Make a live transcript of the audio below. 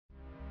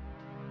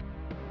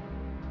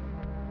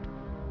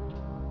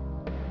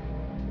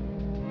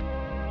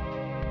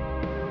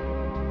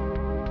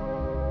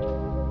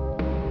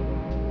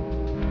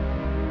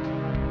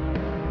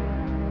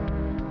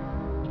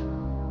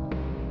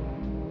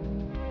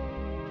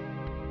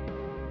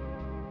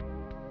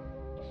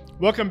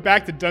Welcome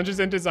back to Dungeons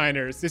and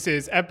Designers. This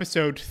is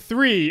episode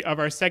 3 of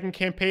our second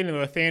campaign in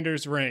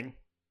Lathander's Ring.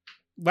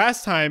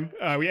 Last time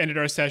we ended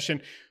our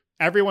session,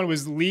 everyone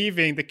was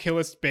leaving the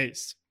Killist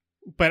base.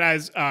 But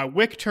as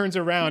Wick turns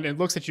around and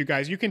looks at you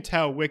guys, you can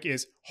tell Wick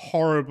is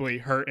horribly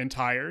hurt and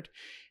tired.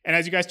 And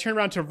as you guys turn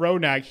around to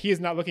Ronag, he is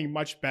not looking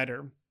much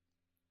better.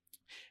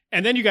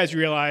 And then you guys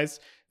realize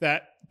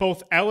that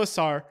both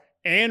Elisar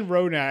and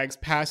Ronag's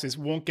passes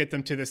won't get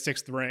them to the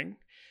 6th ring.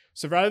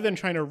 So rather than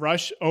trying to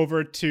rush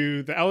over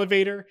to the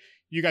elevator,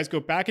 you guys go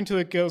back into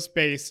the guild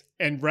space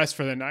and rest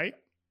for the night.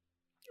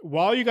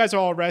 While you guys are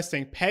all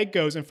resting, Peg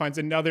goes and finds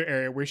another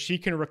area where she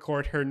can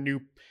record her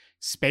new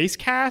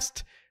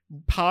Spacecast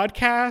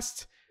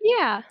podcast.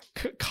 Yeah.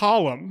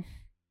 Column.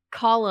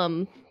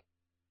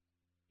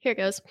 Here it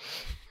goes.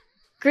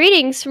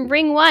 Greetings from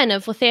Ring 1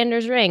 of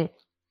Lathander's Ring.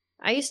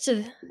 I used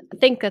to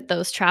think that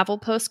those travel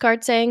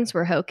postcard sayings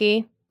were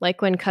hokey,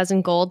 like when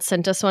Cousin Gold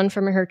sent us one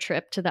from her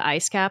trip to the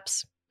ice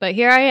caps. But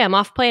here I am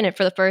off planet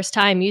for the first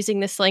time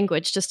using this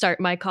language to start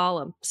my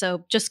column,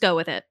 so just go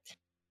with it.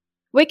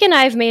 Wick and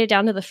I have made it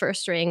down to the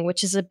first ring,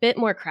 which is a bit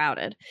more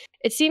crowded.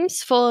 It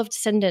seems full of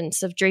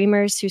descendants of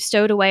dreamers who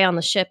stowed away on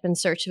the ship in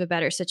search of a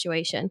better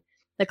situation.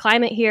 The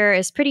climate here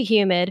is pretty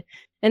humid,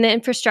 and the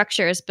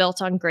infrastructure is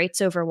built on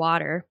grates over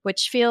water,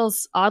 which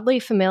feels oddly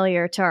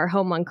familiar to our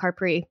home on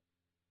Capri.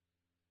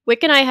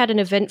 Wick and I had an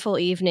eventful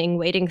evening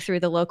wading through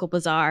the local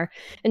bazaar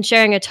and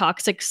sharing a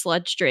toxic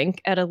sludge drink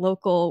at a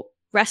local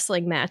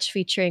wrestling match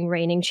featuring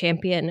reigning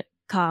champion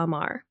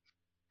Kaamar.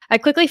 I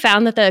quickly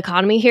found that the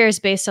economy here is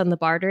based on the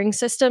bartering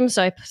system,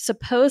 so I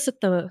suppose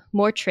that the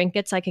more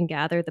trinkets I can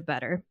gather, the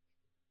better.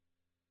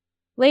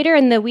 Later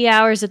in the wee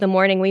hours of the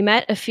morning, we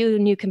met a few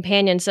new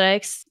companions that I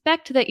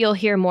expect that you'll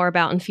hear more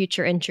about in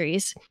future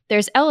entries.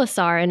 There's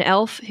Elisar, an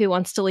elf who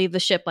wants to leave the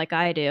ship like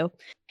I do,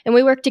 and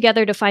we work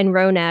together to find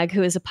Ronag,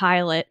 who is a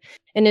pilot,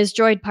 and his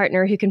droid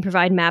partner who can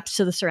provide maps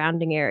to the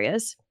surrounding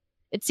areas.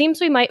 It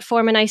seems we might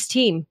form a nice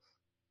team.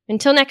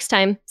 Until next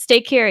time,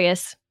 stay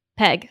curious.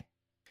 Peg.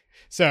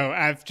 So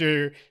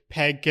after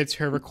Peg gets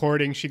her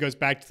recording, she goes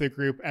back to the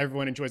group.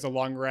 Everyone enjoys a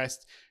long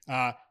rest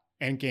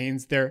and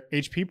gains their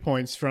HP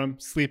points from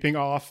sleeping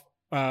off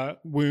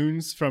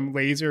wounds from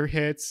laser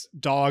hits,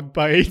 dog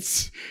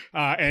bites,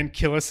 and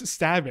Killist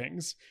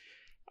stabbings.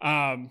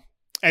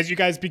 As you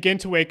guys begin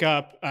to wake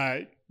up,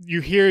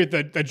 you hear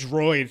the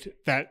droid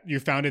that you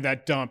found in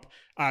that dump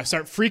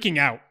start freaking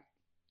out.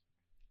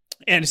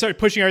 And start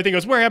pushing everything,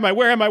 goes, where am I?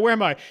 Where am I? Where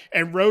am I?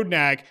 And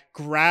Ronag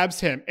grabs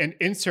him and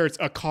inserts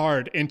a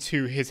card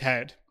into his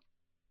head.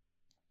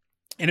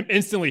 And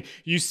instantly,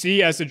 you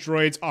see as the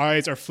droid's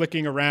eyes are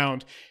flicking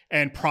around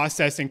and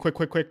processing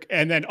quick.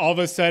 And then all of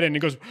a sudden, it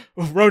goes,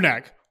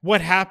 Ronag,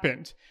 what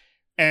happened?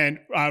 And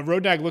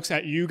Ronag looks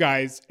at you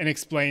guys and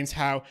explains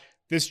how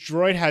this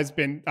droid has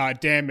been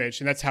damaged.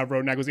 And that's how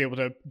Ronag was able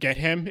to get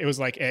him. It was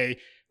like a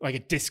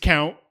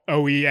discount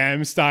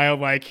OEM style,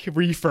 like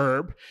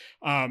refurb.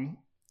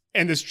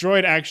 And this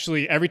droid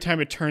actually, every time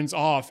it turns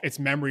off, its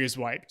memory is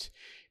wiped.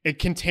 It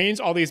contains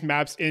all these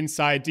maps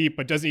inside deep,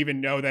 but doesn't even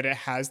know that it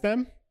has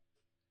them.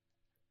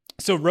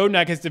 So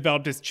Ronag has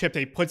developed this chip that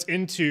he puts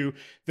into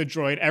the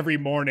droid every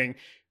morning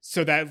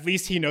so that at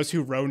least he knows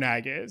who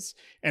Ronag is,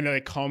 and that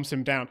it calms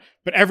him down.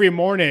 But every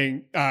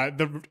morning,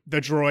 the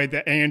droid,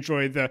 the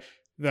Android, the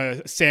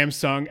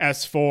Samsung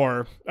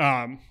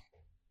S4,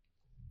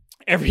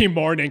 every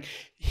morning,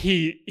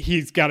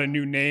 he's got a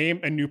new name,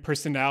 a new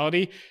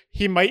personality.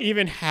 He might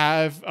even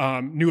have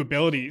new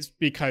abilities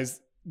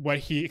because what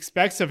he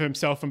expects of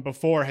himself from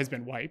before has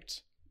been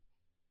wiped.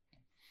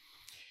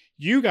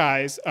 You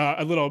guys,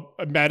 a little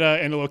meta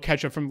and a little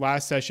catch up from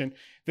last session,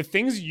 the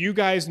things you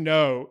guys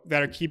know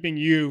that are keeping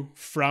you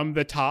from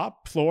the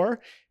top floor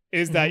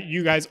is that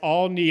you guys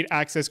all need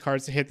access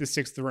cards to hit the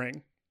 6th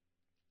ring.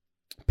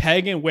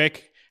 Peg and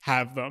Wick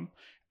have them.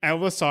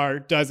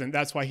 Elisar doesn't.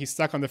 That's why he's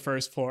stuck on the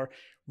 1st floor.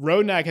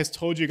 Ronag has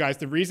told you guys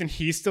the reason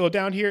he's still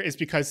down here is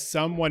because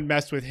someone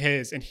messed with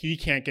his and he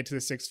can't get to the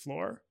 6th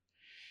floor.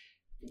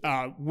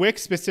 Wick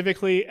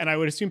specifically, and I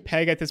would assume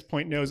Peg at this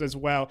point knows as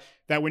well,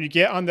 that when you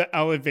get on the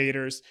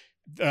elevators,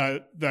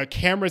 the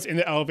cameras in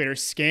the elevator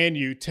scan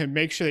you to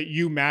make sure that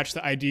you match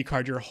the ID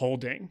card you're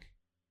holding.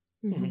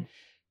 Mm-hmm.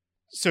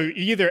 So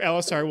either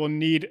Elisar will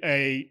need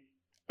a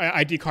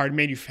ID card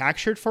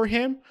manufactured for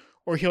him,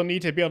 or he'll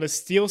need to be able to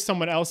steal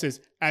someone else's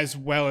as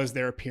well as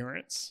their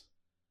appearance.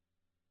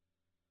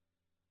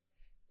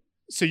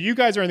 So you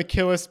guys are in the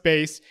Killist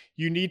base.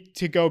 You need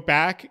to go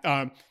back.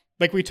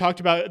 Like we talked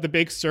about the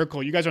big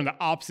circle, you guys are on the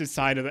opposite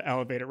side of the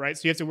elevator, right?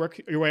 So you have to work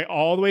your way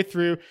all the way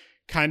through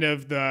kind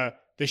of the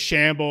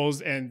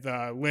shambles and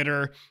the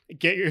litter.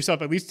 Get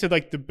yourself at least to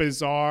like the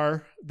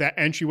bazaar, that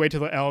entryway to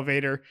the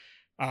elevator,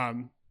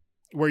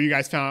 where you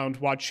guys found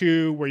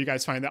Wachu, where you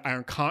guys find the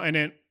Iron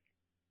Continent,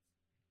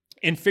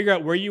 and figure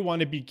out where you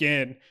want to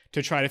begin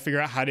to try to figure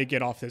out how to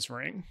get off this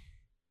ring.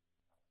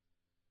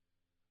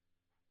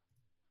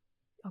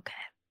 Okay.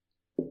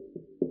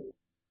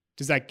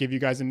 Does that give you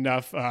guys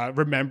enough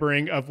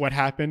remembering of what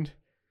happened?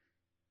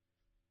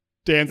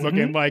 Dan's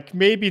looking like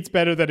maybe it's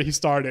better that he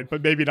started,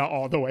 but maybe not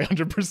all the way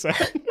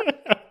 100%.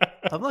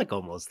 I'm like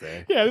almost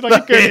there. Yeah, it's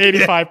like a good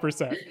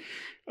 85%.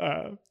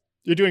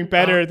 You're doing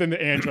better than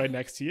the android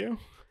next to you.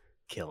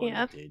 Killing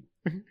it, dude.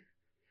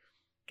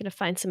 Gonna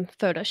find some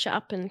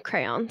Photoshop and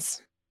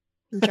crayons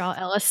and draw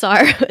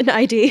LSR an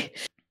ID.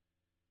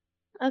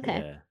 Okay.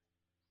 Yeah.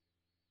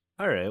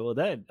 All right. Well,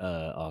 that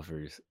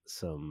offers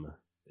some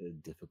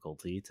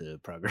difficulty to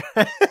progress.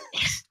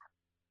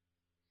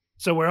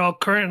 So we're all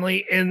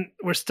currently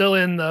we're still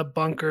in the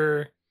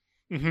bunker.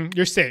 Mm-hmm.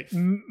 You're safe.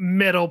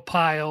 Middle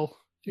pile,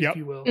 if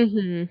you will.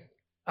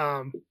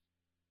 Mm-hmm.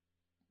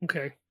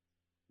 Okay.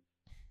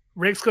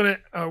 Wick's gonna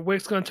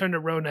turn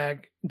to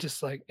Ronag,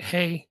 just like,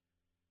 hey,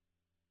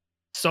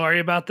 sorry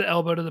about the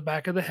elbow to the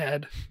back of the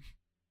head.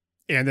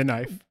 And the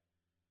knife.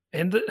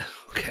 And the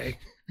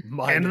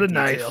Minor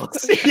knife.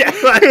 Yeah.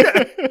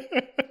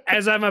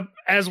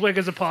 As Wick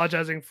is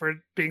apologizing for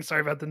being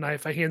sorry about the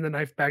knife, I hand the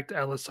knife back to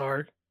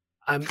LSR.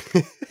 I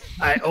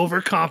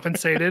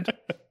overcompensated.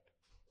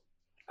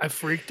 I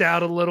freaked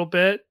out a little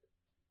bit.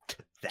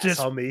 That's just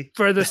on me.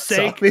 For the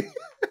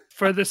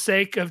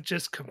sake of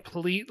just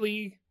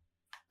completely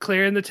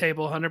clearing the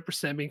table,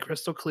 100% being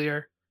crystal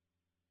clear.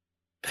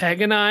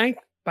 Peg and I,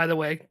 by the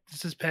way,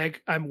 this is Peg.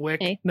 I'm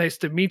Wick. Hey. Nice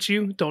to meet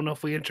you. Don't know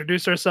if we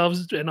introduced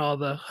ourselves in all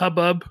the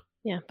hubbub.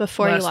 Yeah,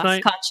 before you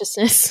lost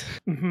consciousness.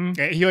 Mm-hmm.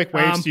 Yeah, he like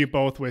waves to you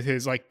both with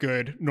his like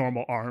good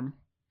normal arm.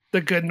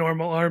 The good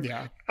normal arm.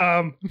 Yeah.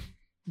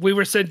 We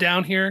were sent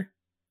down here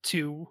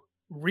to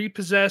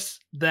repossess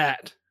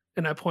that,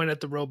 and I point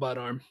at the robot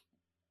arm.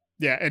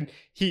 Yeah, and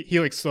he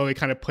like slowly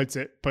kind of puts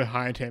it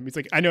behind him. He's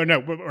like, I know,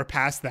 we're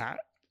past that.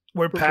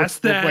 We're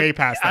past that. We're way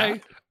past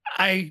that.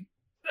 I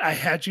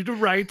had you to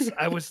rights.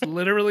 I was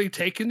literally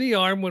taking the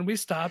arm when we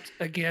stopped.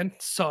 Again,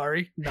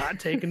 sorry, not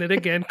taking it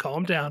again.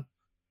 Calm down.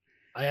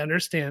 I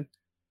understand.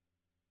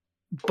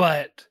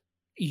 But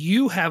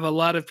you have a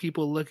lot of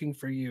people looking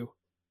for you.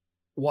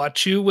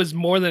 Wachu was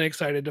more than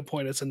excited to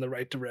point us in the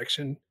right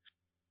direction.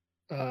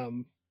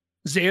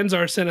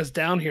 Zanzar sent us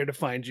down here to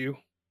find you.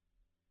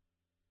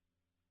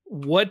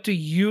 What do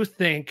you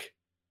think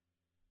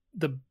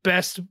the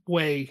best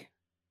way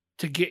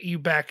to get you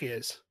back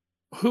is?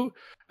 Who,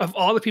 of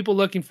all the people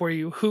looking for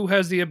you, who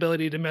has the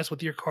ability to mess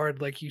with your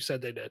card like you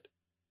said they did?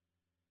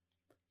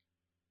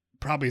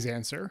 Probably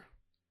Zanser.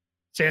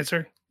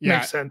 Zanser? Yeah.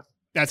 Makes sense.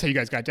 That's how you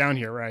guys got down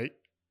here, right?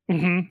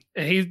 Mm-hmm.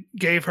 And he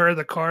gave her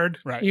the card.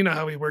 Right. You know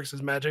how he works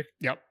his magic.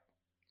 Yep.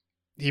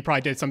 He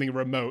probably did something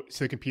remote to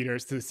the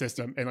computers, to the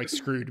system, and like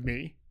screwed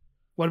me.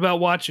 What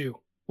about Wachu?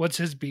 What's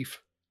his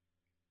beef?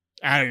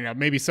 I don't know.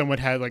 Maybe someone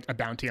had like a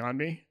bounty on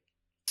me.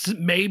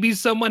 Maybe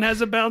someone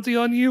has a bounty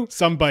on you?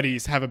 Some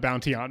buddies have a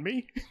bounty on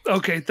me.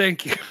 Okay,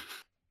 thank you.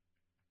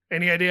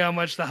 Any idea how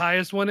much the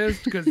highest one is?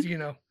 Because,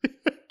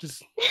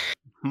 just...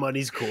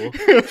 Money's cool.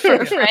 For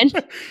a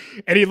friend.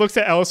 And he looks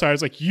at Elisar.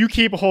 He's like, you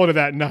keep a hold of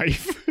that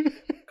knife.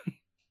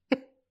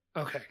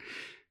 Okay.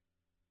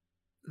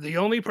 The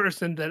only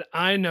person that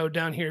I know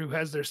down here who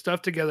has their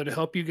stuff together to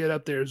help you get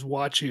up there is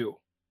Wachu.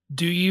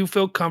 Do you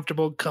feel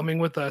comfortable coming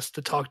with us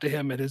to talk to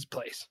him at his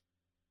place?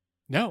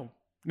 No,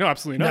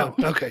 absolutely not.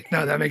 No. Okay.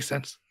 No, that makes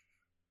sense.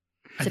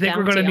 I think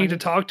we're going to need to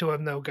talk to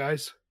him, though,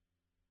 guys.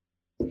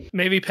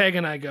 Maybe Peg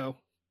and I go.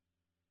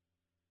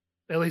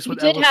 At least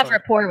with You did have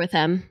rapport with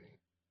him.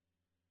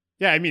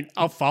 Yeah, I mean,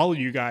 I'll follow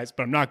you guys,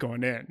 but I'm not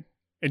going in.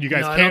 And you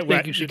guys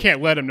you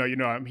can't let him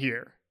know I'm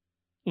here.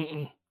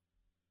 Mm-mm.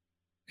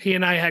 He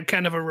and I had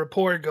kind of a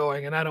rapport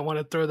going, and I don't want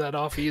to throw that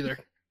off either,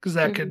 because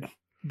that could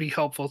be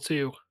helpful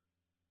too.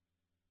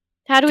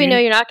 How do we know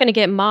you're not going to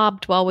get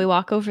mobbed while we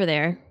walk over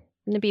there?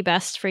 Wouldn't it be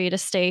best for you to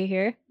stay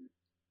here?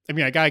 I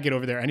mean, I gotta get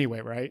over there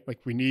anyway, right? Like,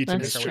 we need to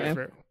That's make our way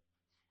through.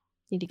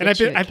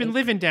 And I've been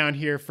living down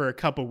here for a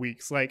couple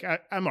weeks. Like,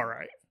 I'm all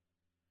right.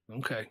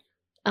 Okay.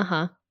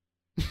 Uh-huh.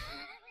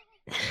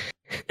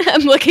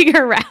 I'm looking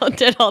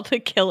around at all the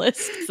kill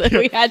lists that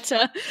we had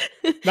to...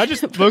 Not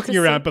just looking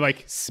around, but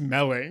like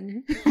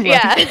smelling.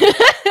 Yeah.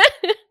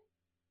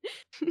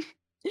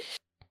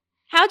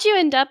 How'd you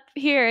end up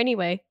here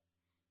anyway?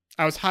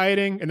 I was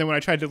hiding, and then when I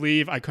tried to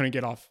leave, I couldn't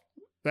get off.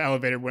 The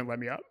elevator wouldn't let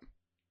me up.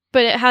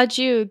 But how'd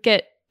you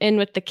get in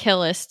with the kill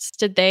lists?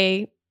 Did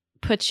they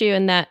put you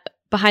in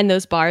behind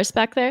those bars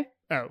back there?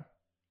 Oh,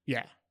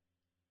 yeah.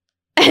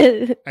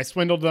 I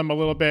swindled them a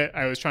little bit.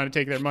 I was trying to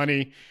take their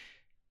money.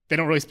 They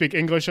don't really speak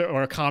English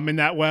or common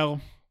that well.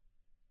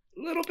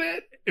 A little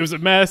bit. It was a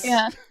mess.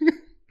 Yeah.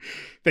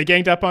 They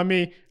ganged up on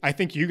me. I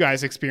think you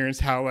guys experienced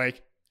how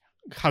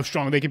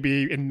strong they can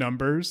be in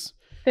numbers.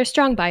 They're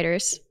strong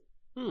biters.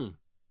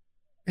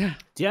 Yeah.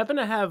 Do you happen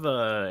to have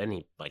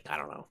any,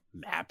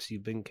 maps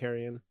you've been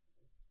carrying?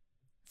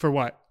 For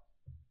what?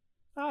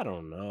 I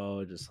don't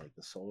know. Just like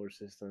the solar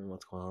system,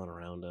 what's going on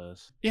around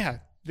us. Yeah.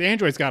 The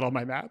android's got all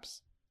my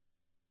maps.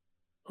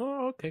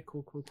 Oh, okay,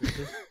 cool.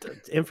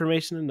 Just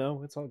information to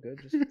know. It's all good.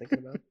 Just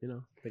thinking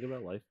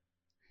about life.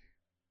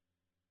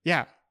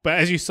 Yeah, but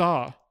as you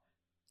saw,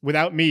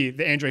 without me,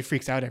 the android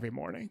freaks out every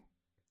morning.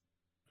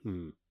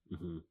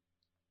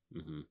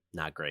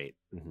 Not great.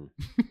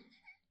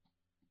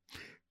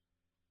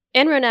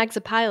 And Ronag's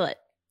a pilot.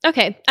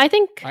 Okay, I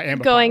think I am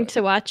a going pilot.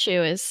 to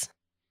Wachu is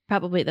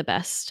probably the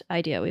best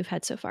idea we've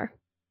had so far.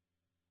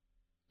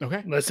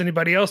 Okay. Unless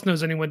anybody else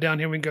knows anyone down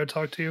here we can go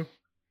talk to.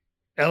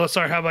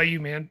 LSR, how about you,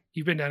 man?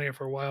 You've been down here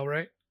for a while,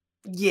 right?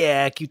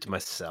 Yeah, keep to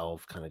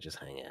myself, kind of just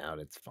hang out.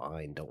 It's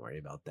fine. Don't worry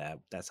about that.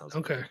 That sounds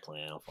like a Okay. good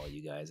plan. I'll follow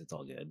you guys. It's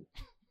all good.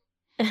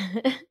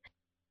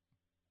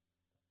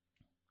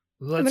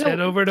 Let's gonna- head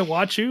over to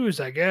Wachu's,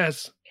 I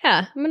guess.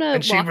 Yeah, I'm gonna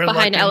And she walk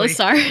behind reluctantly-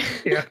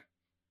 Elisar. Yeah.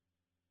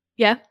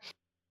 Yeah.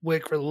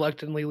 Wick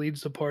reluctantly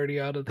leads the party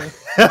out of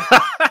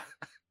the.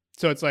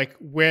 So it's like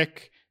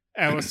Wick,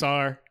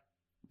 LSR,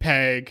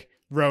 Peg,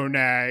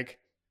 Ronag,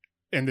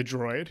 and the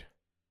droid.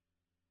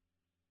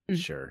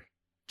 Sure.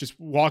 Just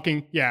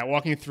walking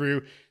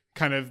through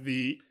kind of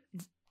the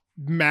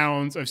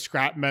mounds of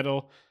scrap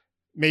metal.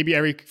 Maybe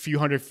every few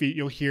hundred feet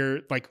you'll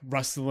hear like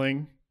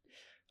rustling,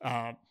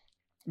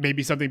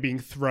 maybe something being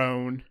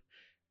thrown.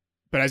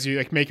 But as you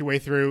like make your way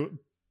through,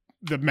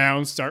 the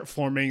mounds start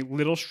forming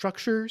little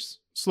structures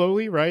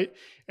slowly, right?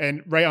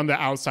 And right on the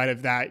outside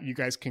of that, you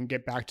guys can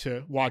get back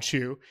to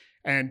Wachu.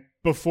 And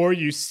before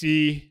you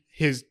see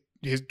his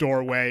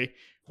doorway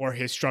or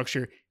his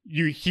structure,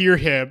 you hear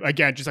him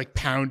again just like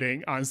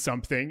pounding on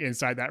something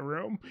inside that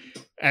room.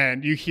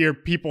 And you hear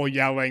people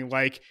yelling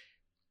like,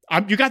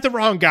 you got the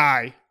wrong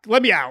guy.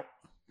 Let me out.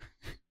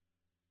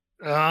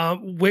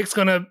 Wick's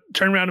gonna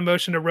turn around and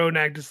motion to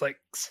Ronag, just like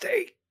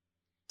stay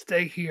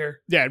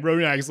here. Yeah,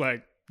 Ronag's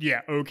like,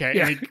 yeah, okay.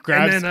 Yeah, And he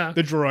grabs and then,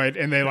 the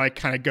droid and they like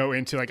kind of go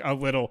into like a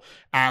little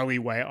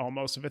alleyway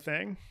almost of a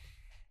thing.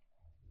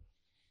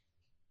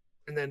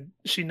 And then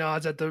she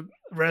nods at the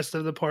rest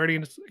of the party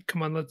and it's like,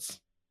 come on, let's.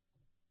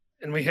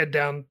 And we head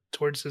down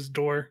towards his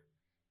door.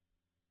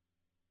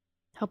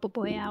 Help a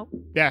boy out.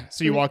 Yeah,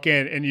 so you Mhm. walk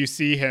in and you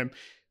see him.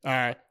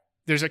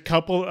 There's a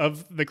couple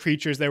of the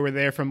creatures that were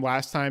there from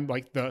last time,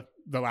 like the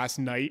last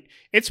night.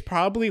 It's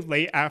probably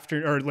late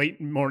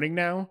morning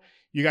now.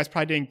 You guys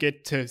probably didn't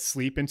get to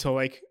sleep until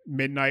like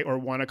midnight or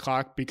 1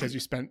 o'clock because you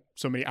spent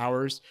so many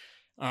hours.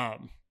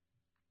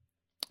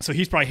 So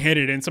he's probably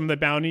handed in some of the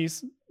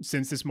bounties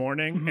since this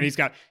morning, Mhm. and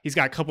he's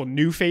got a couple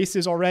new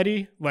faces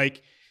already.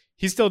 Like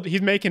he's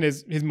making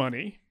his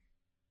money.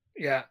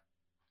 Yeah.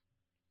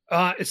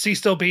 Is he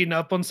still beating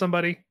up on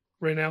somebody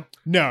right now?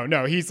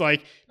 No, he's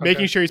like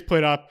making sure he's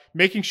put up,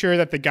 making sure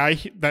that the guy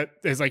that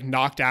is like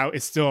knocked out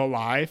is still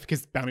alive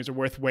because bounties are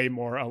worth way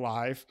more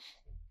alive.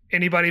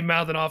 Anybody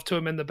mouthing off to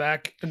him in the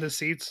back in the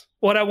seats?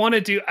 What I want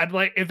to do, I'd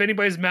like if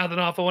anybody's mouthing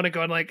off, I want to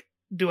go and like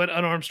do an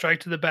unarmed strike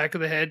to the back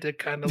of the head to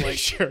kind of like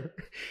Sure.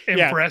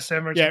 Yeah. impress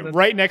him or Yeah, something.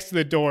 right next to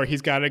the door,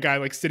 he's got a guy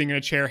like sitting in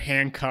a chair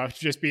handcuffed,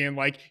 just being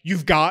like,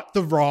 "You've got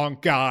the wrong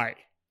guy."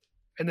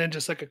 And then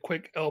just like a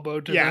quick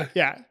elbow to Yeah, the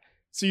yeah.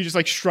 So you just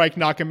like strike,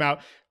 knock him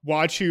out.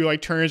 Wachu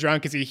like turns around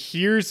because he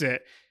hears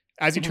it.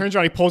 As he turns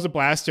around, he pulls a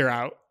blaster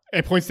out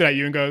and points it at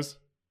you and goes,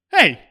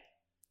 "Hey,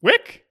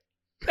 Wick,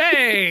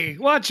 Hey,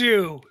 watch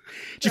you.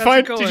 did you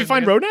How's it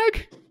find going,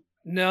 Ronag?"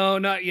 No,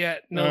 not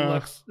yet. No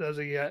luck does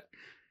it yet.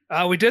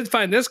 We did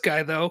find this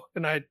guy though,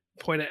 and I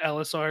point at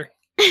LSR.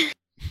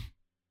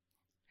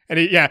 And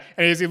and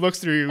as he looks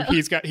through,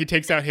 he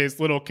takes out his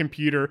little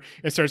computer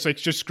and starts like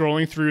just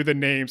scrolling through the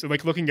names and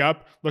like looking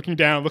up, looking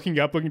down, looking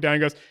up, looking down,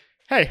 and goes,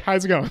 "Hey,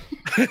 how's it going?"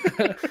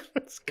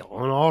 It's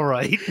going all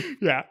right.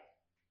 Yeah.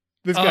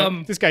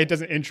 This guy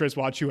doesn't interest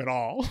Wachu at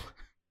all.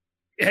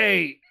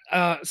 Hey,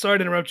 sorry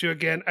to interrupt you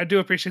again. I do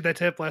appreciate that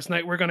tip last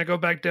night. We're gonna go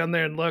back down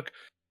there and look,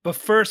 but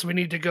first we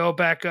need to go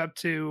back up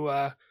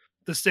to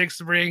the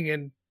 6th ring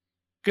and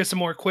get some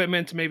more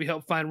equipment to maybe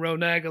help find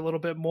Ronag a little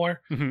bit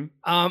more.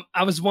 Mm-hmm.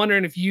 I was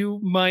wondering if you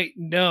might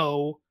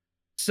know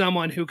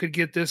someone who could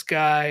get this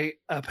guy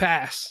a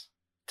pass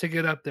to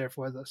get up there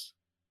for this.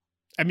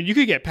 I mean, you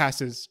could get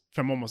passes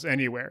from almost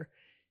anywhere.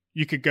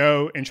 You could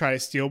go and try to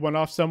steal one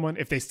off someone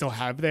if they still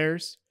have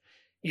theirs.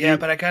 Yeah,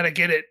 but I gotta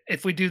get it.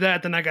 If we do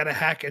that, then I gotta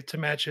hack it to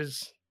match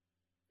his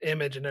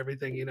image and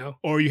everything, you know?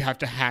 Or you have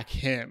to hack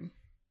him.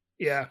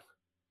 Yeah.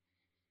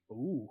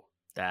 Ooh,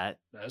 That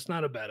that's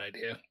not a bad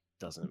idea.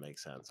 doesn't make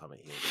sense. I'm an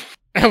idiot.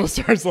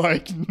 Elisar's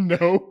like,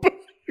 "Nope."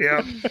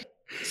 Yeah.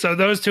 So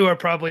those two are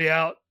probably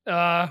out.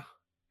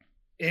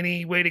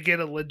 Any way to get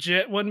a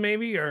legit one,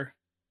 maybe, or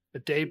a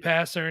day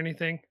pass or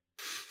anything?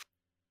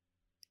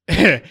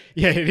 Yeah,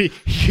 he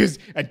gives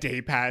a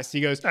day pass. He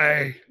goes,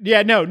 Hey,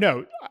 "Yeah,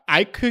 no.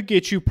 I could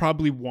get you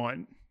probably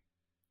one.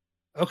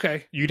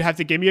 okay. You'd have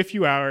to give me a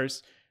few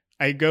hours.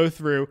 I go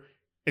through.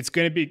 It's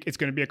gonna be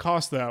a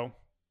cost though.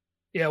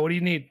 Yeah, what do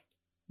you need?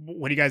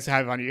 What do you guys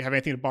have on you? Have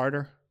anything to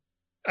barter?"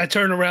 I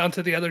turn around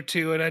to the other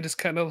two and I just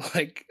kind of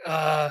like,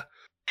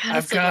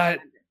 I've got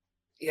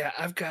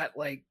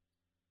like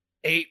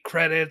 8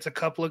 credits, a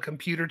couple of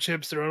computer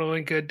chips that are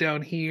only good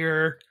down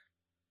here.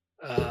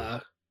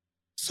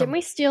 Can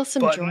we steal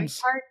some buttons.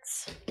 droid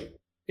parts?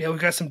 Yeah, we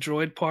got some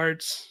droid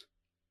parts.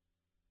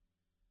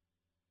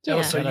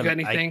 Yeah. So you got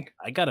anything?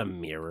 I got a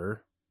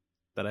mirror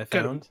that I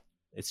Good. found.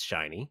 It's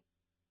shiny,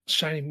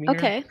 Shiny mirror.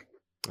 Okay.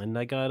 and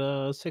I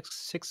got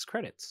six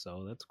credits,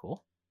 so that's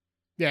cool.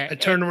 Yeah, I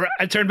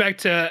turn back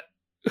to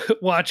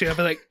watching. I'll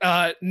be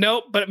like,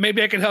 nope, but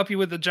maybe I can help you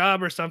with the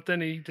job or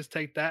something. And you just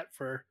take that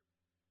for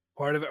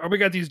part of it. Or we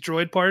got these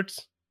droid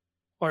parts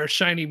or a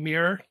shiny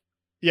mirror.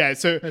 Yeah,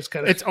 so That's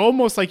kind of it's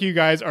almost like you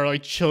guys are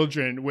like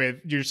children with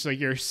just like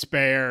your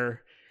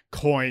spare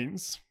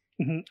coins.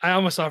 I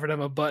almost offered him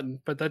a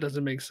button, but that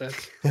doesn't make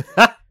sense.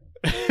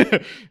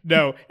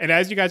 No, and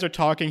as you guys are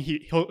talking,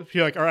 he'll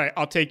be like, "All right,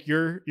 I'll take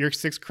your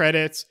 6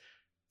 credits.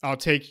 I'll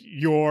take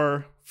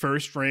your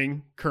first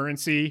ring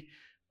currency.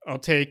 I'll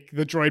take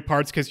the droid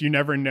parts because you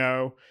never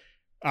know."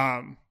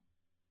 And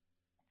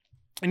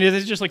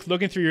he's just like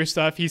looking through your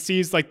stuff. He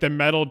sees like the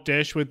metal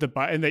dish with the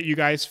button that you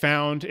guys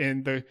found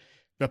in the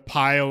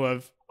pile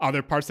of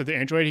other parts of the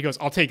android. He goes,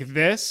 "I'll take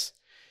this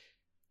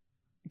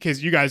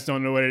because you guys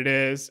don't know what it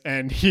is,"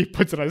 and he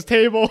puts it on his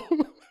table.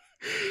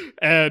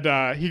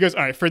 And he goes,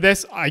 "All right, for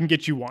this, I can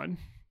get you one."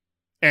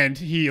 And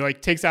he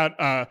like takes out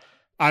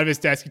of his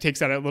desk, he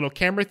takes out a little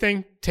camera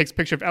thing, takes a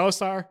picture of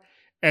Elisar,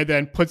 and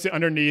then puts it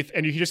underneath.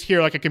 And you can just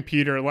hear like a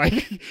computer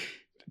like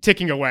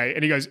ticking away.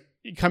 And he goes,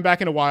 "You come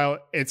back in a while.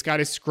 It's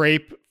got a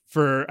scrape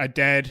for a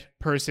dead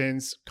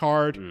person's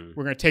card.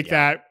 We're going to take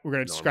that. We're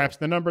going to scrap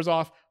the numbers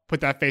off,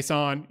 put that face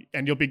on,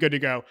 and you'll be good to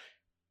go.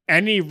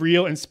 Any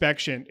real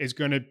inspection is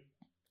going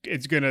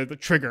to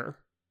trigger.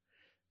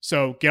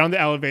 So get on the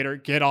elevator,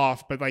 get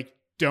off, but like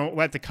don't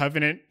let the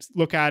Covenant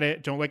look at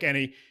it. Don't let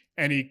any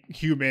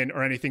human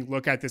or anything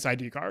look at this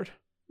ID card."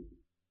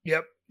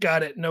 Yep,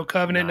 got it. No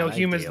Covenant, Not no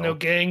humans, ideal. no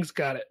gangs.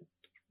 Got it.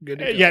 Good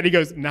to go. Yeah, and he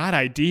goes, "Not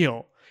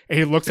ideal." And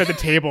he looks at the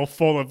table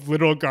full of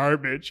little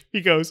garbage.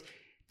 He goes,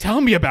 "Tell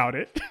me about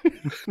it."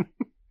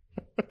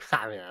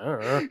 I mean,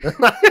 I don't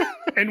know.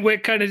 And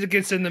Wick kind of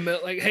gets in the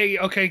middle, like, "Hey,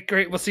 okay,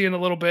 great, we'll see you in a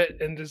little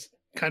bit," and just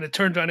kind of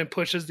turns around and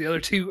pushes the other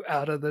two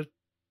out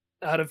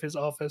of his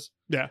office.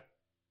 Yeah.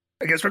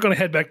 I guess we're going to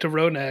head back to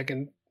Ronag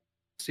and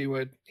see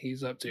what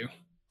he's up to.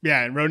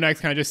 Yeah, and Rodnak's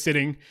kind of just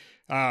sitting,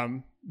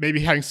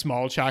 maybe having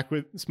small chat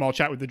with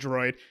the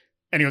droid.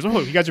 And he goes,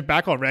 "Oh, you guys are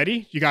back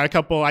already? You got a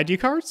couple ID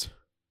cards?"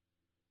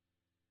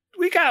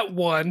 We got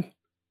one.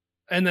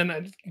 And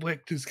then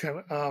Wick just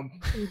kind of,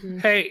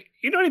 hey,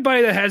 you know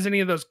anybody that has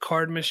any of those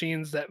card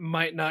machines that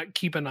might not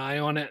keep an eye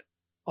on it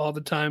all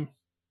the time?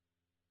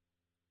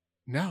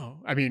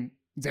 No. I mean,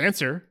 it's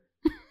answer.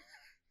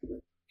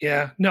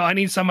 Yeah. No, I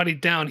need somebody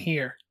down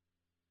here.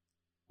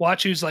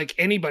 Wachu's like,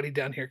 anybody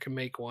down here can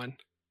make one.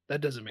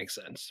 That doesn't make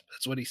sense.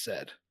 That's what he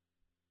said.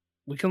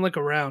 We can look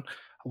around.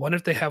 I wonder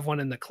if they have one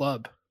in the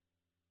club.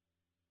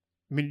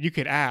 I mean, you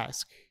could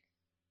ask,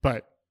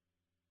 but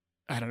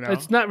I don't know.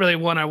 It's not really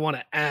one I want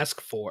to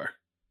ask for.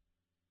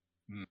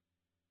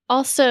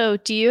 Also,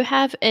 do you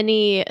have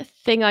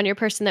anything on your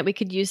person that we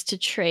could use to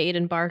trade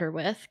and barter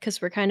with?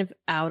 Because we're kind of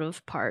out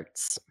of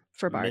parts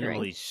for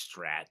bartering. Minimally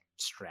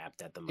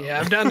strapped at the moment. Yeah,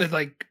 I'm down to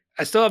like,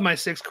 I still have my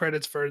 6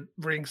 credits for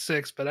ring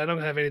 6, but I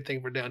don't have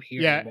anything for down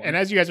here. Yeah, anymore. and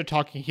as you guys are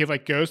talking, he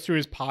like goes through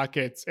his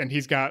pockets and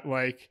he's got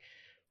like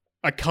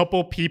a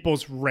couple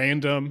people's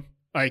random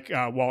like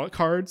wallet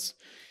cards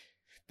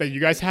that you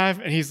guys have,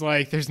 and he's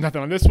like, "There's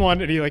nothing on this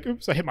one," and he like,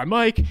 "Oops, I hit my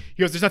mic." He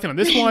goes, "There's nothing on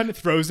this one,"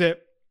 throws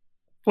it.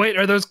 Wait,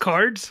 are those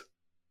cards?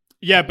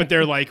 Yeah, but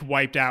they're like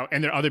wiped out,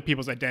 and they're other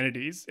people's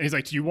identities. And he's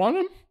like, "Do you want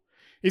them?"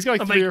 He's got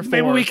like I'm 3 like, or 4.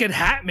 maybe we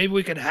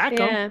could hack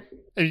them. Yeah.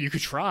 And you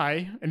could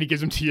try, and he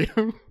gives them to you.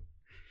 And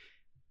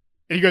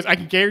he goes, "I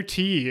can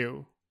guarantee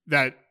you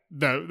that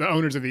the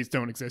owners of these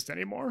don't exist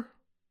anymore."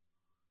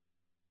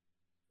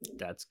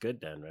 That's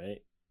good then,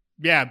 right?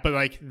 Yeah, but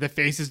like the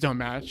faces don't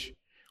match.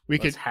 We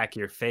Let's could. hack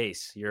your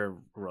face. You're a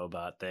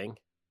robot thing.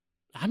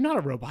 I'm not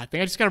a robot thing.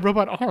 I just got a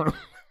robot arm.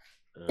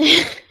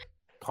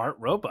 Part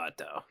robot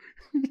though.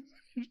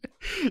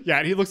 Yeah,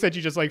 and he looks at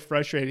you just like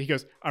frustrated. He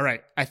goes, "All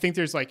right, I think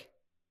there's like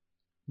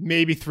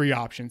maybe 3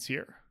 options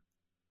here.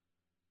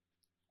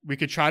 We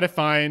could try to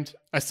find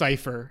a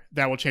cipher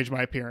that will change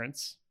my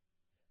appearance.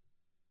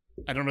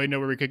 I don't really know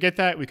where we could get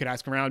that. We could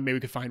ask around. Maybe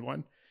we could find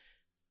one.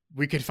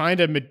 We could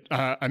find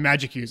a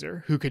magic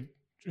user who could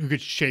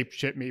shape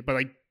ship me. But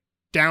like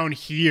down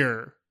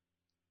here,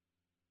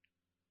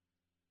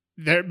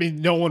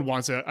 no one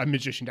wants a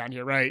magician down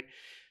here, right?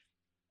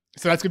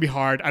 So that's gonna be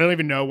hard. I don't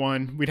even know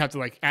one. We'd have to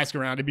like ask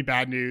around. It'd be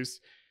bad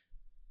news.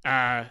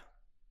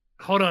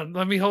 Hold on.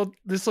 Let me hold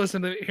this.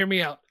 Hear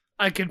me out.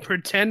 I can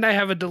pretend I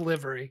have a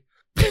delivery.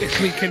 And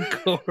we can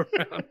go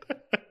around.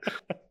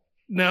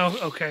 No?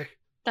 Okay.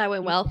 That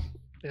went well.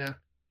 Yeah.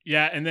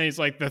 Yeah, and then he's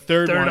like the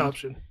third one.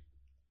 option.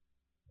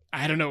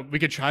 I don't know. We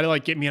could try to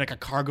like get me in like a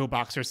cargo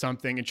box or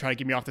something and try to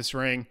get me off this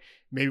ring.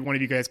 Maybe one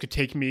of you guys could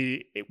take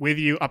me with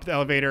you up the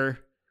elevator.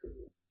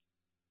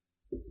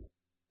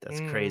 That's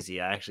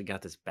crazy. I actually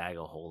got this bag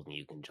of holding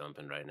you can jump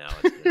in right now.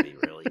 It's gonna be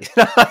really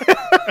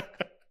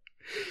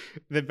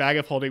The bag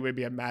of holding would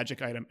be a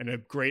magic item and a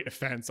great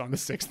offense on the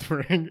 6th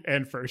ring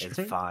and first It's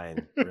ring.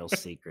 fine. Real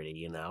secrety,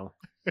 you know?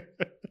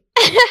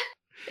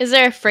 Is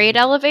there a freight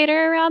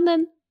elevator around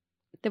then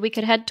that we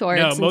could head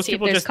towards No, and most see if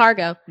people there's just-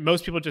 cargo?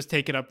 Most people just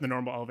take it up the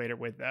normal elevator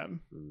with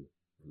them.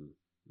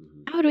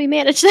 How do we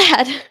manage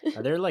that?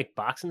 Are there like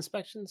box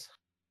inspections?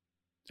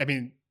 I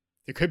mean,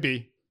 it could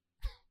be.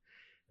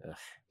 Ugh.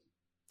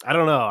 I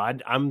don't know.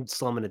 I'm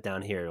slumming it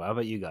down here. How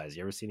about you guys?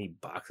 You ever see any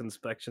box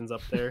inspections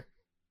up there?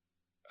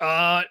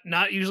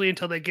 Not usually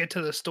until they get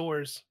to the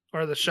stores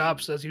or the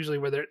shops. That's usually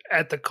where they're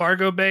at the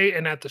cargo bay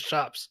and at the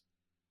shops.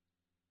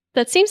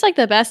 That seems like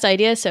the best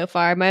idea so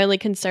far. My only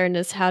concern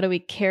is how do we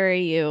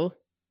carry you?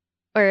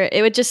 Or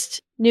it would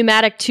just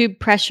pneumatic tube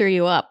pressure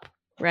you up,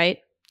 right?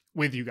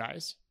 With you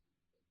guys,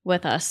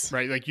 With us.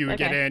 right? Like you would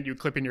get Okay. in, you would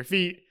clip in your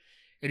feet,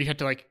 and you have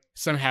to like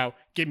somehow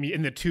get me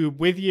in the tube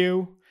with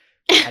you.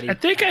 How do you- I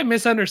think I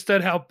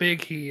misunderstood how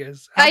big he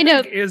is. How I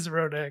know. big is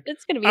Rodak?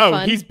 It's going to be Oh,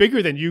 fun. he's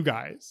bigger than you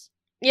guys,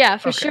 yeah,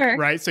 for Okay, sure.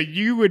 right? So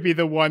you would be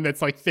the one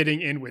that's like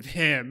fitting in with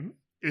him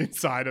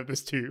inside of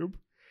this tube.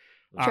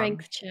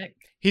 Strength check.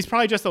 He's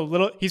probably just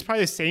he's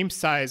probably the same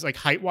size, like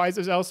height wise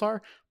as Elsar,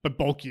 but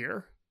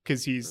bulkier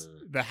because he's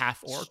the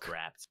half orc.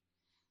 strapped.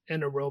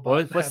 And a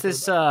robot. What's half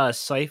this robot.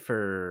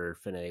 cipher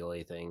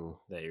finagly thing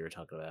that you were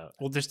talking about?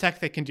 Well, there's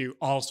tech that can do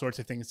all sorts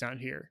of things down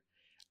here.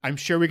 I'm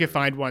sure we could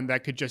find one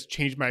that could just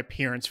change my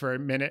appearance for a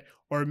minute,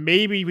 or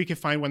maybe we could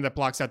find one that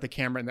blocks out the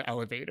camera in the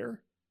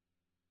elevator.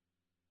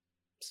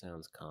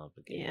 Sounds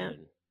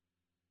complicated.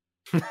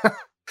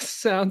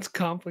 Sounds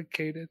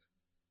complicated.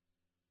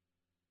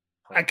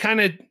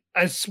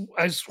 I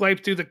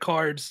swipe through the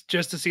cards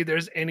just to see if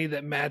there's any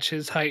that match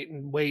his height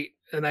and weight.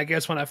 And I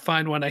guess when I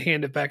find one, I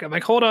hand it back. I'm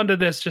like, hold on to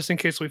this just in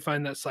case we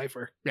find that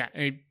cipher. Yeah,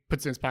 and he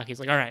puts it in his pocket. He's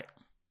like, all right.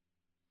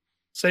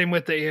 Same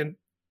with do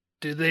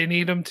they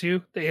need them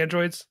too? The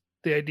androids,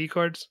 the ID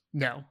cards?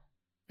 No.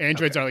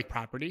 Androids are like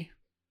property.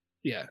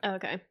 Yeah.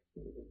 Okay.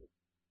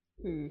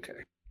 Okay.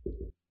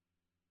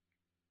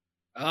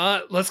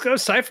 Let's go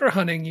cipher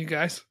hunting, you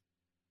guys.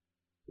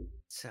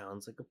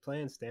 Sounds like a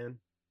plan, Stan.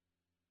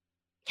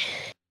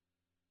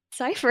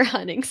 Cipher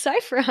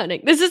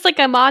hunting. This is like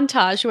a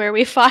montage where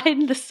we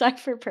find the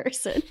cipher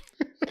person.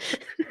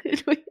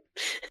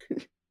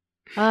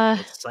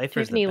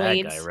 Cypher's Tiffany the bad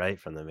leads. guy, right?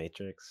 From the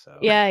Matrix. So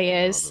Yeah, he I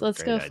don't know, is. that's a Let's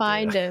great go idea.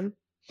 find him.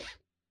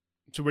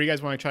 So where do you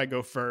guys want to try to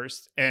go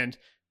first? And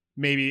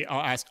maybe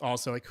I'll ask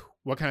also, like,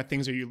 what kind of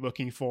things are you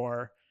looking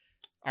for?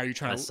 Are you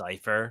trying A to...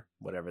 cipher,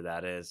 whatever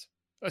that is.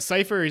 A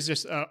cipher is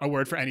just a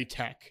word for any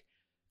tech.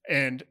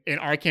 And in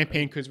our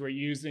campaign, because we're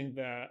using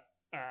the...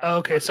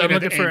 Okay, so I'm Planet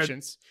of looking for a-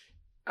 Ancients.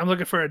 I'm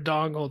looking for a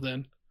dongle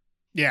then.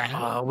 Yeah.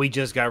 Oh, we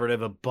just got rid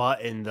of a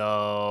button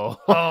though.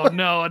 Oh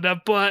no, the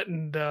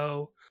button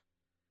though.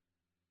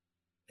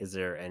 Is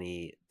there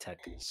any tech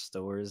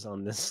stores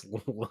on this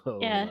low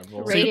Yeah,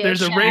 level? Radio There's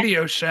Shack. a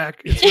Radio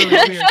Shack. It's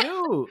really weird.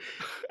 Dude,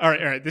 All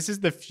right. This is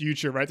the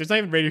future, right? There's not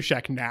even Radio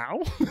Shack now.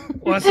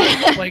 Well,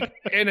 it's like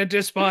in a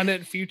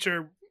despondent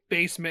future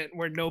basement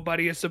where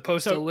nobody is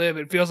supposed to So- live.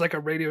 It feels like a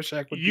Radio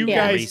Shack would You be.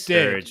 Yeah. guys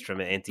did. research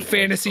from an anti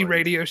Fantasy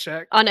Radio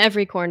Shack. On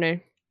every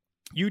corner.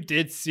 You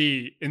did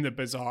see in the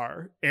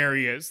bazaar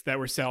areas that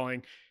were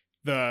selling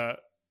I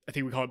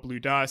think we call it blue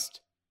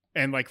dust,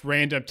 and like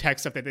random tech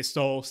stuff that they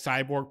stole,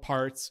 cyborg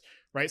parts,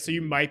 right? So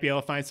you might be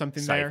able to find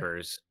something there.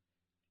 ciphers.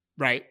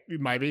 Right. You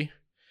might be.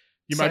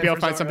 You might be able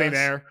to find Ciphers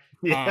are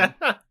something us.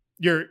 there.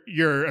 Yeah.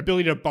 Your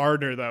ability to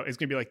barter though is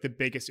gonna be like the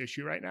biggest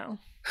issue right now.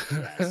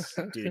 Yes,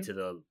 due to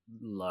the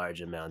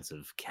large amounts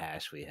of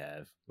cash we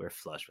have, we're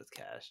flush with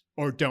cash.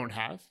 Or don't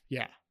have.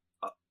 Yeah.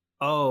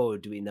 Oh,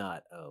 do we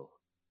not? Oh,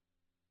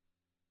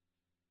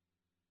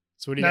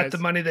 So what do you Not guys the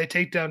money they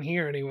take down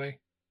here anyway.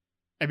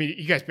 I mean,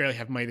 you guys barely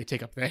have money they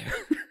take up there.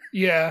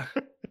 Yeah.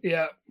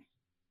 Yeah.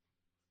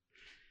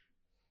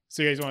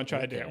 So you guys want to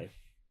try to do? okay.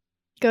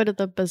 Go to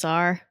the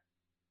bazaar.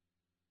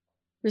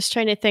 Just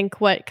trying to think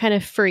what kind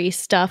of free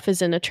stuff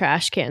is in a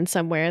trash can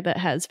somewhere that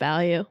has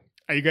value.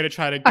 Are you gonna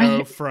try to Are go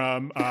you-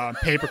 from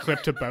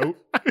paperclip to boat?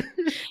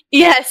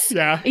 Yes.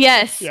 Yeah.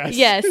 Yes. Yes.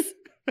 Yes.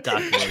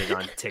 Documented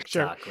on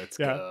TikTok. Let's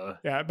Yeah. go.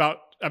 Yeah.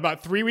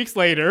 About 3 weeks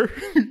later,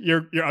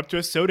 you're up to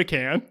a soda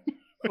can.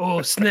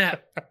 Oh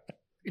snap!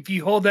 If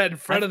you hold that in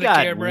front I've of the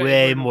got camera,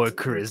 way it more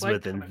looks charisma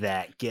like than fun.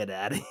 that. Get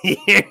out of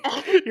here.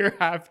 You're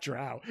half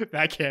drow.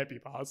 That can't be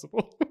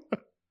possible.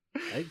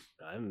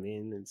 I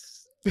mean,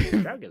 it's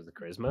Drow gives the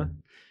charisma.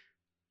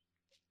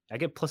 I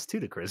get +2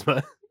 to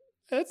charisma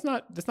That's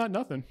not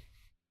nothing.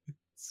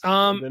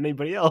 than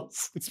anybody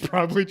else. It's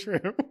probably true.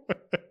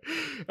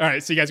 All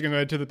right, so you guys are gonna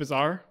go to the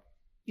bazaar?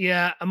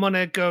 Yeah, I'm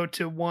gonna go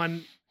to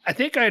one. I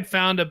think I had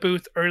found a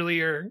booth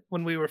earlier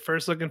when we were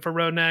first looking for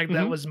Ronag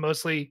that Mhm. was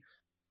mostly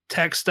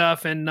tech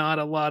stuff and not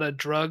a lot of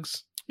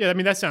drugs. Yeah, I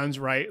mean that sounds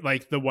right.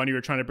 Like the one you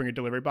were trying to bring a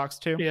delivery box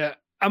to. Yeah,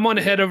 I'm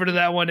gonna head over to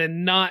that one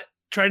and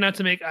try not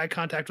to make eye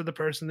contact with the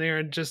person there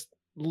and just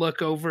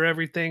look over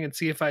everything and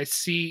see if I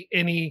see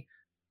any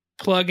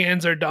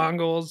plugins or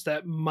dongles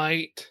that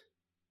might.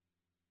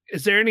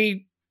 Is there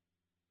any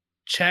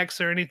checks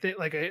or anything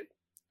like I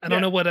don't Yeah.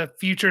 know what a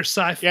future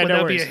sci-fi Yeah, would no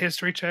that be a worries.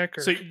 history check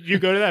or So you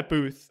go to that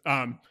booth.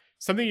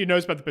 Something you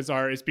notice about the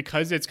bazaar is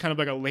because it's kind of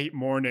like a late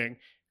morning.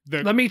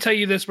 Let me tell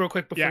you this real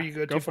quick before Yeah, you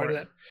go go too far for to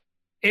it.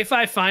 that. If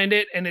I find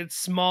it and it's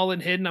small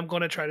and hidden, I'm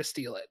going to try to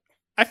steal it.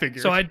 I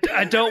figured. So I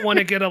don't want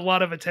to get a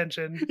lot of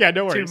attention. yeah,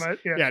 no Too worries. much.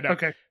 Yeah, no.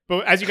 Okay.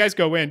 But as you guys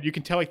go in, you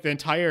can tell like the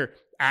entire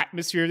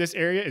atmosphere of this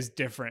area is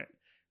different.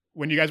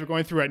 when you guys were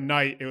going through at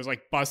night, it was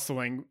like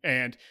bustling,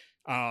 and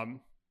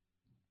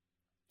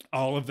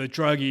all of the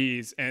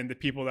druggies and the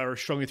people that were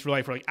struggling through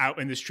life were like out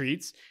in the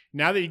streets.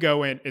 Now that you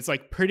go in, it's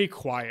like pretty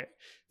quiet.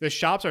 The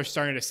shops are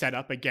starting to set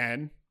up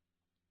again.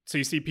 So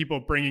you see people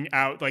bringing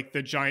out like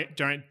the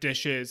giant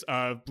dishes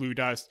of blue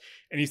dust,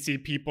 and you see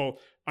people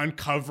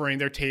uncovering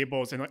their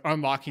tables and like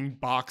unlocking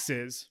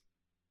boxes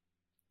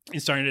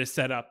and starting to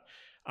set up.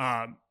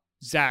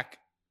 Zach,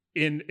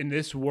 in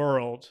this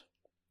world,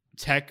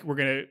 tech we're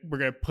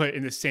gonna put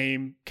in the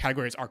same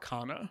category as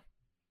Arcana.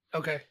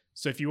 Okay.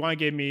 So if you want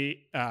to give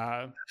me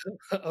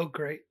oh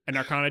great, an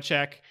Arcana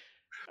check,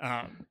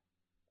 that'd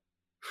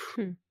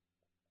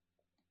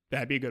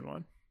be a good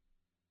one.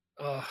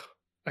 I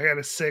got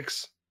a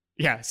 6.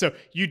 Yeah, so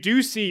you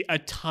do see a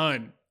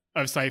ton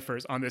of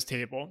ciphers on this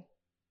table.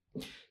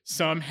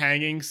 Some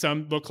hanging,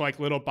 some look like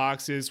little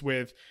boxes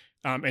with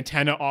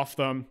antenna off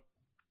them.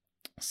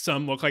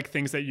 Some look like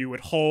things that you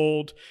would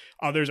hold.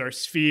 Others are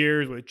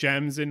spheres with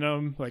gems in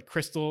them, like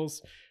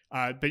crystals.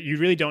 But you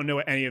really don't know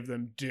what any of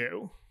them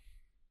do.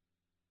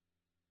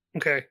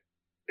 Okay.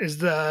 Is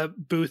the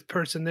booth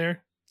person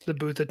there? The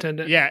booth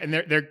attendant? Yeah, and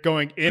they're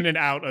going in and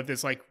out of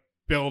this like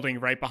building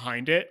right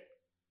behind it.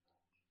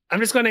 I'm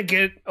just gonna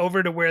get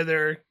over to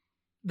where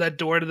that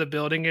door to the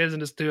building is,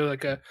 and just do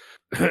like a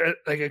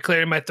like a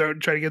clear in my throat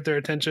and try to get their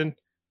attention.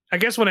 I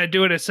guess when I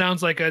do it, it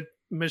sounds like a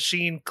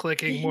machine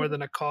clicking more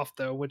than a cough,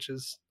 though, which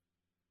is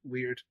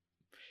weird.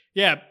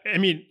 Yeah, I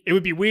mean, it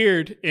would be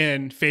weird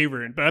in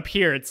Favorite, but up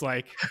here it's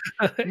like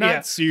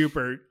not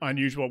super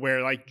unusual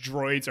where like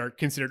droids are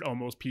considered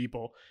almost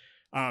people.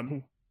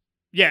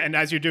 Yeah, and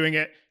as you're doing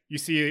it, you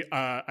see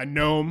a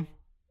gnome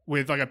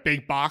with like a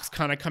big box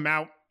kind of come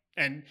out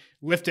and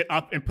lift it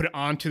up and put it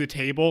onto the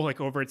table, like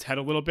over its head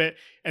a little bit,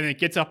 and then it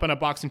gets up on a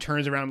box and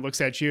turns around and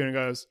looks at you and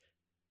goes,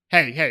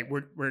 Hey,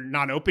 we're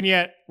not open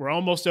yet. We're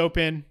almost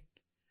open.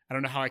 I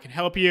don't know how I can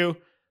help you,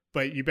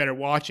 but you better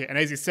watch it. And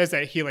as he says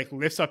that, he like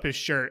lifts up his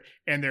shirt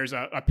and there's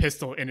a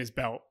pistol in his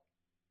belt.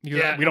 We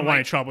don't want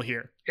any trouble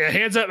here. Yeah,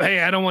 hands up.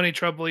 Hey, I don't want any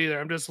trouble either.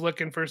 I'm just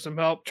looking for some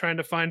help, trying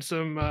to find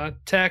some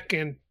tech,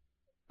 and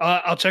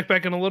I'll check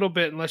back in a little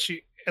bit unless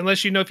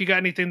you know if you got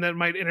anything that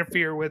might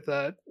interfere with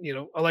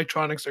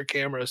electronics or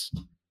cameras.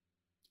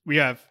 We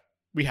have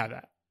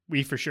that.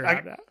 We for sure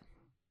have that.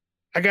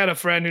 I got a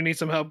friend who needs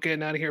some help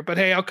getting out of here, but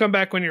hey, I'll come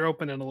back when you're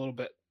open in a little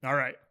bit. All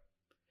right.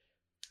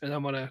 And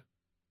I'm gonna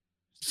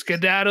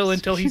skedaddle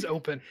until he's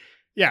open.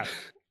 Yeah.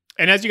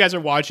 And as you guys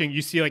are watching,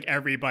 you see like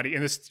everybody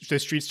and the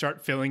streets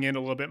start filling in a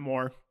little bit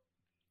more.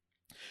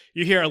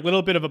 You hear a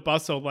little bit of a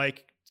bustle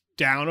like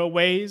down a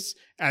ways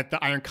at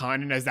the Iron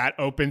Continent as that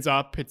opens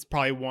up. It's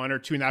probably 1 or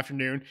 2 in the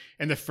afternoon,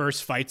 and the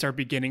first fights are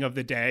beginning of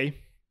the day.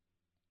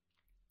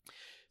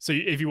 So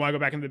if you want to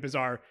go back into the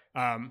bazaar,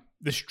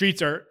 the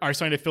streets are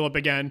starting to fill up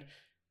again.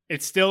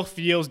 It still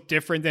feels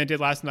different than it did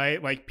last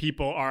night. Like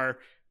people are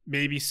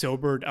maybe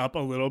sobered up a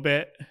little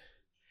bit.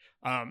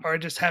 Or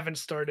just haven't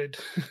started.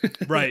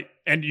 Right.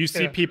 And you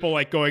see people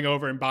like going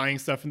over and buying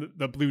stuff in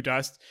the blue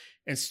dust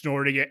and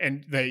snorting it,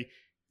 and they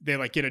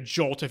like get a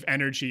jolt of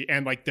energy,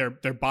 and like their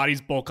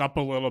bodies bulk up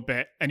a little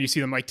bit, and you see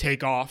them like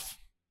take off.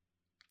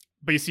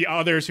 But you see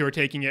others who are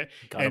taking it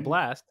Got a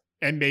blast.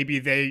 And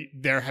maybe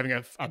they're having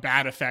a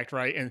bad effect,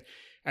 right? And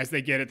as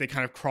they get it, they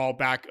kind of crawl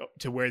back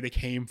to where they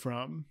came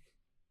from.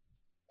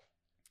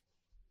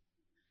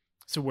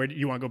 So where do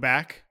you want to go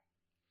back?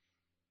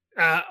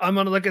 I'm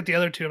gonna look at the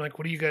other two. I'm like,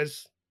 what are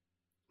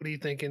you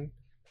thinking?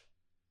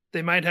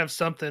 They might have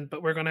something,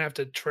 but we're gonna have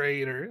to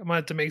trade, or I'm gonna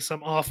have to make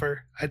some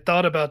offer. I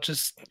thought about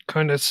just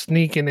kind of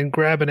sneaking and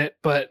grabbing it,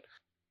 but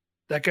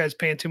that guy's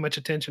paying too much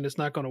attention. It's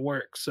not gonna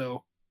work.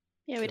 So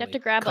yeah, we'd have to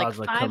grab like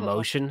 5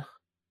 commotion. of them.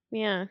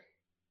 Yeah.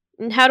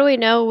 And how do we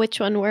know which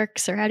one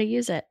works or how to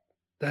use it?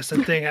 That's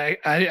the thing.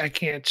 I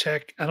can't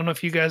check. I don't know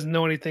if you guys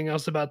know anything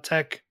else about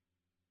tech.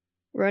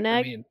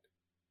 Ronag?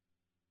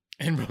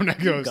 And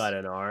Ronag goes, got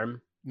an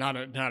arm. Not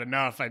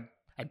enough.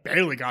 I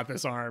barely got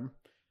this arm.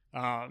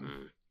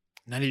 None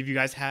of you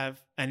guys have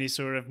any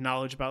sort of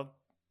knowledge about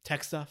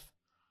tech stuff?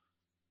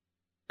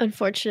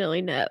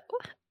 Unfortunately, no.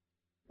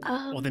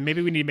 Well, then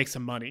maybe we need to make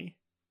some money.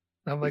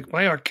 I'm like,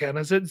 my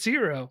Arcana's at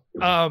 0.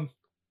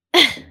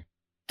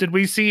 Did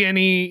we see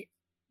any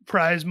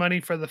prize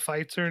money for the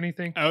fights or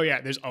anything? Oh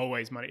yeah, there's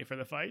always money for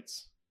the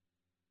fights.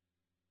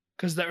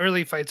 Because the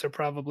early fights are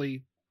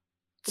probably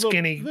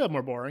skinny. A little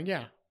more boring,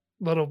 yeah.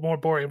 A little more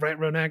boring, right,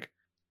 Ronag?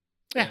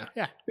 Yeah.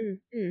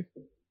 Mm-hmm.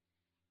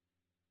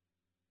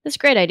 That's a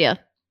great idea.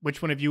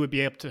 Which one of you would be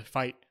able to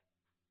fight?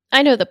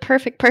 I know the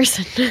perfect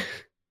person.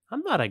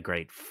 I'm not a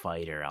great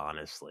fighter,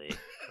 honestly.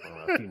 I don't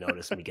know if you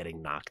noticed me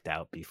getting knocked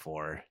out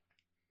before.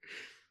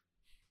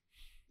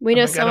 We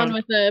know someone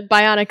with a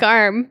bionic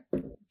arm.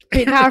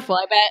 Pretty powerful,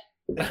 I bet.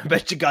 I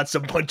bet you got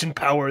some punching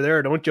power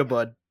there, don't you,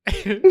 bud?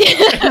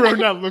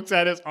 Ronald looks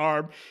at his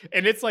arm,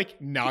 and it's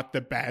like not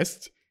the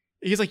best.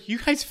 He's like, "You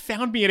guys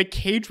found me in a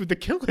cage with the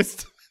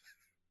killers."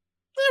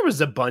 There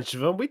was a bunch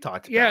of them. We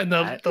talked about and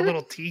the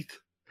little teeth.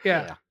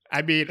 Yeah.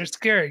 I mean, they're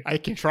scary. I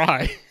can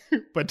try,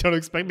 but don't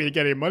expect me to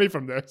get any money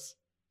from this.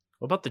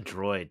 What about the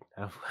droid?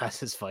 How's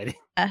his fighting?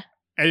 And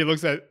he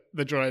looks at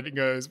the droid and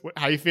goes,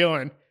 "How you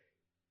feeling?"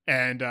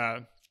 And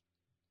the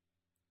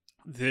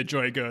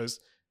droid goes,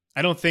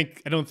 I don't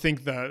think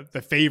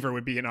the favor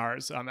would be in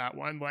ours on that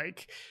one.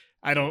 Like,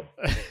 I don't."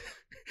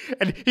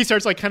 And he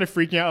starts like kind of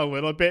freaking out a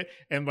little bit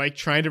and like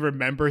trying to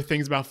remember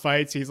things about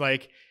fights. He's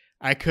like,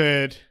 I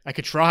could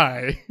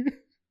try.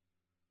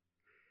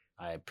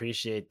 I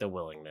appreciate the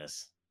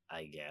willingness,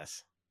 I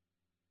guess.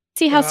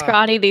 See how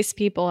scrawny these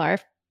people are.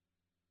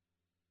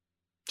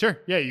 Sure.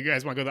 Yeah, you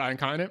guys want to go to the Iron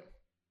Continent?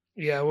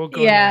 Yeah, we'll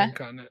go Yeah. to the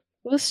Continent.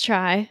 Let's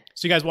try.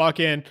 So you guys walk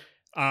in.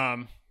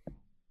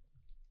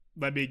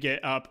 Let me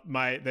get up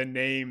the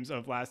names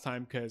of last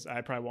time because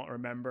I probably won't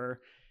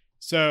remember.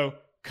 So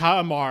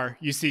Ka'amar,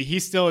 you see,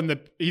 he's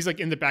like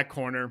in the back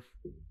corner,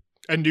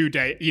 a new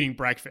day, eating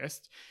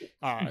breakfast.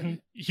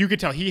 You could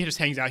tell he just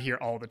hangs out here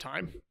all the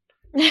time.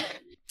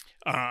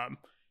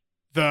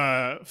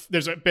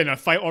 There's been a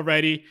fight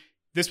already.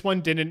 This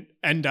one didn't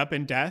end up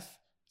in death.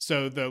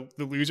 So the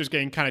loser's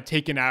getting kind of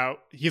taken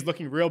out. He's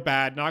looking real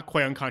bad, not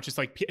quite unconscious.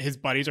 Like his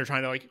buddies are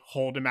trying to like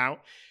hold him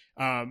out.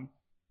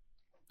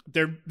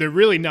 They're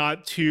really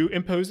not too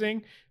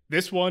imposing.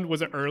 This one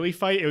was an early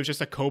fight. It was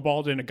just a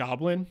kobold and a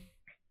goblin.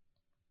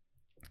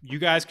 You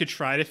guys could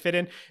try to fit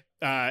in.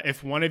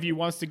 If one of you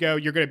wants to go,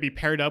 you're going to be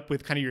paired up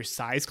with kind of your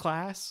size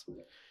class.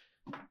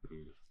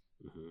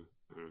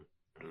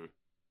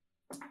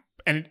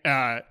 And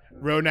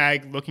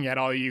Ronag, looking at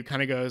all of you,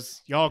 kind of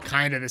goes, "Y'all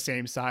kind of the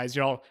same size.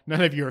 None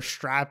of you are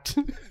strapped."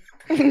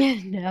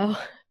 No.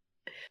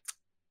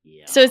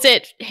 Yeah. So is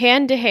it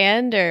hand to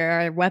hand or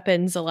are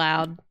weapons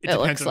allowed? It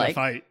depends looks on like the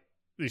fight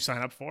you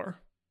sign up for.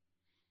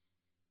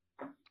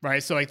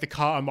 Right? So like the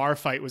Ka'amar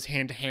fight was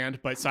hand to hand,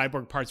 but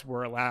cyborg parts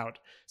were allowed.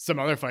 Some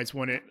other fights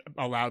wouldn't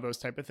allow those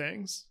type of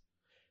things.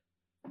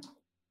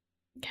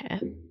 Okay.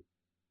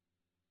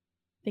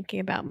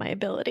 Thinking about my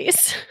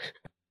abilities.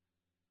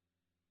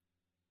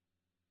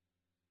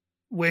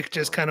 Wick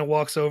just kind of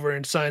walks over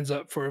and signs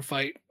up for a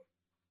fight.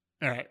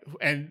 All right.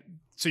 And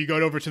so you go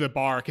over to the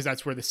bar because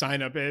that's where the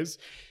sign up is.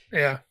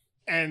 Yeah.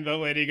 And the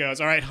lady goes,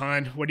 "All right,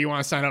 hon, what do you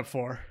want to sign up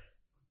for?"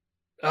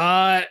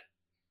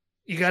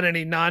 You got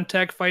any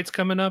non-tech fights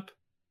coming up?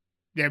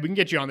 Yeah, we can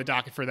get you on the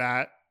docket for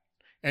that.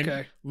 And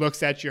Okay.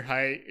 looks at your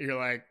height. You're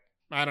like,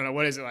 I don't know,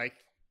 what is it, like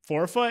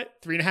 4 foot,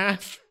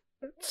 3.5?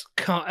 Let's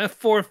call it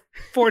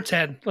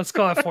 4'10". Let's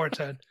call it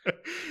 4'10".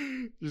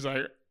 She's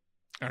like,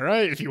 all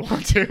right, if you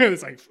want to.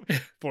 It's like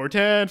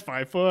 4'10",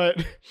 5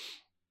 foot.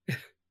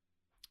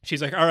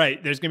 She's like, all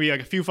right, there's gonna be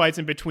like a few fights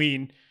in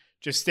between.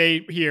 Just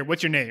stay here.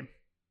 What's your name?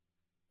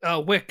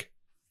 Wick.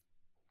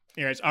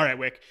 Yeah, all right,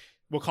 Wick.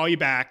 We'll call you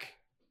back.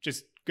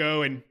 Just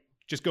go and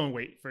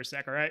wait for a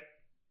sec, all right?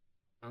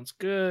 Sounds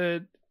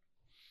good.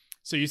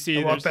 So you see,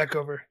 I walk back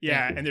over.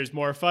 Yeah, and there's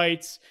more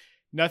fights.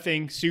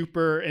 Nothing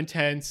super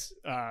intense.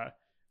 A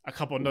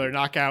couple of other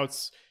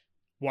knockouts.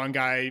 One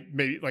guy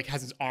maybe like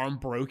has his arm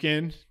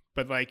broken,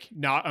 but like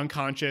not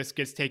unconscious.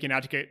 Gets taken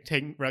out to get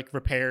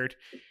repaired.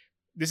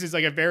 This is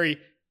like a very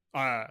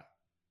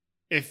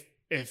if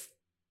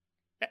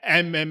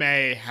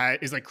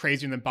MMA is like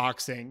crazier than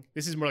boxing,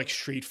 this is more like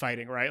street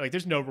fighting, right? Like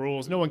there's no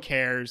rules, no one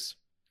cares.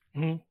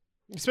 Mm-hmm.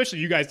 Especially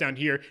you guys down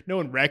here, no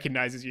one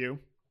recognizes you.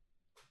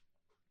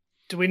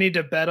 Do we need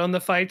to bet on the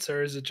fights,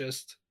 or is it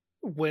just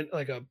win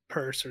like a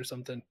purse or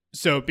something?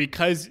 So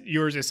because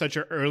yours is such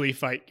an early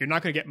fight, you're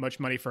not going to get much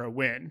money for a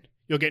win.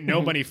 You'll get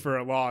no money for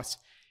a loss.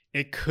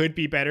 It could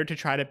be better to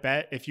try to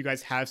bet if you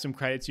guys have some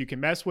credits you can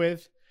mess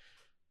with.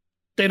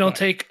 They don't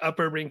take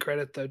upper ring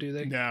credit though, do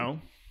they? No.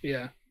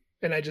 Yeah.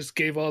 And I just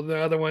gave all the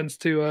other ones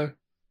to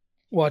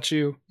watch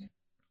you.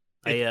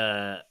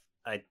 I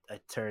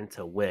turned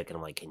to Wick and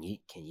I'm like,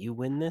 can you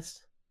win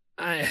this?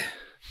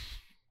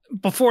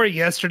 Before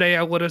yesterday,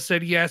 I would have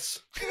said yes.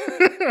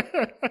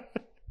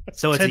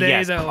 So it's Today, a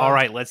yes. though, All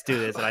right, let's do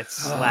this. And I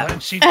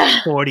slapped she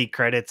 40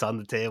 credits on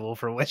the table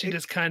for Wick.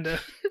 just kind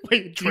of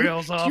Wait,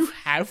 trails off. Do you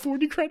have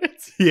 40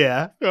 credits?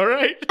 Yeah. All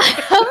right.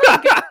 Oh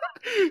my God.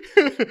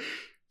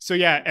 So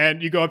yeah,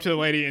 and you go up to the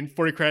lady and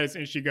 40 credits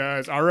and she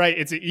goes, all right,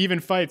 it's an even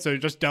fight, so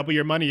just double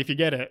your money if you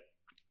get it.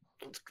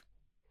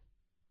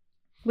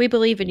 We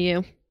believe in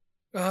you.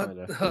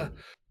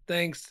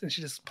 Thanks. And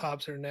she just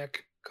pops her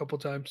neck a couple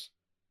times.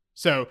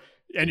 So,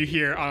 and you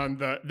hear on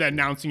the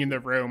announcing in the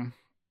room,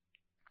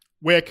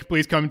 Wick,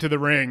 please come to the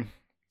ring.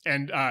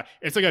 And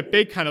it's like a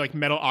big kind of like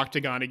metal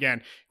octagon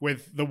again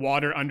with the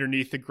water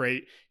underneath the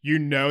grate. You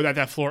know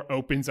that floor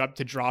opens up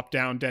to drop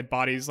down dead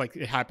bodies like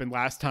it happened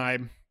last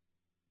time.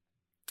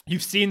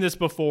 You've seen this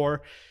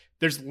before.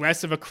 There's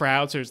less of a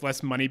crowd, so there's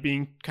less money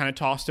being kind of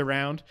tossed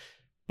around.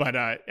 But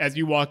as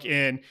you walk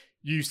in,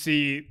 you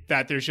see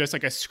that there's just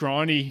like a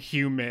scrawny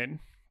human.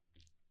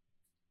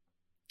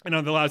 And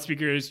on the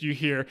loudspeakers, you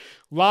hear,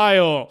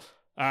 Lyle,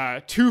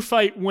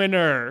 2-fight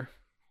winner.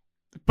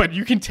 But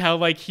you can tell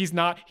like he's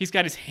got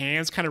his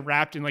hands kind of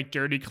wrapped in like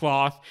dirty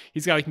cloth.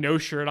 He's got like no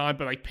shirt on,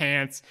 but like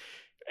pants.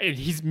 And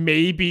he's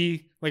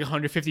maybe like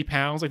 150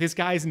 pounds. Like this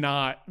guy's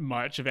not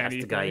much of That's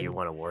anything. the guy you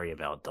want to worry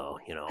about, though.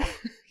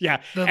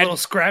 Yeah. The And little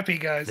scrappy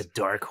guys. The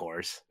dark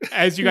horse.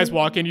 as you guys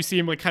walk in, you see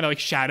him like kind of like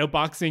shadow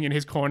boxing in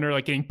his corner,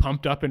 like getting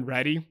pumped up and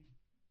ready.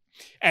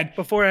 And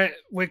Before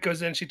Wick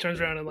goes in, she turns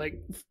around and like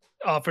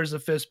offers a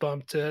fist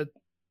bump to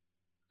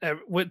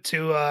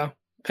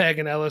Peg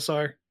and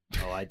LSR,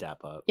 Oh, I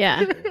dap up.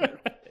 Yeah.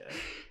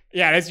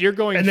 yeah, as you're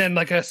going, and then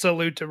like a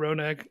salute to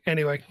Ronak.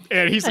 Anyway,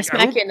 and he's I like,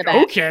 smack you in the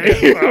back.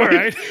 okay, all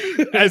right.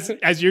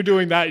 as you're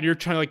doing that, and you're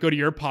trying to like go to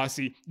your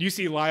posse. You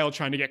see Lyle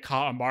trying to get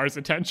Kalamar's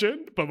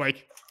attention, but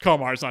like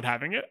Kalamar's not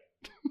having it.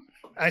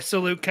 I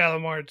salute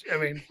Calamar. I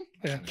mean,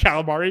 yeah,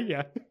 Calamari,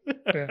 yeah.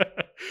 Yeah.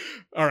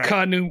 All right.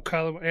 Kanu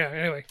Calamar. Yeah.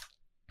 Anyway,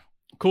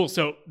 Cool.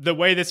 So the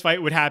way this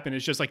fight would happen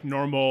is just like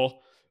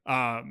normal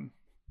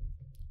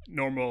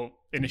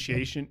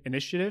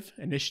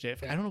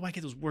initiative. I don't know why I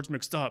get those words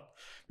mixed up.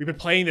 We've been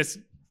playing this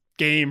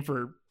game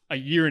for a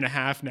year and a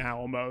half now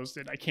almost,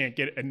 and I can't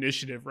get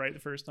initiative right the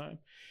first time.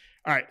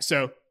 All right.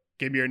 So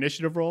give me your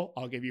initiative roll.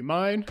 I'll give you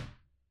mine.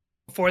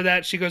 before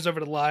that, she goes over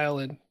to Lyle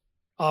and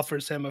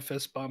offers him a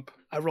fist bump.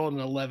 I rolled an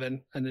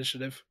 11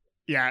 initiative.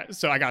 Yeah.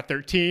 So I got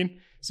 13.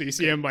 So you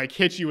see him like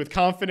hit you with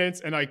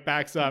confidence and like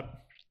backs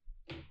up.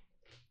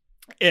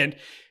 And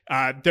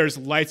there's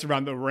lights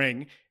around the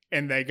ring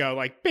and they go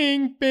like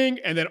bing, bing.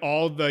 And then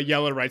all the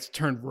yellow lights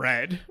turn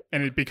red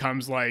and it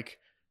becomes like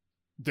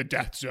the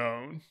death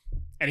zone.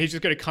 And he's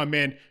just going to come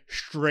in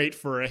straight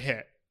for a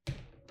hit.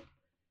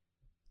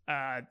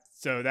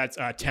 So that's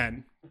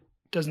 10.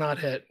 Does not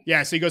hit.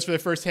 Yeah. So he goes for the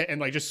first hit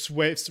and like just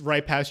swifts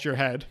right past your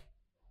head.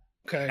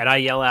 Okay. And I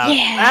yell out,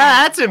 Yeah.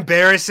 that's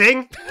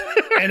embarrassing.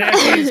 And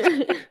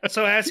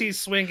as he's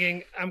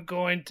swinging, I'm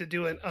going to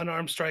do an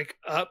unarmed strike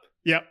up.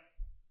 Yep.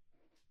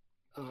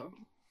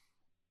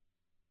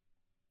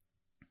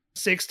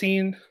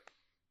 16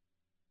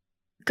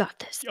 Got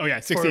this. Oh yeah.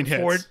 16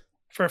 hits.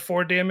 for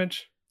 4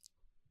 damage.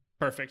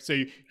 Perfect. So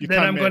you Then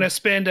come I'm in. going to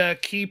spend a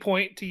key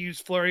point to use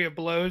Flurry of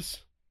Blows.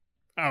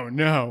 Oh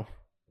no.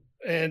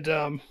 And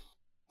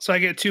so I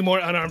get 2 more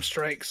unarmed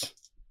strikes.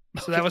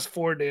 So that was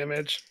 4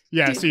 damage.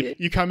 Yeah. So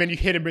you come in, you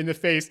hit him in the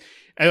face,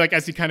 and like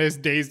as he kind of is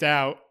dazed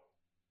out.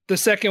 The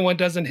second one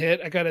doesn't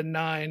hit. I got a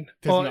 9.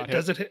 Does not hit.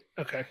 Does it hit?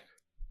 Okay.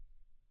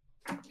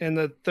 And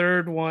the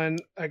third one,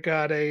 I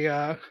got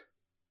a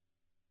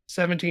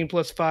 17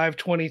 plus 5,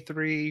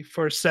 23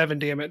 for 7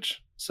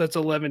 damage. So that's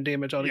 11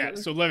 damage altogether.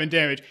 Yeah. So 11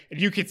 damage, and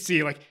you can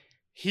see like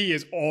he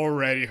is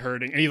already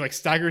hurting, and he like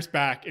staggers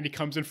back, and he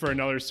comes in for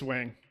another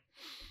swing.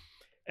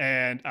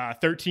 And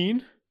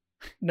 13.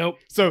 Nope.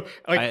 So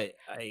like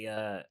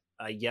I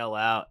yell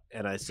out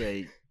and I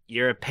say,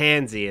 you're a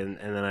pansy, and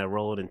then I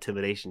roll an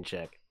intimidation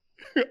check.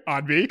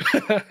 on me.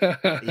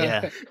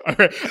 Yeah. All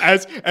right.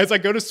 As I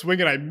go to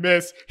swing and I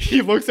miss,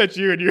 he looks at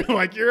you and you're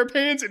like, you're a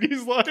pansy. And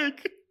he's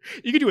like,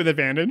 you can do it with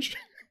advantage.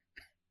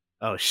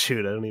 Oh,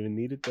 shoot. I don't even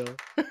need it, though.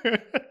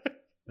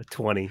 A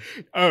 20.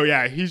 Oh,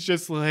 yeah. He's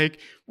just like,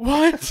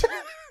 what?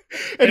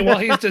 And while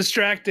he's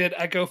distracted,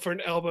 I go for an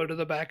elbow to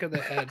the back of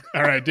the head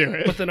All right, do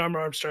it. with an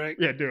arm strike.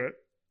 Yeah, do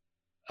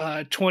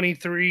it.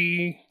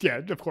 23 Yeah,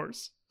 of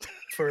course.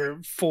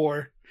 for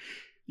 4.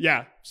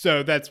 Yeah.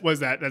 So that's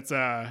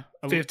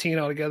 15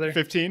 altogether.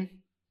 15?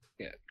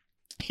 Yeah.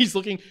 He's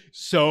looking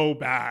so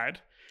bad,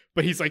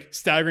 but he's like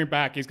staggering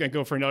back. He's going to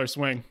go for another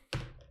swing.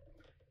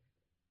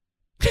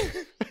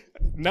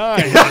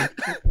 9.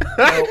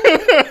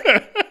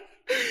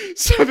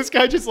 So this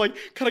guy just like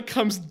kind of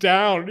comes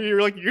down.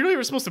 You're like, you're not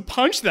even supposed to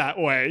punch that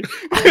way.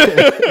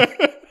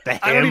 The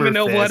I don't even hammer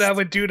know what fist. I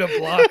would do to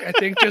block. I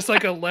think just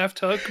like a left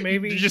hook,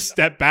 maybe. You just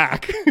step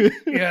back.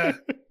 Yeah.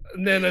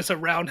 And then it's a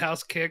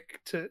roundhouse kick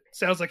to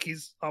sounds like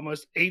he's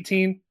almost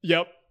 18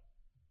 Yep.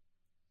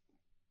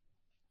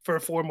 for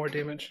 4 more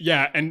damage.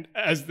 Yeah, and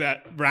as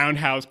that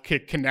roundhouse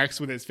kick connects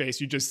with his face,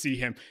 you just see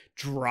him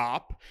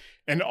drop,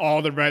 and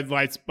all the red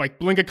lights like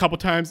blink a couple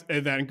times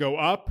and then go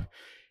up,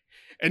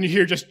 and you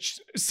hear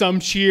just some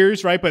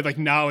cheers, right? But like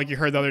not like you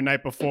heard the other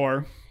night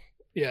before,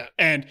 Yeah.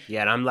 and Yeah,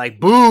 and I'm like,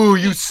 boo,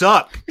 you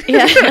suck.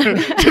 Yeah. to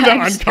the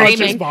I'm unconscious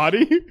screaming.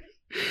 body.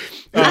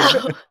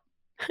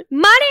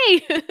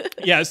 Money.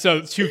 Yeah,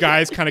 so 2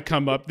 guys kind of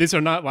come up. These are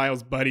not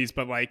Lyle's buddies,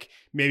 but like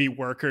maybe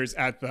workers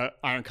at the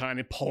Iron Con,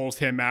 and pulls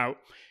him out,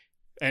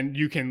 and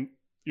you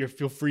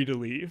feel free to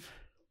leave.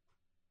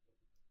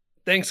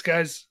 Thanks,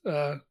 guys.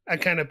 I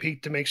kind of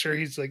peeked to make sure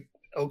he's like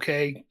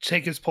okay.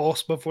 Take his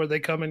pulse before they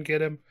come and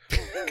get him.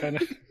 Kind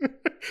of.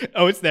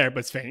 Oh, it's there, but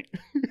it's faint.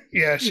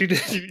 Yeah, she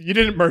did. You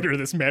didn't murder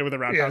this man with a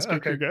roundhouse kick.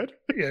 okay. You're good.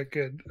 Yeah,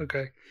 good.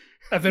 Okay.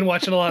 I've been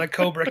watching a lot of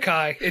Cobra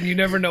Kai, and you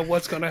never know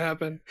what's going to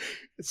happen.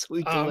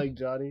 Sweet Um, like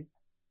Johnny.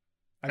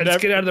 I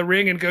just get out of the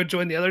ring and go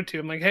join the other 2.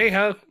 I'm like, hey,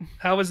 how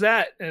was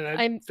that? And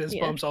I fist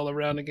yeah. bumps all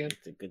around again.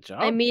 Good I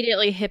job.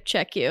 immediately hip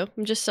check you.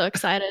 I'm just so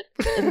excited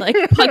and like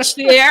punch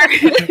the air.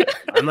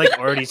 I'm like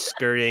already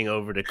scurrying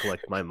over to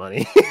collect my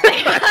money.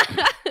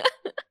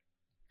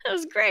 That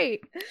was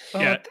great. Oh,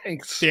 Yeah.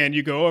 thanks. Dan,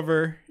 you go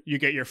over, you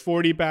get your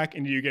 40 back,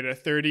 and you get a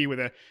 30 with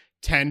a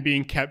 10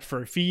 being kept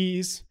for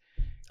fees.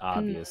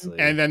 Obviously.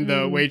 And then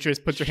the Mm. waitress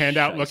puts her hand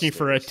out looking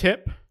for a Shysters.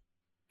 tip.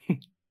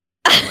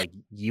 I'm like,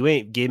 you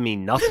ain't give me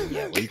nothing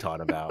yet. What are you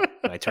talking about?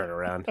 And I turn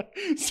around.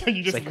 So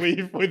you just It's like-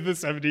 leave with the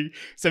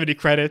 70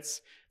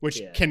 credits, which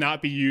Yeah.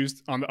 cannot be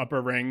used on the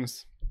upper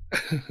rings.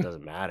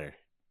 Doesn't matter.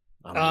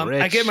 I'm I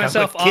rich. get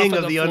myself I'm a king off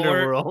of of the the floor.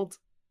 underworld.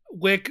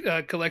 Wick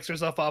collects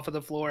herself off of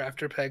the floor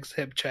after Peg's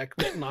hip check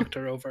that knocked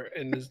her over,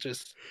 and is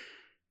just,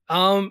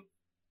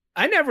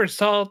 I never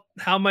saw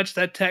how much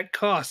that tech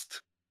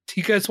cost. Do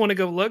you guys want to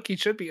go look? He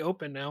should be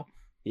open now.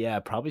 Yeah,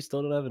 probably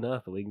still don't have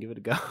enough, but we can give it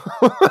a go.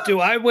 Do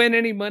I win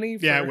any money?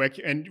 Yeah, for- Wick.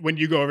 And when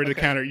you go over to the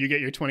Okay. counter, you get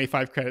your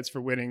 25 credits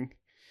for winning.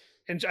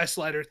 And I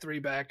slide her 3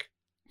 back.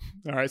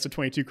 All right, so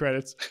 22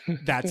 credits.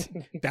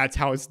 That's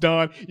how it's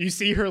done. You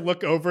see her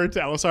look over to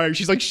Elisar.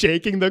 She's like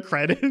shaking the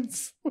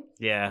credits.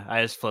 Yeah,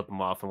 I just flip them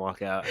off and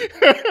walk out.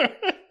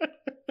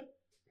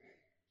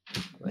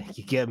 Like,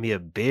 you get me a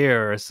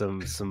beer or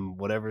some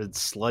whatever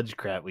sludge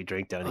crap we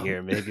drink down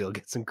here. Maybe you'll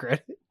get some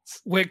credits.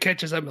 Wick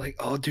catches up like,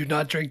 oh, do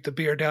not drink the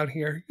beer down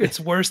here. It's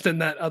worse than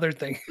that other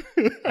thing.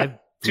 I've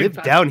Too lived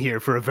fast. down here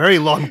for a very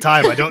long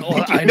time. I don't Well,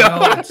 think you I know.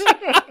 know.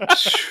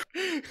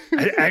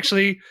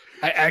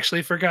 I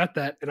actually forgot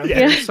that, and I'm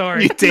Yeah. very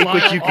sorry. You take what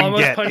Lyle you can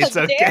almost get. punched- It's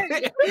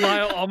okay.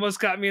 Lyle almost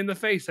got me in the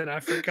face, and I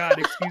forgot.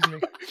 Excuse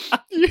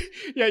me.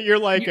 Yeah, you're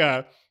like,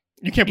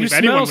 you can't You believe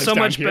anyone smell lives so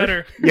down much here.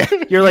 better. Yeah,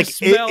 you're like,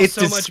 You smell it's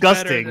so much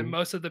better than disgusting.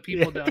 most of the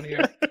people down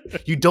here.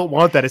 You don't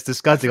want that. It's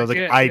disgusting. I was like,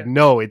 forget, I yeah.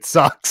 know it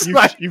sucks.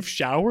 You've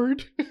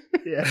showered?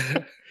 Yeah.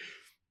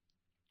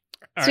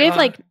 All So we right. have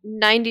like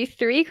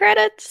 93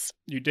 credits.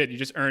 You did. You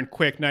just earned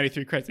quick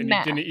 93 credits, and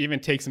Math. you didn't even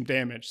take some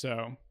damage.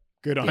 So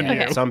good on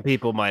Yeah, you. some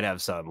people might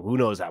have some. Who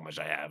knows how much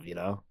I have, you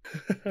know?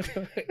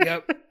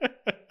 Yep.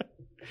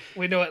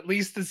 We know at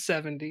least the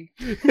 70.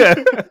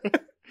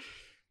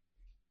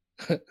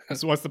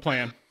 So what's the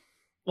plan?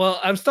 Well,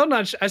 I'm still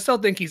not. I still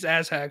think he's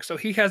Azhag, so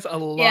he has a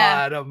lot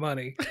Yeah. of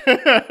money.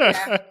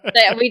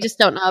 That we just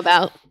don't know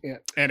about.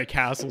 And a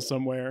castle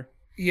somewhere.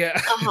 Yeah.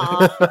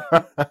 Uh-huh.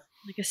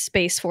 Like a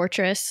space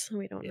fortress.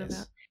 We don't know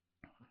Yes.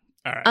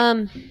 All right.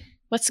 about.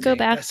 Let's go Dang,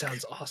 back. That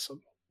sounds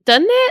awesome.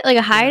 Doesn't it? Like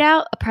a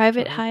hideout, a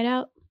private Uh-huh.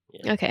 hideout.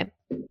 Yeah. Okay.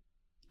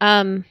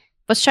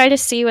 Let's try to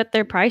see what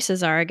their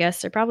prices are. I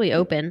guess they're probably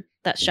open.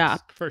 That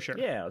shop. For sure.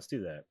 Yeah, let's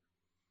do that.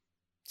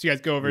 So you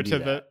guys go over We do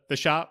to the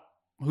shop.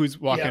 Who's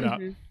walking Yeah. up?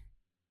 Mhm.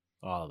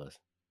 All of us.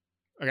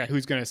 Okay,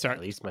 who's gonna start?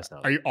 At least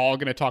myself. Are you all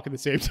gonna talk at the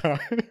same time?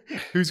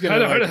 Who's gonna?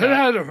 Who's What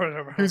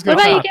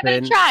gonna? about you pop give it a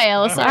in. try,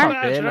 I'll Elisar?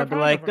 pop in, I'll be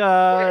like,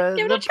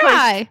 Give it a the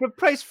try.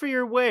 price for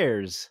your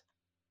wares.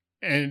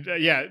 And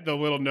yeah, the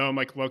little gnome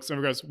like looks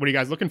over, goes, "What are you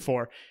guys looking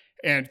for?"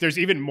 And there's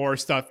even more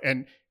stuff,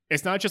 and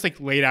it's not just like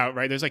laid out,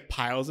 right? There's like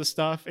piles of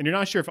stuff, and you're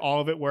not sure if all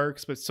of it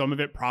works, but some of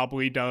it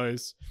probably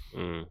does.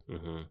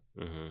 Mm-hmm.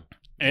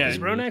 Is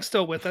And Ronak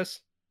still with us?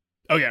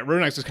 oh yeah,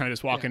 Ronax was kind of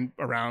just walking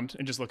around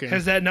and just looking.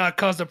 Has that not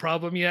caused a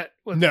problem yet?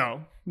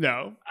 No.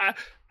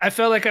 I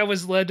felt like I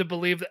was led to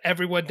believe that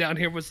everyone down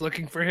here was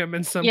looking for him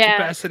in some Yeah.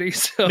 capacity.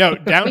 So No,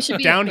 down We should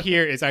be- down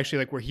here is actually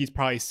like where he's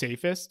probably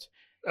safest.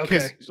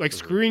 Because okay. like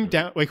screwing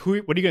down, like what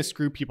are you gonna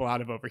screw people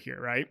out of over here,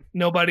 right?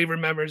 Nobody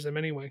remembers him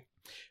anyway.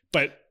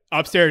 But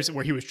upstairs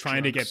where he was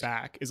trying to Drugs. get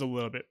back is a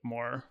little bit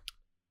more.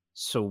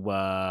 So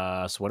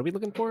what are we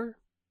looking for?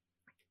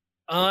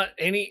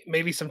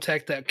 Maybe some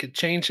tech that could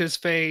change his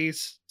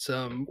face,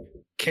 some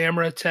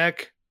camera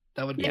tech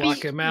that would Yeah.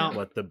 block him out.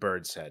 What the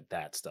bird said,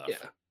 that stuff. Yeah.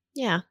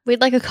 Yeah, we'd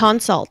like a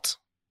consult.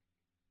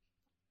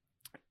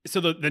 So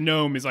the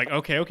gnome is like,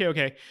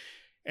 okay,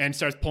 and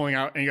starts pulling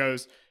out and he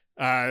goes,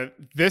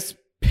 this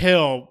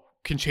pill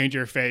can change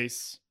your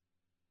face,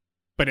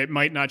 but it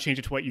might not change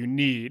it to what you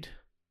need,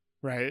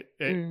 right?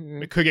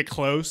 Mhm. It could get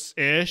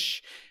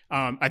close-ish.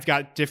 I've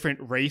got different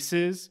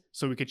races,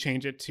 so we could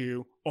change it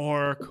to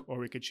orc, or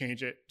we could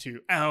change it to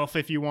elf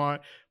if you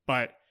want,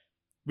 but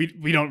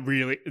we don't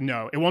really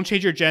know. It won't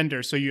change your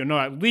gender, so you know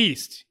at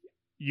least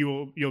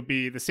you'll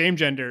be the same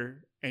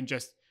gender and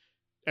just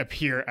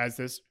appear as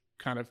this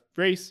kind of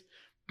race.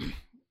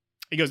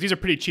 He goes, these are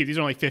pretty cheap. These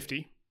are only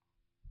 50.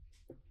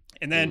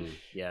 And then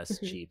Yes,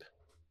 Mhm. cheap.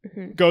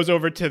 Mhm. goes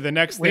over to the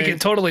next We thing. can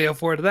totally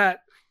afford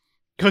that.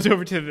 Goes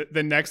over to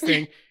the next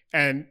thing,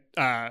 and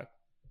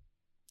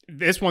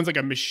this one's like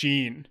a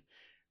machine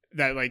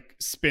that like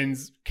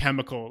spins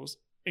chemicals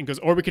and goes,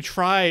 or we could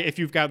try, if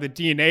you've got the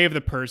DNA of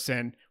the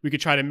person, we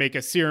could try to make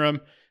a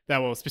serum that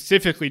will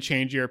specifically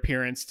change your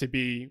appearance to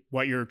be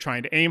what you're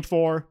trying to aim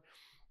for.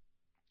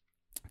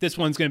 This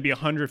one's going to be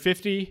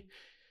 150.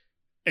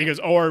 And he goes,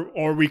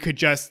 or we could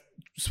just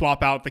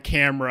swap out the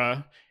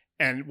camera,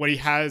 and what he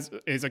has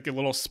is like a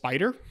little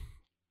spider.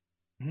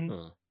 He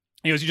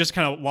goes, you just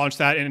kind of launch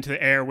that into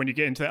the air when you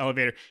get into the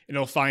elevator, and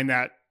it'll find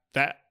that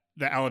the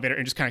elevator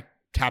and just kind of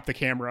tap the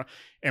camera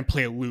and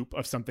play a loop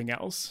of something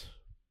else.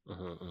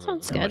 Sounds How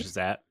much good. is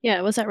that?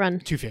 Yeah, what's that run?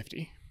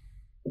 250.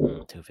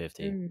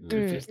 250. Mm.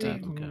 250.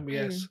 Okay.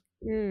 Yes.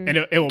 Mm. And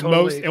it will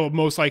Totally.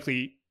 most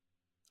likely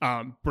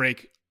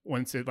break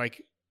once it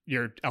like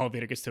your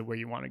elevator gets to where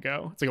you want to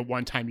go. It's like a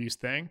one-time use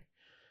thing.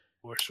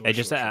 For sure, And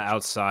just sure, sure, sure.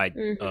 outside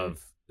Mhm.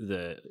 of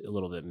a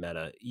little bit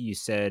meta. You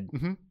said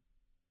Mhm.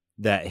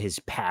 that his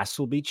pass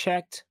will be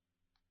checked.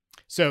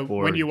 So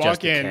Or when you just walk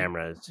the in,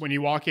 cameras?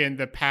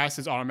 the pass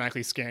is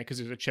automatically scanned because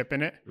there's a chip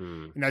in it,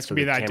 Mm. and that's So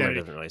gonna be the camera identity.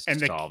 doesn't really And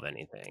solve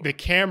anything. The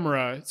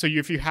camera. So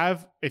if you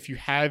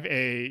have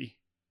a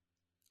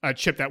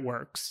chip that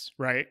works,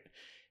 right?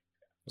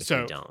 Which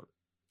so we don't.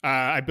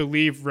 I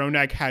believe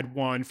Ronag had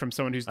one from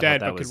someone who's I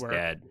dead thought that but could was work.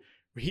 dead.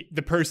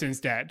 The person's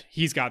dead.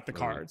 He's got the Mm.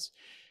 cards.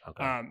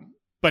 Okay.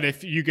 But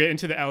if you get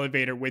into the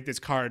elevator with this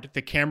card,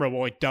 the camera will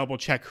like double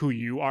check who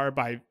you are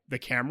by the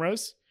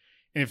cameras.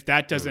 And if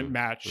that doesn't Mhm,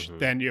 match, mhm.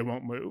 then it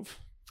won't move.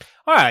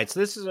 All right, so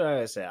this is what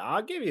I say.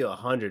 I'll give you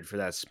 100 for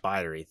that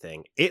spidery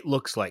thing. It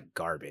looks like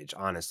garbage,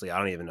 honestly. I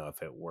don't even know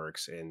if it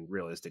works. And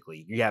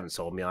realistically, you haven't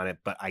sold me on it,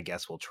 but I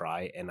guess we'll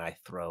try. And I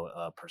throw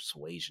a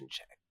persuasion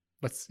check.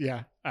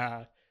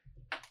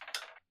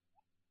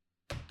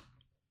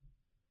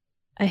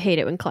 I hate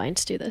it when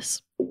clients do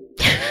this.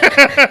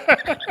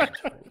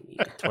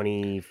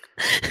 20.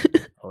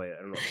 Oh wait,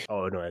 I don't know.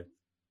 Oh no,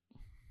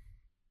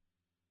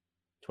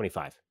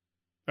 25.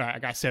 I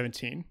got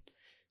 17.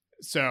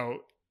 So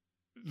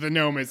the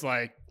gnome is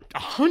like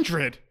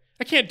 100.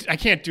 I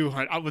can't do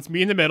 100. Let's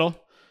meet in the middle.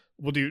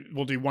 We'll do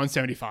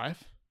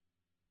 175.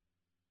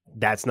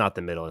 That's not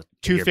the middle.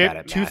 You're bad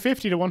at math.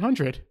 250 to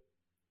 100.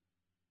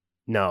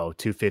 No,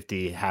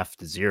 250 half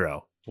to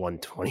 0.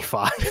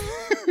 125.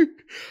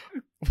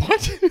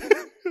 What?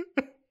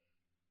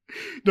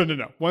 No.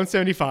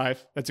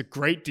 175. That's a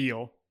great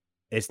deal.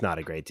 It's not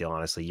a great deal,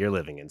 honestly. You're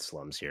living in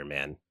slums here,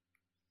 man.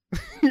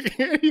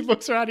 He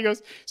looks around. He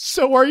goes,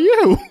 "So are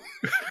you?"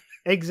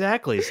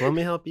 Exactly. So let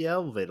me help you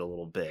elevate a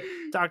little bit.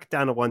 Talk it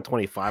down to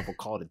 125. We'll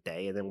call it a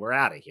day, and then we're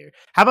out of here.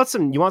 How about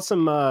some? You want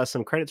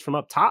some credits from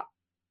up top?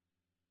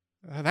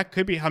 That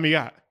could be how many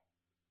got.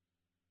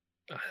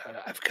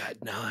 I've got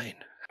 9.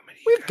 How many?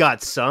 We've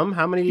got some.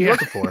 How many are you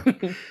looking for?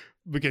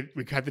 We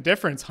cut the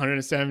difference.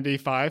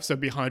 175. So it'd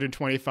be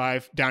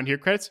 125 down here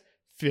credits.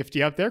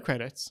 50 up there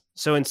credits.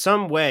 So in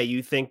some way,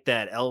 you think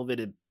that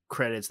elevated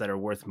credits that are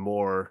worth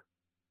more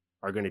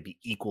are going to be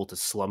equal to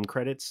slum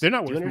credits? They're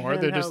not Do you worth more.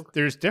 understand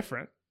They're just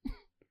different.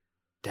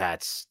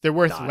 They're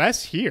worth not-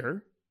 less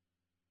here.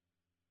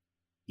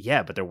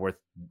 Yeah, but they're worth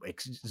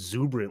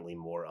exuberantly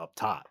more up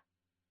top.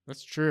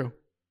 That's true.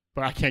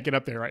 But I can't get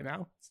up there right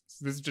now.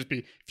 So this would just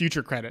be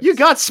future credits. You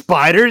got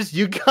spiders.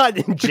 You got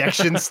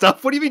injection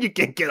stuff. What do you mean you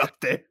can't get up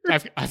there?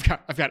 I've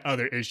got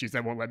other issues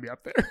that won't let me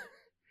up there.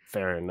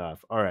 Fair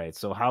enough. All right.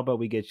 So how about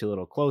we get you a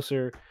little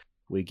closer?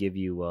 We give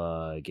you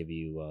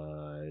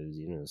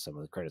some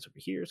of the credits over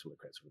here, some of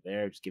the credits over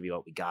there. Just give you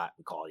what we got.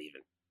 We call it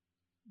even.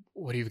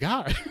 What do you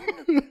got?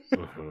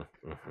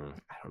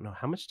 I don't know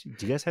how much. Do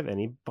you guys have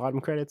any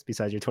bottom credits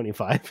besides your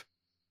 25?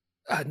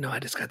 No, I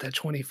just got that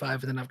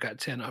 25, and then I've got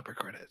 10 upper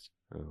credits.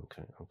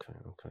 Okay.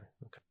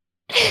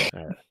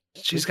 All right.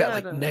 She's got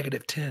like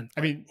negative 10.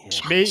 I mean,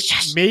 Yeah.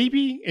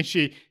 maybe, and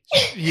he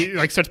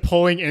like starts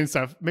pulling in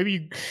stuff. Maybe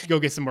you go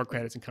get some more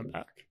credits and come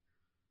back.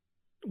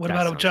 What That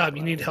about a sounds job? like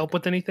You what I need would help do.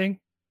 with anything?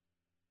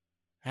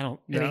 I don't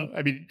know. Any-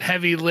 I mean,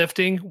 Heavy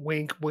lifting?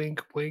 Wink,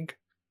 wink, wink.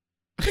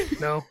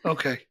 No?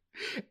 Okay.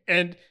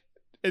 and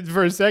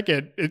for a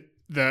second,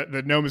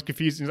 the gnome is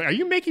confused. He's like, "Are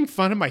you making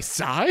fun of my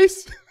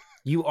size?"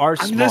 You are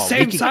I'm small. the We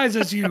same could- size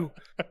as you.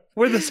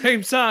 We're the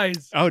same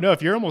size. Oh no!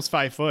 If you're almost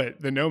 5 foot,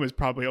 the gnome is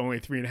probably only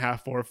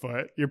 3.5, 4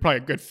 foot. You're probably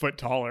a good foot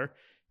taller.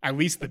 At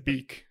least the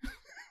beak.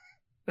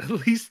 At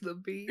least the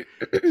beat.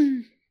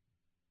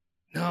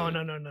 No.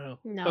 No.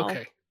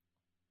 Okay.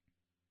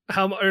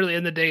 How early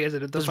in the day is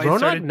it? If the Does fight Ronak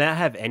started? not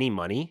have any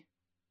money?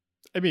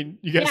 I mean,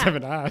 you guys Yeah.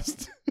 haven't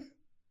asked.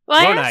 Well,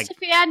 I Ronag. asked if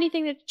we had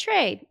anything to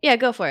trade. Yeah,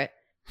 go for it.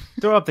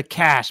 Throw up the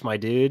cash, my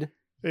dude.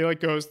 He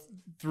like goes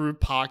through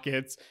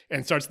pockets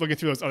and starts looking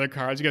through those other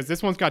cards. He goes,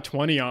 "This one's got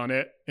 20 on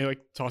it." And he like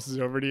tosses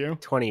it over to you.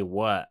 20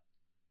 what?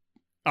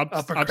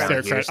 Upper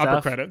Upstairs credits. upper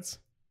Stuff? credits.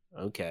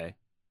 Okay.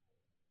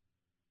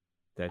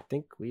 I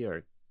think we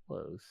are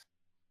close.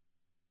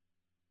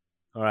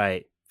 All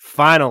right.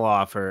 Final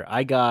offer.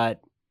 I got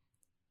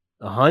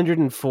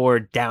 104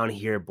 down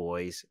here,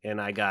 boys, and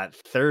I got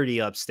 30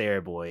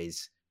 upstairs,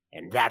 boys.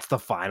 And that's the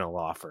final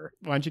offer.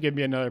 Why don't you give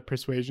me another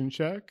persuasion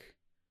check?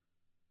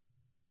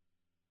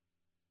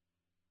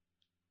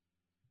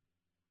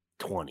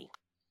 20.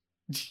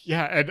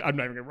 Yeah, and I'm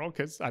not even gonna roll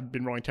because I've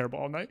been rolling terrible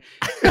all night.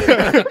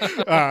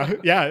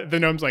 Yeah, the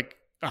gnome's like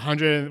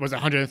 100 was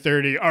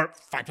 130 or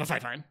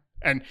fine,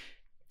 and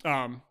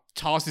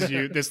tosses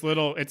you this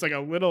little. It's like a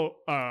little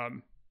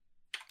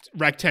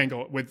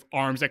rectangle with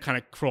arms that kind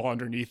of crawl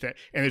underneath it,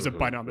 and there's a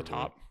button on the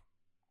top.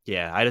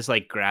 Yeah, I just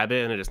like grab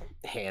it and I just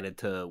hand it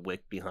to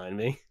Wick behind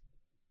me.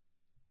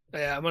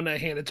 Yeah, I'm gonna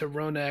hand it to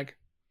Ronag.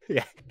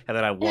 Yeah, and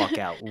then I walk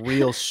out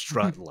real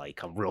strut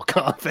like. I'm real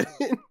confident.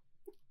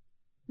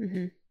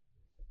 Mm-hmm.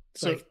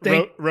 It's So like,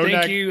 thank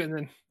Ronak, you, and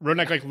then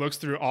Ronak like looks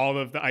through all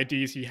of the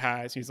IDs he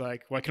has. He's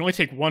like, "Well, I can only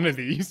take one of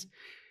these,"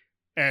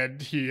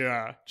 and he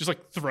just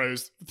like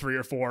throws 3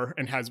 or 4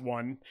 and has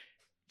one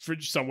for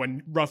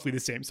someone roughly the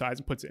same size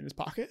and puts it in his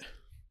pocket.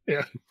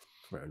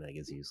 Ronak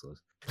is useless.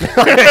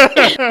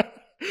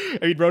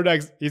 I mean,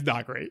 Ronag's he's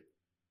not great,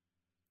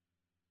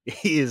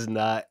 He is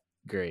not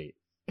great.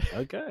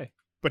 Okay.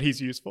 but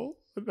he's useful.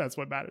 That's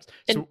what matters.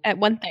 And So, at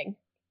one thing.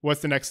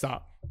 what's the next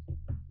stop?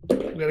 We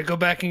gotta go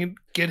back and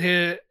get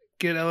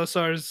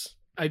LSR's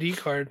ID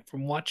card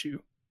from Watchu.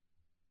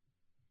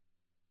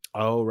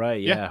 Oh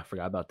right, Yeah. yeah. I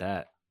forgot about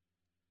that.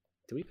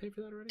 Did we pay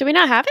for that already? Do we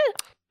not have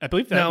it? I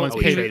believe that No, one's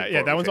we paid. traded Yeah, for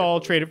it, that we one's traded all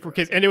for it. traded for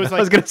kids, and it was I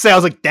was like gonna say, I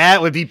was like,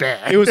 that would be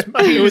bad. it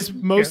was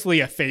mostly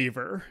a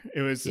favor.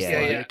 It was just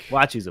yeah. like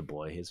Watchu's a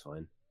boy. He's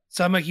fine.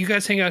 So I'm like, you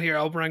guys hang out here.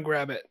 I'll run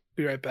grab it.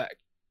 Be right back.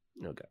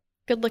 Okay.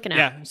 Good looking out.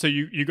 yeah. So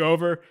you go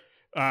over,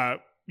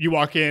 you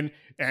walk in,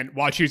 and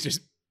Wachu's just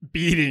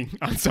beating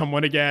on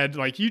someone again.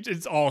 Like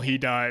it's all he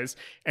does,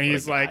 and What a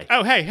he's like, guy.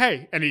 "Oh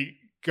hey," and he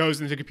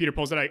goes into the computer,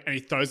 pulls it out, and he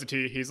throws it to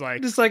you. He's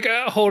like, Just like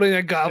holding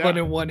a goblin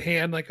Yeah. in one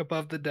hand, like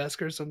above the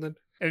desk or something.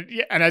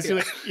 and as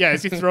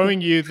as he's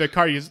throwing you the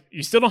card,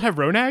 you still don't have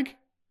Ronag.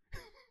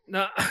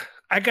 No,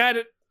 I got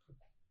it.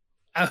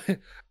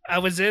 I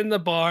was in the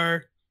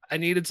bar. I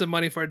needed some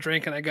money for a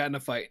drink, and I got in a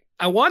fight.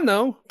 I won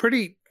though.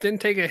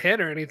 Didn't take a hit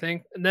or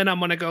anything. And then I'm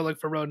gonna go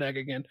look for Ronag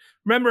again.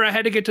 Remember, I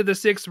had to get to the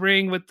 6th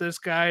ring with this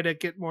guy to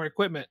get more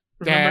equipment.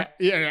 Remember?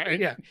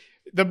 Yeah.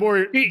 The more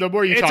you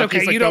It's talk, okay,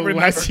 he's like you the don't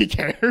less remember. he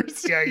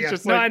cares. Yeah, He's yeah.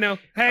 just No, like, I know.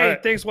 Hey, all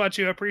right. thanks,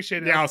 Watchu. I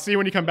appreciate it. Yeah, I'll see you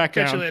when you come back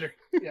Catch down. you later.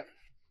 Yeah.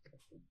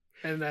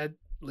 And I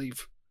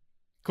leave.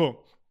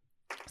 Cool.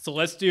 So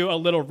let's do a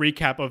little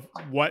recap of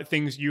what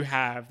things you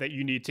have that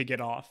you need to get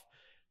off.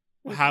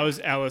 How's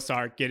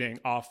LSR getting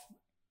off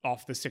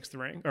the 6th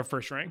ring or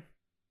 1st ring?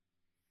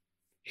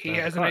 He The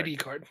has an card. ID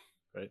card.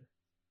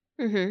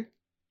 Mm-hmm.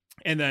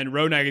 And then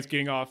Ronag is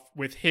getting off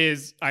with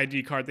his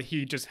ID card that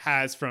he just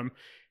has from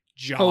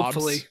jobs.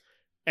 Hopefully.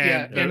 And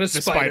Yeah, the, and a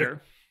the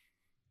spider.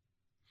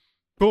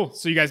 Cool.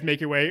 So you guys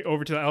make your way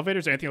over to the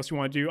elevators. Anything else you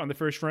want to do on the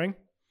 1st ring?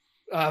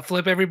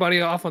 Flip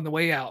everybody off on the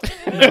way out.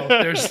 No,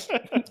 there's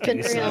Been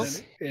Makes real.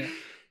 sense. yeah.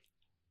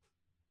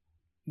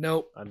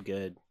 Nope. I'm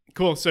good.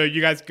 Cool. So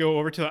you guys go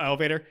over to the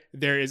elevator.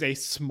 There is a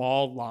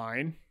small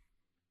line.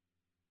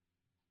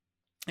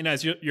 And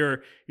as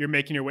you're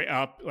making your way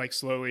up, like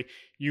slowly,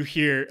 you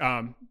hear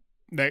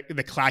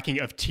the clacking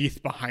of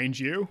teeth behind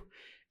you,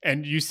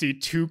 and you see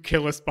 2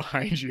 Killis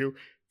behind you,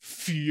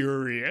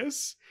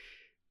 furious,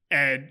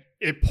 and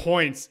it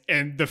points,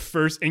 and the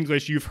first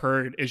English you've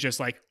heard is just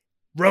like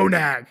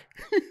Ronag.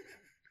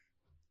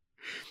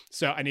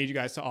 So I need you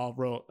guys to all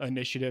roll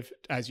initiative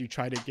as you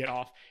try to get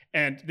off,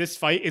 and this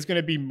fight is going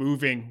to be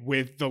moving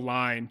with the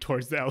line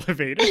towards the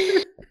elevator.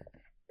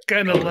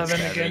 Got an 11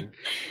 again.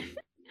 7.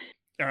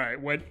 All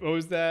right, what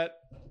was that?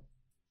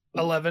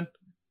 11.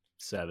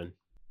 7.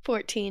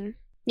 14.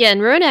 Yeah, and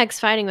Ronag's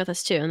fighting with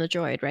us too in the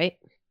droid, right?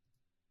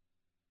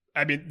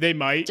 I mean, they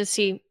might. Does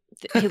he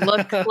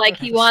look like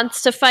he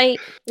wants to fight?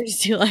 Or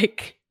is he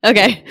like,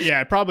 okay.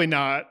 Yeah, probably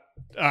not.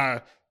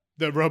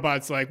 The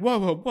robot's like,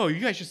 whoa, you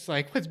guys just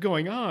like, what's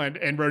going on?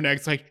 And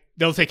Ronag's like,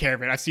 they'll take care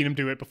of it. I've seen him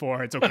do it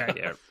before. It's okay.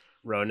 Yeah.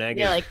 Ronag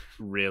Yeah, is like-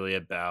 really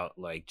about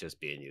like just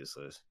being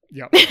useless.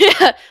 Yep.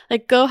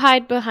 Like, go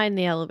hide behind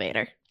the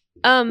elevator.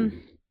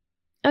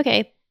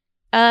 Okay.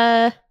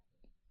 I'm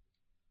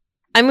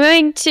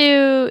going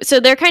to. So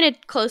they're kind of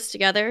close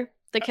together,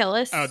 the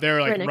Killis. Oh,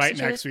 they're like right each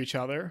other. next to each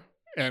other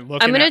and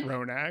looking gonna- at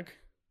Ronag.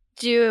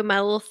 Do my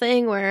little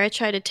thing where I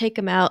try to take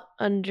them out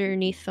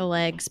underneath the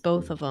legs,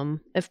 both of them,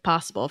 if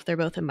possible, if they're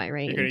both in my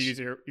range. You're going to use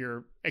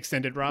your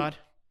extended rod.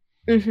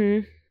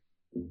 Mm-hmm.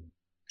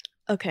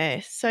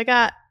 Okay, so I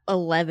got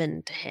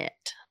 11 to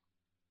hit.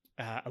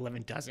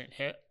 11 doesn't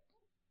hit.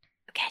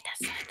 Okay,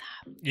 that's what I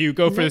thought. You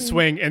go for the Mm.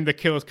 swing, and the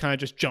Killis kind of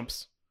just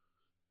jumps.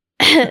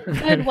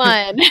 Good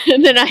one.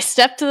 And then I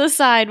step to the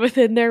side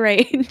within their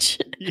range.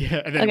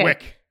 Yeah, and then Okay.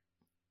 Wick.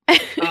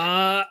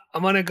 I'm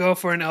gonna go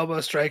for an elbow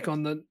strike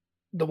on the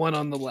one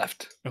on the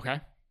left. Okay.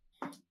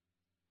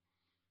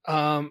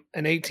 An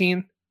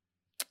 18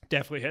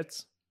 Definitely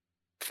hits.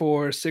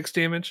 for 6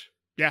 damage.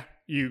 Yeah,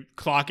 you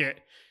clock it,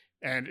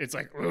 and it's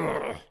like,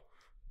 ugh.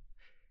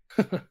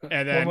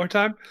 And then, One more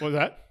time. what was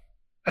that?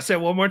 I said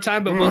one more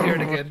time, but we'll hear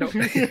it again.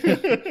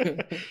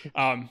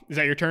 Is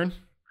that your turn?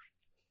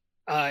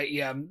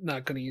 Yeah, I'm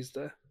not gonna use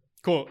the.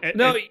 Cool.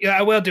 No, yeah,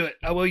 I will do it.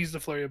 I will use the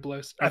flurry of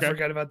blows. Okay. I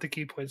forgot about the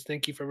key points.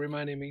 Thank you for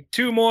reminding me.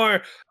 2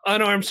 more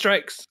unarmed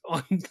strikes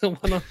on the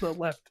one on the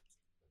left.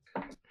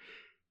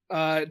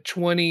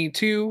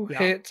 22 Yeah.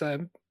 hits,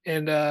 and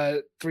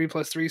 3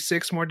 + 3,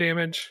 6 more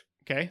damage.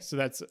 Okay, so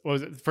that's what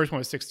was it? The first one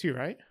was 6-2,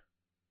 right?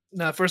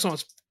 No, the first one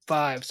was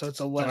 5, so it's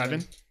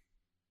 11.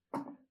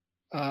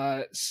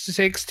 11.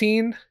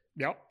 16.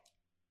 Yep.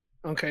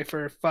 Okay,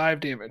 for 5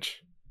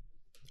 damage.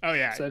 Oh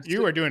yeah, So it's-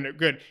 you are doing it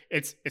good.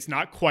 It's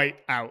not quite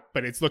out,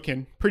 but it's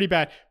looking pretty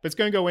bad. But it's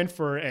going to go in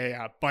for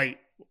a bite.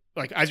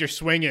 Like as you're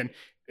swinging,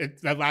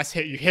 that last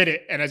hit, you hit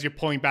it, and as you're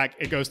pulling back,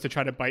 it goes to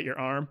try to bite your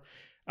arm.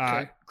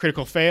 Okay.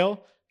 Critical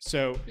fail.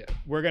 So Yeah.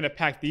 we're going to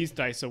pack these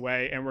dice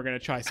away, and we're going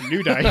to try some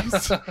new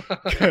dice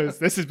because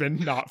this has been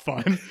not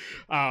fun.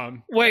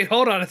 Wait,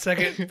 hold on a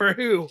second. For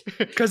who?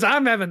 Because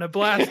I'm having a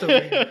blast over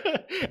here.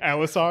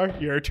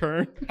 LSR, your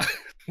turn.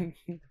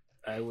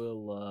 I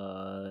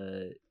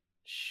will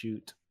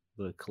shoot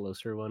the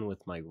closer one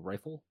with my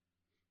rifle.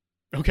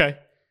 Okay.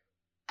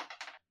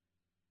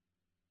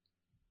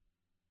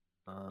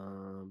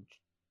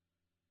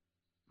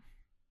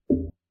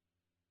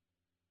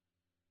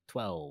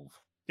 12.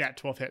 Yeah,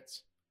 12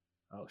 hits.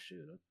 Oh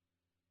shoot.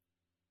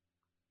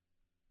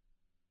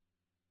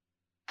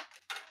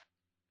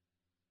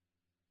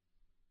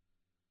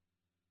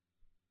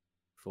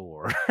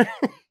 4.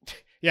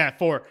 Yeah,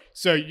 4.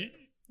 So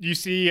you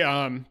see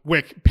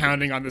Wick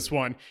pounding on this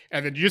one,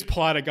 and then you just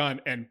pull out a gun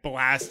and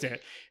blast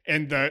it,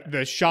 and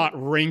the shot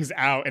rings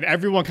out, and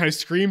everyone kind of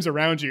screams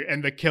around you,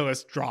 and the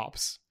Killist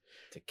drops.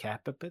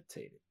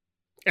 Decapitated.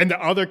 And the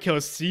other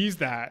Killist sees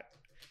that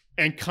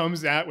and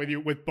comes at with you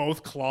with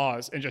both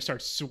claws and just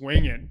starts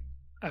swinging.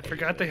 I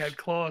forgot they had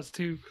claws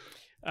too.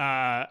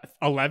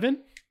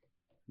 11?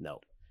 No.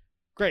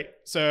 Great.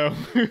 So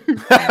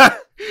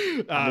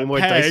How many more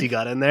dice you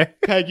got in there?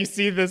 Peg, you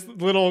see this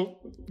little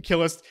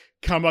Killist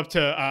come up to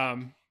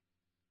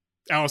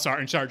Alisar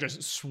and start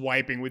just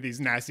swiping with these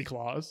nasty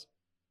claws.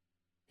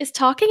 Is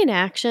talking an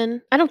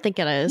action? I don't think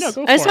it is. No,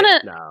 go I just for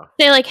want to No.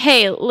 say, like,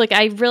 hey, look,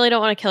 I really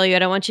don't want to kill you. I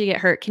don't want you to get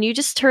hurt. Can you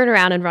just turn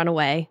around and run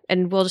away?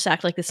 And we'll just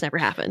act like this never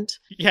happened.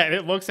 Yeah, and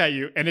it looks at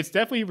you, and it's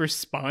definitely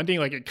responding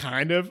like it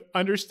kind of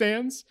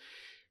understands,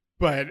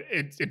 but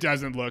it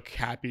doesn't look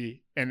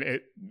happy,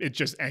 and it's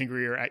just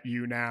angrier at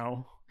you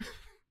now.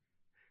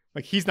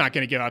 Like, he's not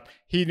going to give up.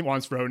 He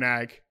wants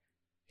Ronag.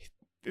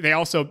 He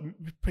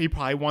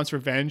probably wants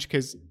revenge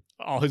because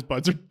all his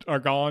buds are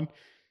gone.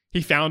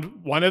 He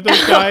found one of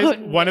those guys. Oh,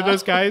 One of no.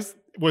 those guys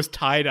was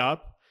tied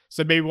up.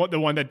 So maybe the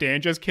one that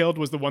Dan just killed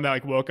was the one that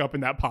like woke up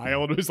in that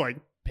pile and was like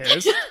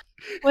pissed.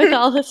 With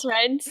all his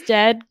friends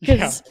dead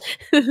because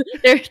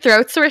their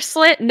throats were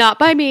slit, not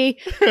by me.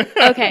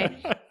 Okay.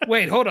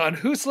 Wait, hold on.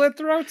 Who slit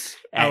throats?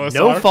 At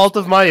no Alisar. fault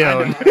of my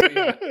own.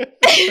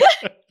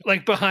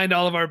 Like behind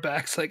all of our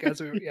backs. Like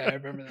as we, yeah, I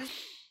remember that.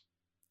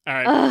 All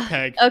right, Ugh,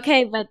 Peg.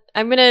 okay, but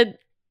I'm going to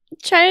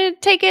try to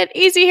take it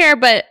easy here,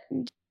 but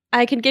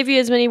I can give you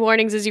as many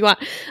warnings as you want.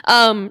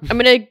 I'm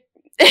going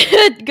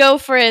to go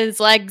for his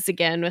legs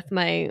again with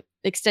my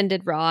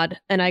extended rod,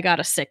 and I got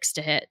a 6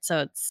 to hit,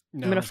 so I'm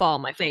going to fall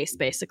on my face,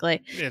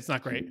 basically. It's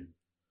not great.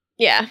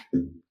 Yeah.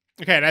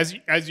 Okay, and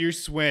as you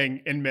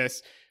swing and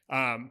miss,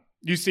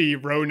 you see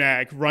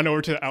Ronag run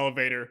over to the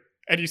elevator,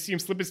 and you see him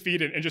slip his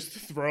feet in and just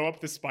throw up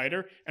the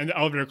spider, and the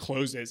elevator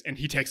closes, and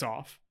he takes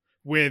off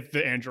with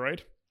the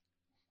android.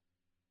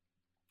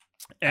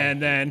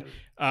 And then,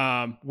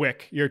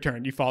 Wick, your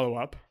turn. You follow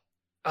up.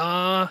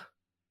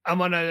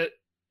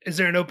 Is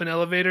there an open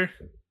elevator?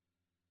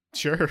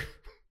 Sure.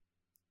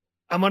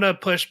 I'm gonna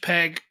push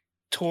Peg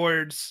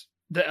towards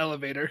the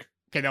elevator.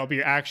 Okay, that'll be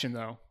your action,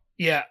 though.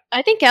 Yeah.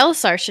 I think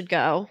Elisar should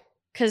go,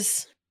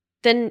 because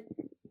then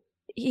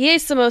he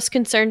is the most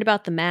concerned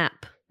about the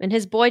map, and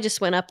his boy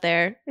just went up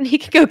there, and he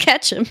could go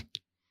catch him.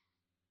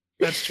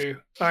 That's true.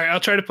 All right,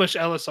 I'll try to push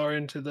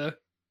Elisar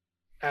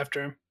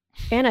after him.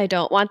 And I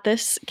don't want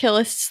this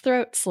Killist's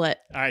throat slit.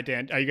 All right,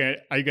 Dan, are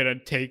you gonna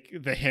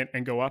take the hint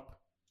and go up?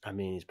 I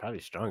mean, he's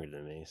probably stronger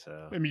than me,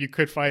 so I mean, you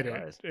could fight it.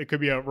 Guys. It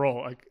could be a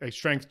roll, a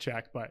strength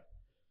check, but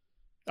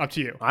up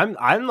to you. I'm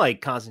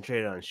like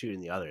concentrated on shooting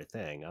the other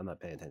thing. I'm not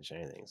paying attention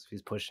to anything. So if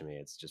he's pushing me,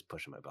 it's just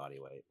pushing my body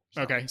weight.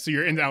 So. Okay, so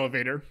you're in the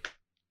elevator.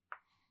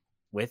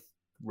 With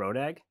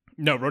Rodag?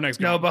 No, Ronag's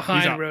No, gone.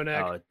 behind He's up.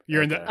 Ronag. Oh,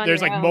 You're in okay. the.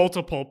 There's your like own.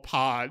 multiple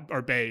pod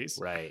or bays.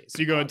 Right.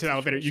 So you go into the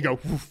elevator. You go,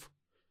 woof,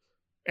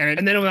 and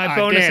And then with my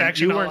bonus Dan,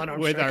 action, you I'll weren't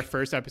unarmed with strike. our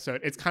first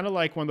episode. It's kind of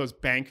like one of those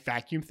bank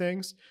vacuum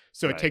things.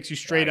 So Right. it takes you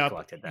straight I up.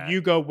 collected that.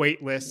 You go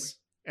weightless,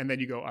 and then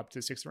you go up to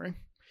the 6th ring.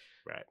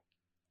 Right.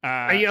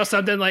 I yell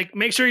something like,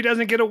 make sure he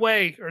doesn't get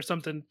away, or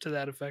something to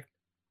that effect.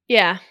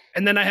 Yeah.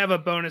 And then I have a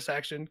bonus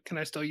action. Can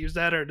I still use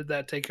that, or did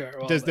that take care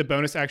of all Does of the it?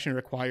 bonus action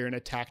require an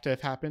attack to have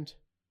happened?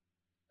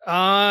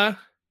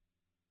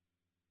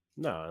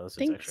 No, unless it's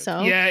Think extra.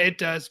 so. Yeah, it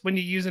does. When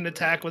you use an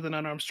attack with an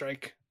unarmed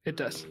strike, it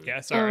does. Yeah,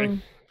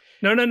 sorry.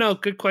 No.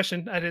 Good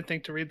question. I didn't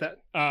think to read that.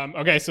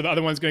 Okay, so the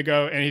other one's going to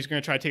go, and he's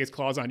going to try to take his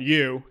claws on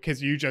you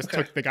because you just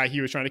Okay. took the guy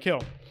he was trying to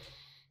kill.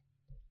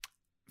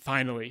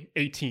 Finally,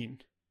 18.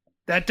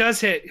 That does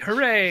hit.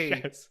 Hooray!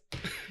 Yes.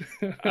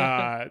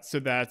 So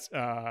that's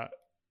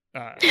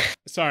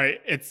sorry.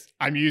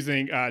 I'm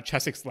using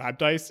Chessex lab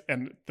dice,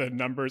 and the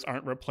numbers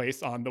aren't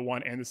replaced on the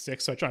 1 and the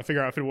 6. So I try to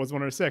figure out if it was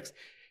 1 or a 6.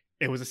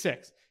 It was a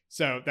 6.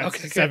 So that's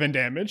Okay, good. 7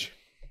 damage.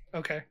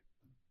 Okay.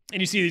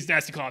 And you see these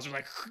nasty claws are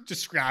like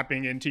just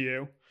scrapping into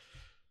you.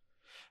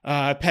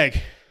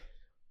 Peg.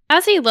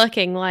 How's he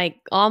looking? Like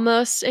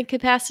almost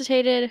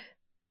incapacitated?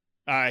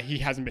 He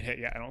hasn't been hit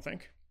yet, I don't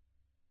think.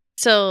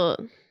 So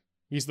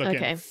He's looking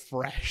Okay.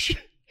 fresh.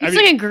 he's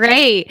looking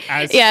great.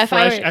 as Yeah, if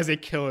I fresh were- as a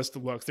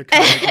Killist looks. They're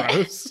kind of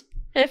gross.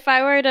 If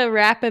I were to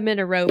wrap him in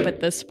a rope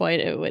at this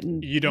point, it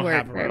wouldn't. You don't work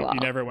have a very rope. well. You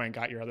never went and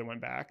got your other one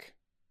back.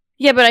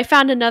 Yeah, but I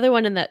found another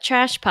one in that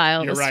trash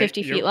pile. It You're was right.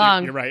 50 You're- feet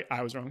long. You're right.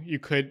 I was wrong. You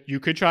could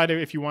try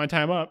to if you want to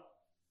tie him up.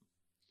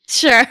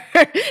 Sure.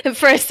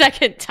 For a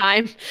second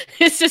time.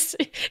 It's just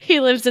he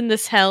lives in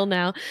this hell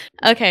now.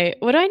 Okay,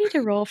 what do I need to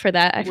roll for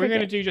that? We're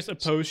going to do just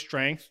opposed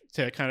strength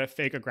to kind of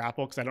fake a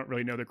grapple because I don't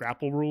really know the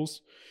grapple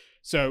rules.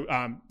 So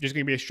there's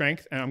going to be a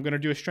strength, and I'm going to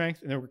do a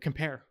strength, and then we'll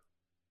compare.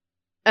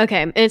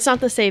 Okay, and it's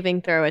not the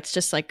saving throw. It's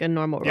just like a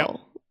normal Yep.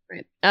 roll.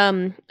 Right.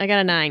 I got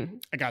a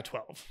 9. I got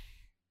 12.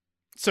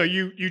 So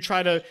you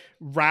try to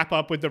wrap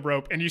up with the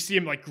rope, and you see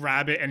him like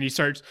grab it, and he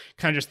starts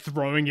kind of just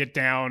throwing it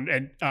down,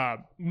 and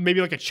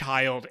maybe like a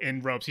child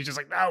in ropes. He's just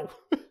like, no.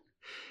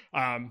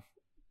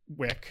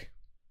 Wick.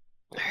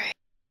 All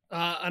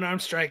right.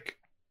 Unarmed strike.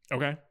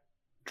 Okay.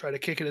 Try to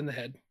kick it in the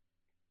head.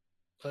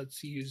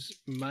 Let's use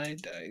my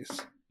dice.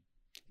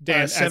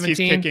 Dan, as he's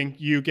 17. kicking,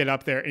 you get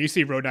up there, and you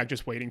see Rodak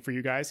just waiting for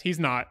you guys. He's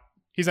not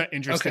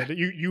interested. Okay.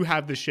 You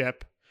have the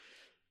ship.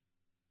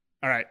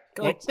 All right.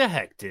 What the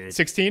heck, dude?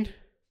 16?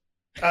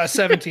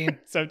 17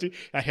 17?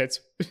 That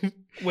hits.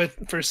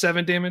 for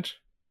 7 damage.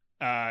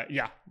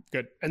 Yeah,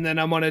 good. And then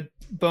I'm on a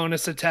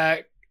bonus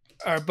attack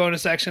or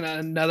bonus action on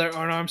another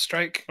unarmed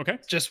strike. Okay.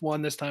 Just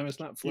one this time. It's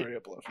not flurry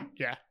of blows.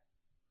 Yeah.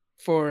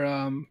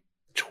 For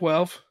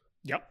 12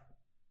 Yep.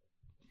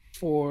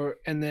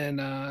 and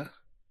then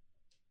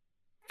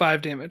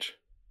 5 damage.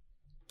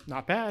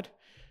 Not bad.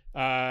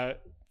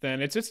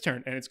 Then it's its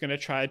turn, and it's going to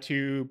try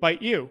to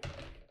bite you.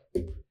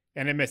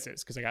 And it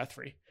misses because I got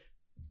 3.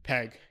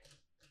 Peg.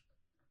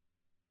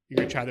 You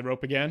going to try the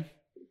rope again?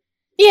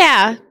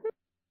 Yeah,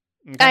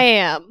 Okay. I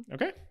am.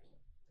 Okay.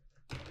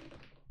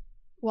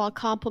 While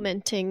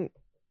complimenting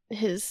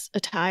his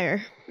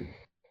attire.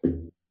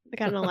 I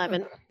got an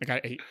 11. I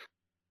got 8.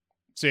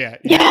 So yeah,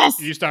 Yes!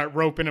 you start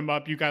roping him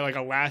up. You got like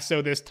a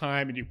lasso this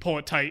time, and you pull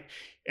it tight,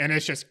 and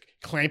it's just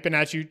clamping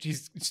at you.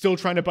 He's still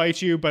trying to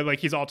bite you, but like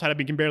he's all tied up.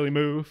 He can barely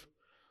move.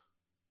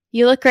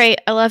 You look great.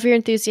 I love your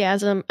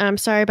enthusiasm. I'm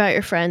sorry about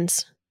your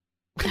friends.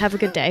 Have a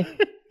good day.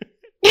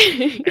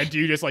 And do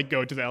you just like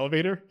go to the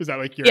elevator? Is that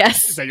like your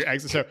Yes. Is that your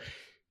exit?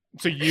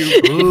 So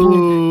you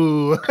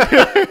Ooh.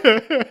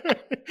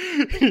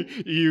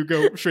 you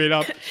go straight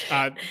up.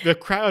 The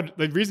crowd.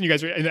 The reason you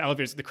guys are in the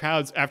elevator is the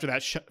crowds after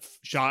that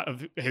shot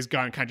of his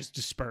gun kind of just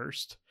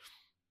dispersed.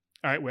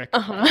 All right, Wick.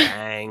 Uh-huh.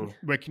 Dang.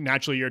 Wick,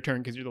 naturally your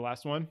turn because you're the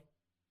last one.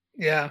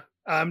 Yeah.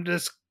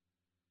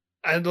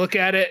 I look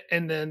at it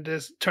and then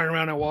just turn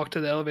around and walk to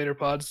the elevator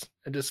pods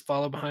and just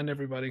follow behind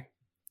everybody.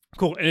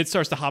 Cool, and it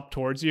starts to hop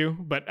towards you,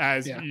 but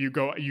as Yeah. you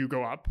go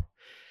up.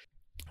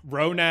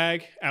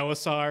 Ronag,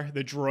 Elisar,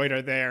 the droid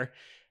are there.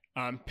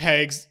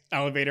 Peg's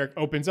elevator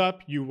opens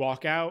up. You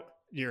walk out.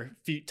 Your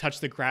feet touch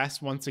the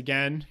grass once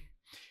again.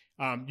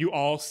 You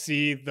all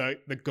see the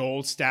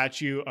gold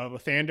statue of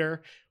Lathander.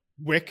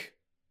 Wick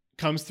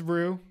comes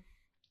through.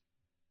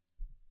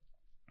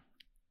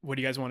 What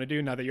do you guys want to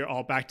do now that you're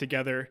all back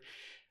together?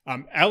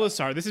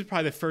 Elisar, this is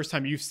probably the first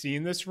time you've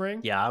seen this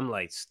ring. Yeah, I'm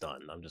like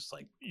stunned. I'm just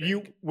like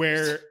You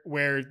where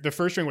the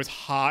first ring was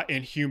hot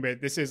and humid.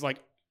 This is like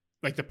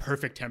the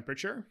perfect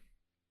temperature.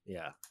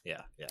 Yeah.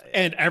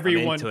 And I'm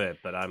everyone into it,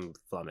 but I'm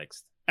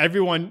flummoxed.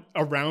 everyone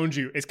around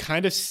you is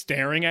kind of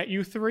staring at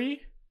you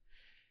 3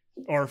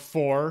 or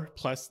 4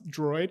 plus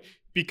droid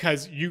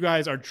because you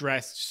guys are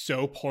dressed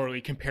so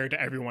poorly compared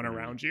to everyone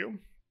around you.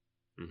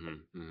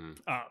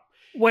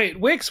 Wait,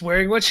 Wick's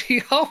wearing what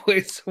she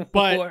always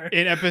But wore.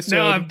 in episode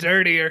Now I'm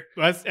dirtier.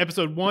 that's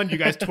episode 1, you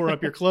guys tore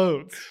up your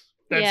clothes.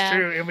 That's Yeah.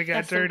 true. And we got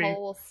Got some dirty.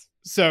 holes.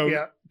 So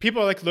Yeah.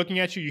 people are like looking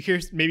at you. You hear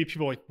maybe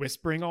people like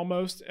whispering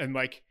almost, and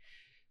like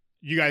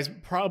you guys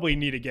probably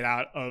need to get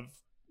out of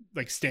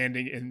like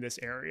standing in this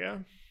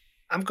area.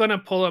 I'm gonna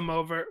pull him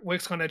over.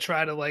 Wick's gonna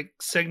try to like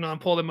signal and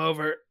pull him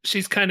over.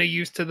 She's kind of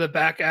used to the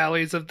back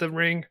alleys of the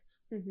ring,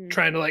 Mhm.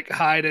 trying to like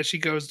hide as she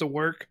goes to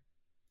work.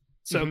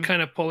 So Mhm.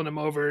 kind of pulling him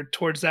over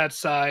towards that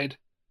side,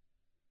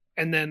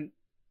 and then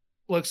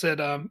looks at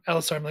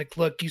Elisar. I'm like,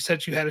 look, you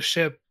said you had a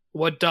ship.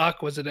 What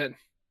dock was it in?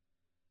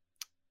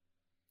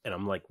 And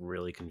I'm like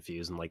really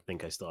confused and like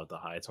think I still have to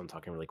hide, so I'm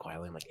talking really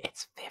quietly. I'm like,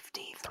 it's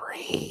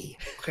 53.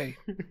 Okay,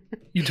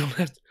 you don't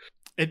have.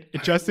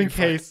 Just in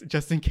You're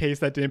fine. case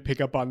that didn't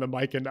pick up on the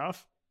mic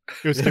enough.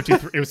 It was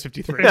 53. It was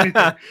 53.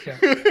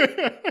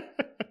 Yeah.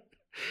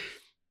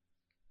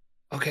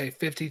 Okay,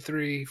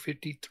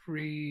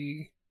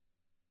 53.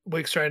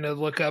 Wick's trying to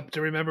look up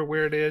to remember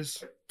where it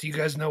is. Do you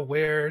guys know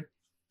where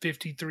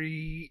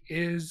 53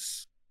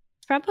 is?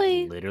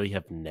 Probably. Literally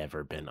have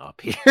never been up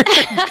here.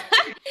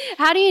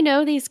 How do you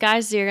know these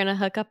guys you're gonna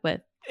hook up with?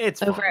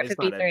 It's Over fine. at It's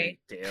not a 53.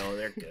 big deal.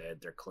 They're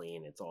good. They're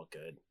clean. It's all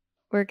good.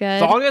 We're good.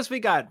 As long as we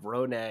got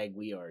Ronag,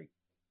 we are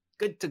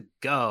good to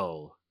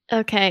go.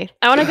 Okay.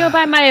 I want to go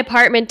by my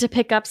apartment to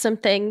pick up some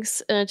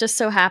things. And it just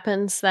so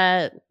happens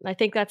that I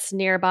think that's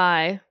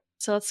nearby.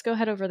 So let's go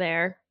head over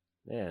there.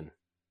 Man,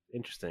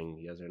 interesting.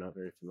 You guys are not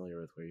very familiar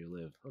with where you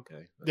live.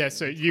 Okay. Yeah,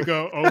 so you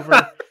go over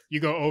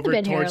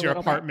Been here towards a your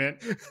little bit.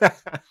 apartment.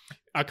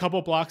 A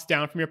couple blocks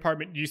down from your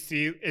apartment, you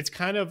see it's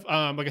kind of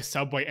like a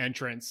subway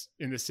entrance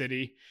in the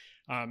city.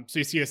 So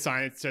you see a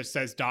sign that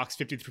says docks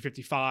 50 through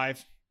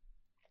 55.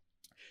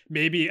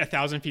 Maybe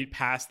 1,000 feet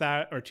past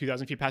that or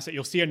 2,000 feet past that,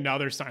 you'll see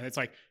another sign that's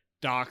like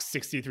docks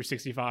 60 through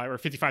 65 or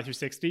 55 through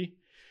 60,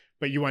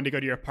 but you wanted to go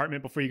to your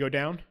apartment before you go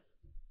down?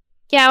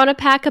 Yeah, I want to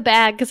pack a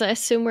bag because I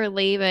assume we're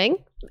leaving.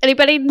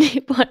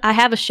 Anybody? I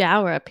have a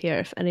shower up here.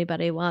 If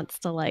anybody wants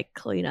to like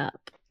clean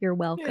up, you're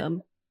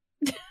welcome.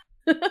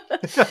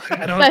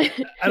 I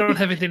don't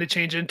have anything to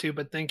change into,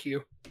 but thank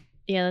you.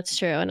 Yeah, that's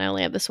true. And I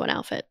only have this one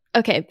outfit.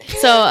 Okay,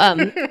 so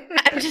I'm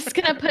just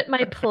gonna put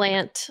my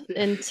plant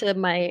into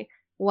my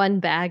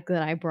one bag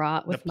that I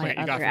brought with my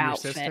other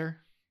outfit.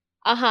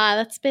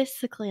 That's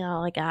basically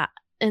all I got,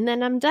 and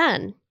then I'm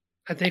done.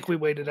 I think we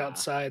waited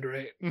outside,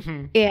 right?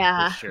 Mm-hmm.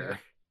 Yeah, For sure.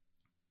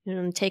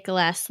 And take a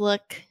last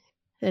look,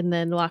 and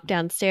then walk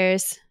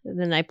downstairs, and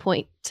then I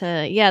point to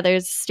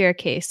there's a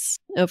staircase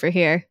over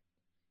here.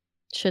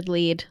 Should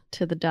lead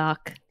to the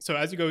dock. So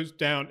as it goes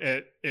down,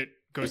 it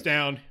goes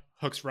down,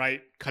 hooks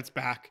right, cuts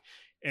back,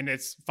 and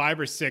it's 5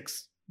 or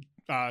 6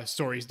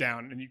 stories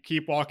down. And you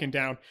keep walking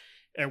down,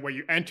 and where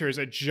you enter is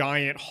a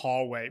giant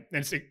hallway.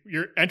 And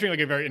you're entering like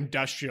a very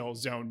industrial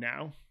zone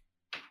now.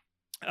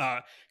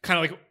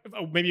 Kind of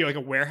like maybe like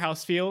a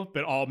warehouse feel,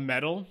 but all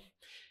metal.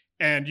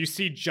 And you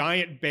see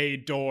giant bay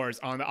doors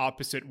on the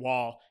opposite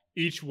wall,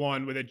 each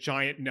one with a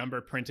giant number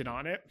printed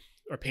on it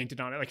or painted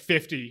on it, like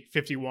 50,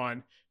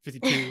 51,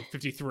 52,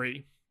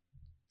 53.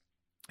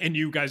 And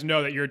you guys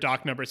know that your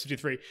dock number is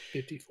 53.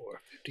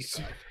 54,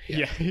 55.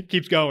 Yeah, it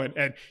keeps going.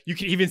 And you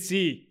can even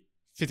see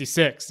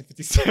 56,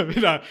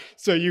 57.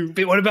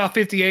 What about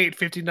 58,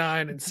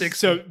 59, and 60?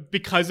 So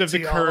because of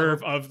the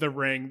curve of the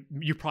ring,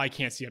 you probably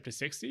can't see up to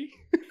 60.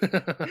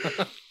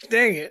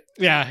 Dang it.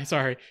 Yeah,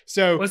 sorry.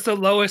 So what's the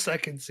lowest I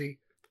can see?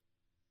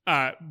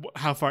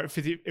 How far?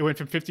 50. It went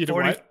from 50 to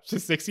 40, what? To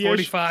 60.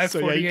 45, so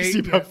 48. Yeah, you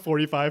can see about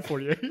 45,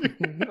 48.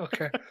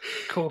 Okay.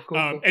 Cool.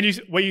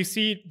 And what you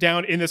see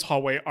down in this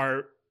hallway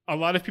are a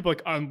lot of people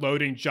like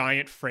unloading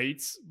giant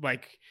freights.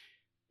 Like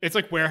it's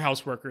like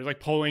warehouse workers, like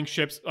pulling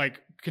ships,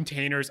 like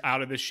containers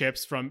out of the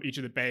ships from each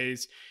of the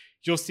bays.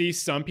 You'll see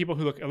some people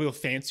who look a little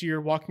fancier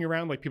walking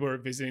around, like people who are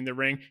visiting the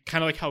ring,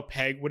 kind of like how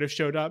Peg would have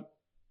showed up.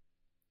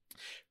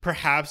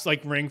 Perhaps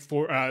like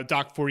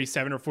dock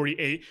 47 or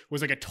 48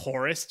 was like a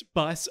tourist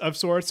bus of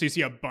sorts. So you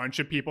see a bunch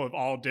of people of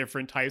all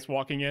different types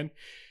walking in.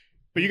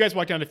 But you guys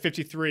walk down to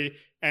 53,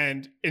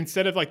 and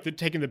instead of like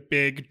taking the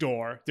big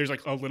door, there's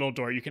like a little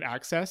door you can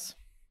access.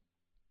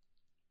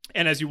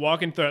 And as you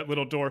walk into that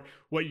little door,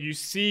 what you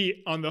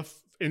see in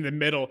the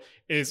middle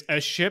is a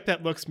ship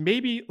that looks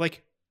maybe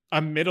like a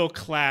middle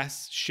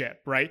class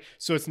ship, right?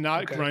 So it's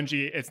not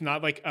grungy. It's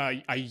not like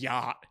a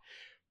yacht.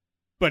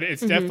 But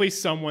it's definitely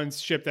someone's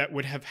ship that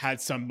would have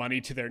had some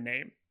money to their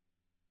name.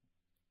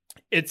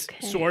 It's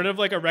sort of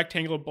like a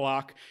rectangular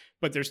block,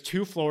 but there's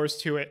 2 floors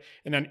to it.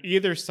 And on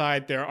either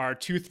side, there are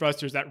 2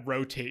 thrusters that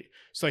rotate.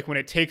 So like when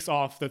it takes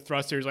off, the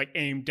thrusters like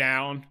aim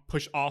down,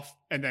 push off,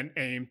 and then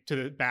aim to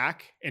the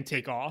back and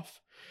take off.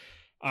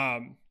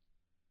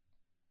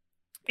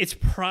 It's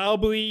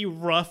probably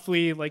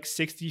roughly like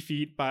 60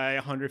 feet by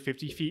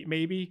 150 feet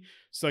maybe.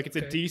 So like it's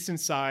a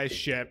decent sized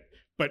ship,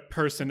 but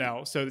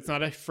personnel. So it's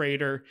not a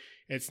freighter.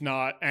 It's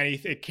not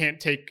anything. It can't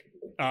take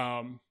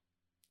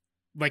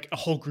like a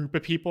whole group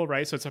of people,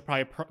 right? So it's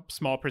probably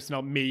small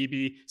personnel.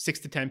 Maybe 6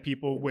 to 10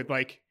 people would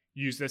like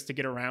use this to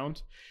get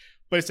around.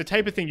 But it's the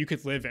type of thing you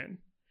could live in.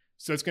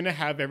 So it's going to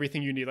have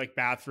everything you need, like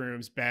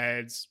bathrooms,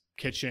 beds,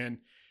 kitchen.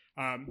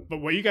 But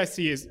what you guys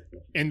see is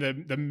in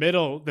the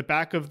middle, the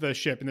back of the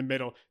ship in the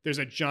middle, there's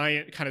a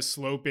giant kind of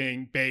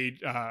sloping bay.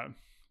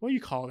 What do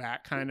you call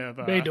that? Kind of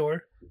bay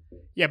door.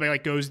 Yeah, but it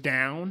like goes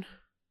down.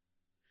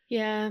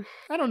 Yeah.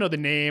 I don't know the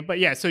name, but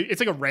yeah, so it's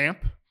like a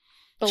ramp.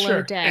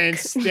 Below deck. And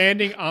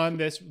standing on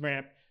this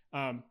ramp,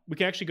 we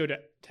can actually go to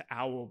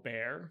Owl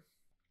Bear.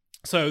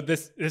 So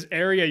this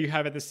area you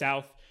have at the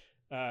south,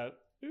 at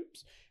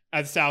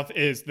the south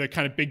is the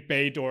kind of big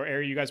bay door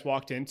area you guys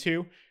walked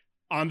into.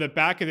 On the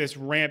back of this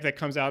ramp that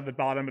comes out of the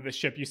bottom of the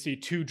ship, you see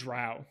 2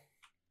 drow.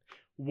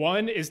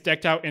 One is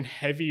decked out in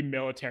heavy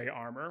military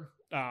armor,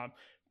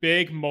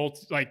 big,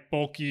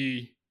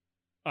 bulky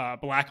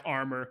black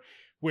armor,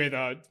 with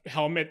a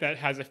helmet that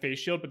has a face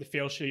shield, but the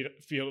face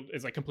shield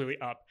is like completely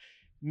up.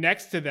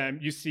 Next to them,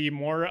 you see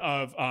more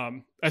of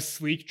a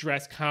sleek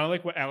dress, kind of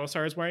like what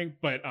Alisar is wearing,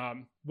 but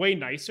way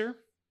nicer.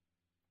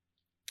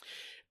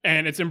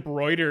 And it's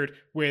embroidered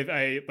with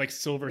a like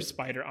silver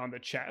spider on the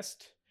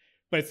chest,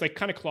 but it's like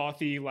kind of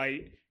clothy,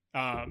 light.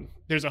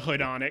 There's a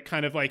hood on it,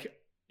 kind of like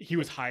he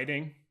was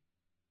hiding,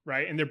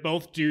 right? And they're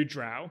both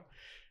drow.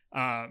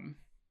 And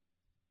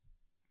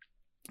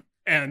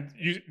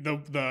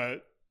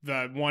the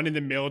one in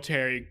the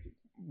military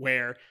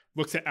wear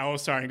looks at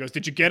Alisar and goes,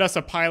 "Did you get us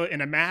a pilot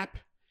and a map?"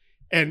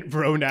 And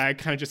Ronag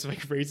kind of just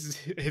like raises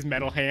his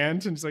metal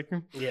hand and is like,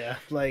 "Yeah,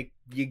 like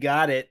you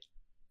got it."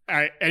 All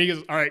right. And he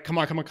goes, "All right, come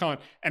on.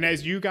 And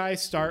as you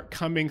guys start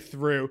coming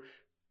through,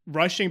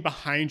 rushing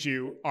behind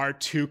you are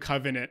 2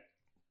 Covenant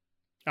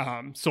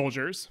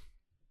soldiers.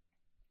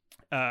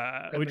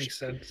 That makes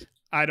sense.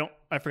 I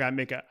forgot to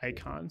make an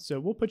icon. So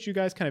we'll put you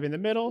guys kind of in the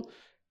middle.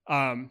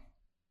 And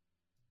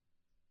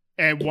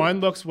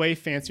one looks way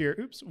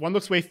fancier. One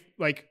looks way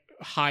like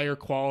higher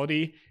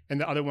quality, and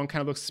the other one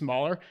kind of looks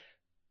smaller.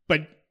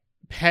 But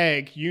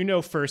Peg, you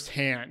know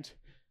firsthand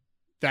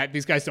that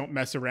these guys don't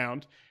mess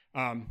around.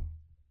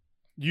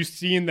 You've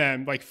seen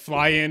them like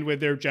fly in with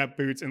their jet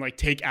boots and like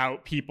take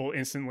out people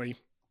instantly.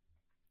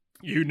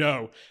 You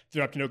know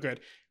they're up to no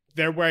good.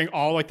 They're wearing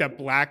all like that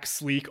black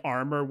sleek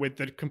armor with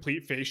the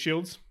complete face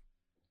shields.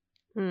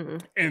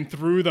 And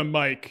through the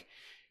mic,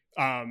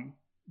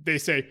 they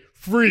say,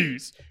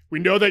 "Freeze! We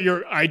know that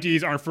your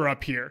IDs aren't for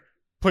up here.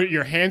 Put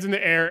your hands in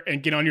the air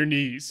and get on your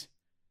knees."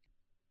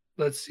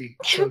 Let's see.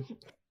 So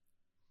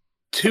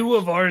 2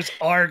 of ours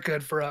are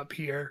good for up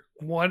here.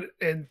 1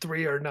 and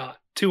 3 are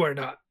not. 2 are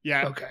not.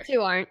 Yeah. Okay.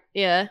 2 aren't.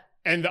 Yeah.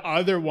 And the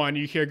other one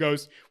you hear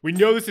goes, "We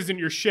know this isn't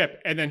your ship,"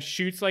 and then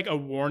shoots like a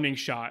warning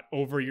shot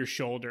over your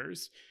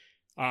shoulders.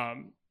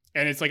 And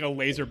it's like a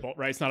laser bolt,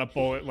 right? It's not a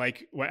bullet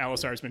like what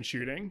Alisar has been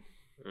shooting.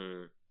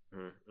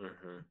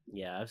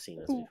 Yeah, I've seen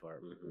this before.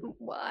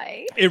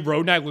 Why? And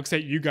Rodnag looks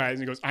at you guys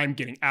and goes, "I'm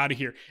getting out of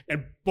here,"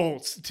 and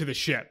bolts to the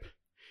ship.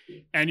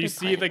 And you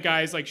see the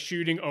guys like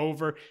shooting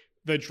over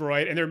the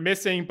droid, and they're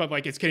missing, but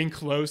like it's getting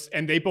close,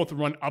 and they both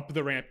run up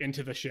the ramp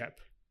into the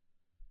ship.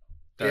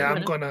 Yeah,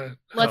 I'm gonna.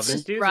 Let's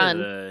just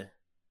run.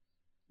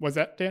 Was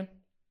that Dan?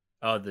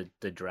 Oh,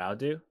 the Drow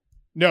do?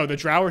 No, the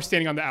Drow are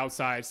standing on the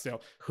outside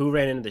still. Who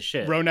ran into the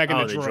ship? Rodnag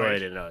and the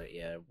droid. droid.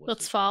 Yeah.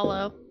 Let's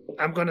follow.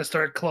 I'm gonna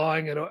start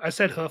clawing it. I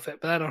said hoof it,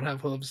 but I don't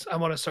have hooves. I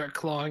want to start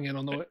clawing it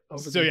on the way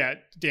over. So yeah,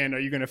 Dan, are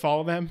you gonna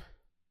follow them?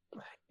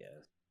 Yeah.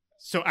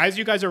 So as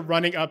you guys are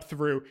running up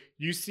through,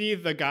 you see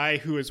the guy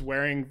who is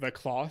wearing the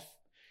cloth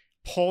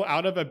pull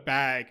out of a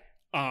bag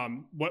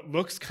what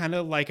looks kind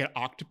of like an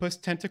octopus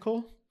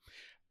tentacle.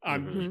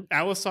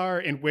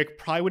 Alisar and Wick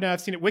probably would not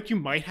have seen it. Wick, you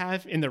might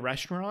have in the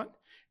restaurant.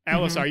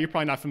 Alisar, you're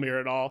probably not familiar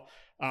at all.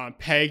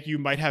 Peg, you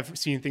might have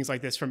seen things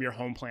like this from your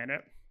home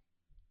planet.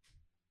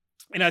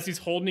 And as he's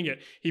holding it,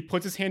 he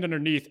puts his hand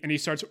underneath and he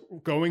starts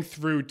going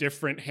through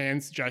different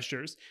hands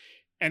gestures.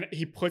 And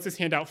he puts his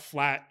hand out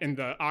flat and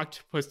the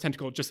octopus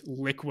tentacle just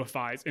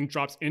liquefies and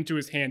drops into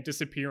his hand,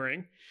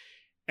 disappearing.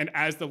 And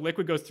as the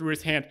liquid goes through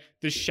his hand,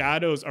 the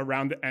shadows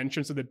around the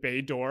entrance of the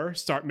bay door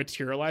start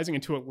materializing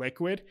into a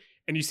liquid.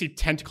 And you see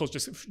tentacles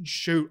just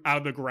shoot out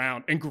of the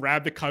ground and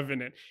grab the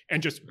Covenant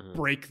and just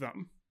break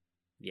them.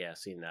 Yeah,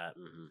 seen that.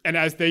 And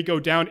as they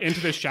go down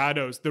into the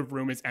shadows, the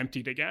room is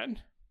emptied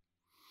again.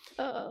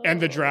 And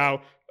the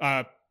Drow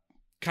kind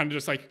of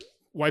just like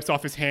wipes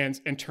off his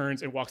hands and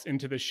turns and walks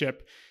into the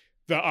ship.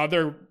 The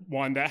other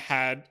one that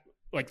had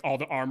like all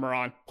the armor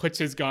on puts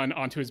his gun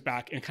onto his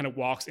back and kind of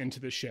walks into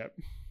the ship.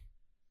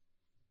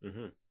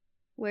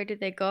 Where did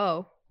they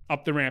go?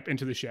 Up the ramp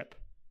into the ship.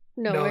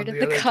 No, where did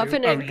the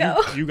Covenant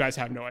go? You guys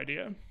have no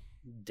idea.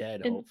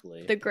 Dead,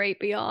 hopefully. The great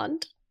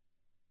beyond.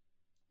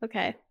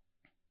 Okay.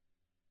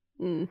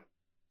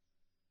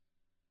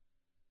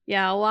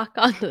 Yeah, I'll walk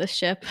onto the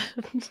ship.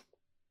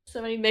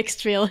 So many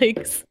mixed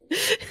feelings.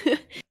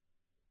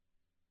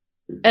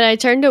 And I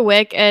turn to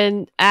Wick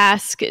and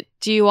ask,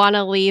 do you want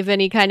to leave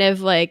any kind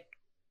of like,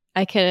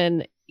 I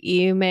can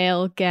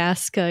email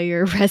Gasca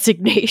your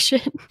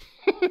resignation?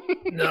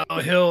 No,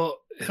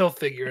 he'll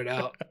figure it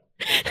out.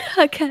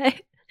 Okay.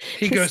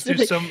 He goes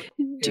through some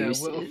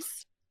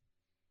juices.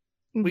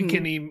 We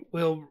can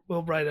we'll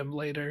write him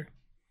later.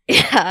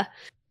 Yeah.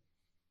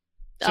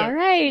 So, all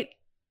right.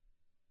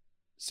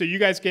 So you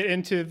guys get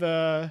into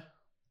the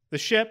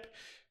ship.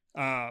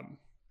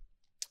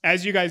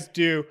 As you guys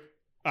do,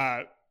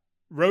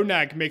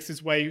 Rodnag makes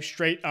his way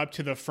straight up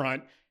to the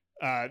front.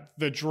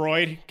 The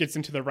droid gets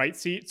into the right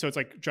seat, so it's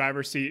like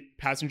driver's seat,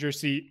 passenger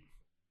seat.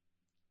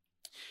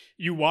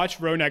 You watch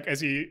Rodnag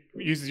as he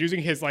is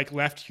using his like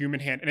left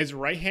human hand, and his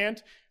right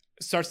hand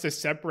starts to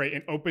separate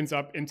and opens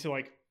up into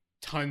like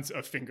tons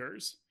of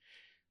fingers.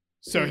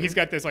 So he's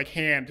got this like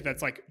hand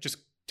that's like just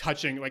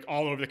touching like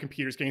all over the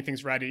computers, getting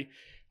things ready.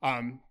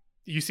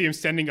 You see him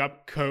sending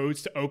up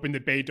codes to open the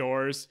bay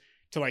doors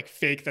to like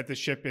fake that the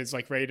ship is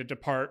like ready to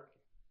depart.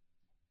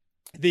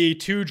 The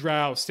 2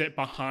 Drow sit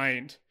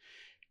behind,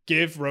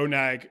 give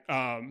Rodnag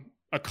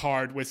a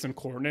card with some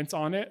coordinates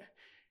on it,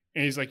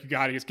 and he's like, "You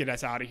gotta just get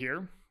us out of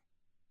here."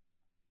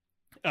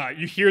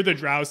 You hear the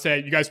Drow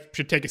say, "You guys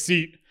should take a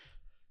seat."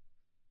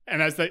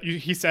 And as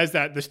he says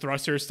that, the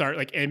thrusters start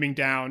like aiming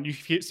down. You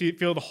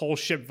feel the whole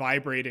ship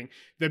vibrating.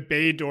 The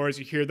bay doors,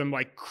 you hear them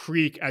like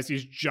creak as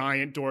these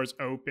giant doors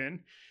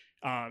open.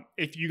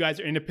 If you guys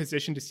are in a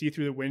position to see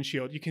through the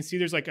windshield, you can see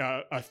there's like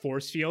a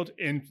force field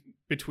in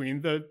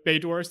between the bay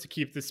doors to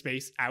keep the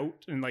space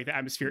out and like the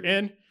atmosphere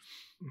in.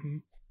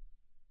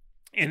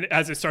 And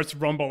as it starts to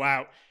rumble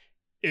out,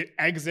 it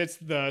exits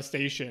the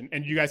station,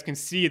 and you guys can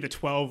see the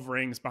 12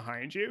 rings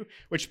behind you,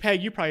 which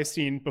Peg, you probably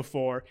seen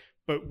before,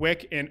 but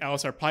Wick and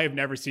Alisar probably have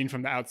never seen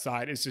from the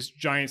outside. It's this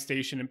giant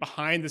station, and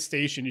behind the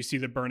station, you see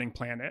the burning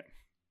planet.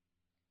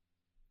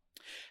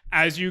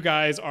 As you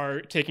guys are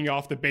taking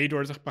off, the bay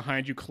doors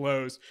behind you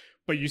close,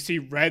 but you see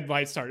red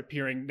lights start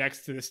appearing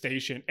next to the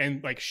station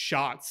and like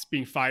shots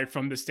being fired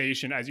from the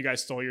station as you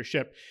guys stole your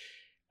ship.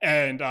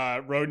 And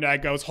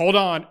Rodnag goes, "Hold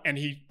on," and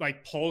he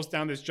like pulls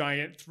down this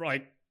giant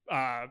like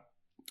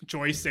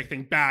joystick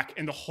thing back,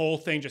 and the whole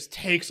thing just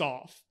takes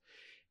off.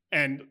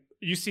 And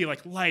you see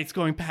like lights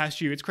going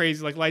past you. It's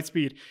crazy, like light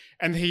speed.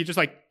 And he just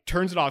like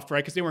turns it off,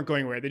 right? Because they weren't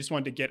going anywhere. They just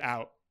wanted to get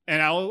out.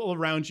 And all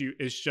around you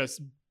is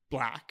just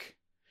black.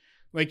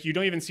 Like you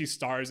don't even see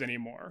stars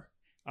anymore.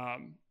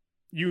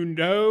 You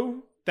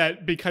know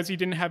that because he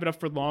didn't have it up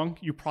for long,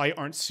 you probably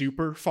aren't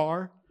super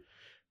far.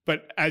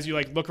 But as you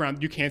like look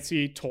around, you can't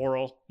see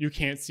Toril. You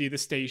can't see the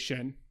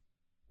station.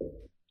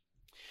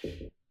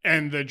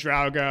 And the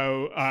drow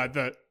go,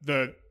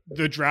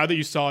 the drow that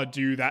you saw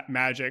do that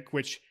magic,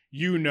 which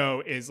you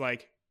know is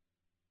like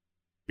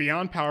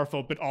beyond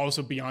powerful, but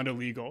also beyond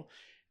illegal.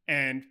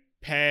 And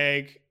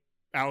Peg,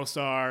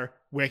 Alisar,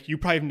 Wick, you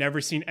probably have never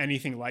seen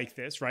anything like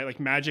this, right? Like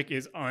magic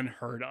is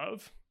unheard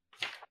of.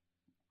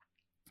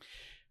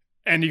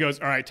 And he goes,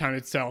 all right, time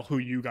to tell who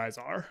you guys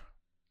are.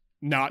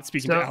 Not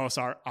speaking to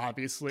Alisar,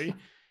 obviously.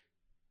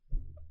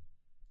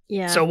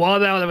 Yeah. So while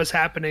that was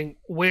happening,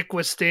 Wick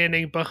was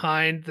standing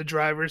behind the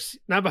driver's,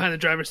 not behind the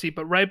driver's seat,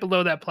 but right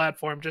below that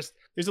platform, just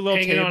there's a little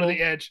hanging table on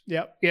the edge.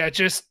 Yep. Yeah,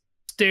 just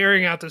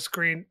staring out the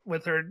screen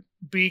with her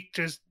beak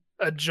just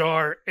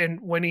ajar.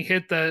 And when he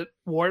hit the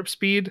warp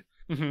speed,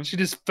 she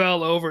just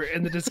fell over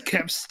and then just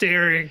kept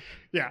staring.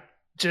 Yeah.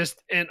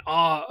 Just in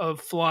awe of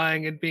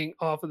flying and being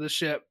off of the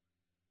ship.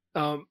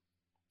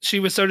 She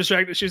was so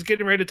distracted. She was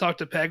getting ready to talk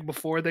to Peg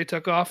before they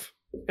took off.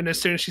 And as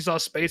soon as she saw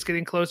space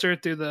getting closer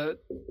through the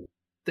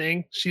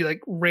thing, she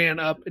like ran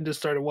up and just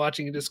started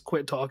watching and just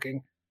quit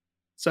talking.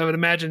 So I would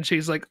imagine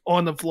she's like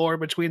on the floor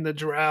between the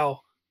drow.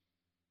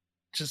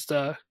 Just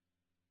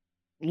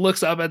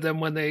looks up at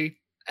them when they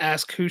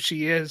ask who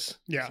she is.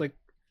 Yeah. It's like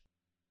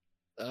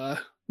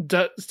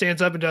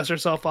stands up and dusts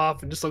herself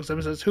off and just looks up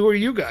and says, "Who are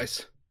you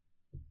guys?"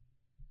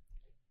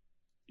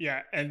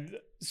 Yeah, and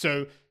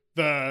so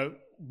the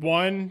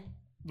one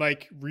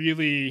like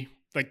really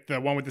like the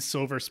one with the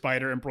silver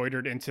spider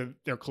embroidered into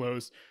their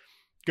clothes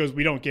goes,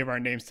 "We don't give our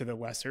names to the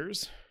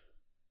lessers.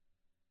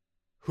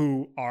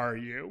 Who are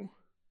you?"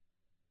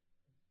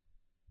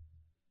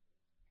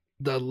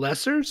 The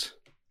lessers?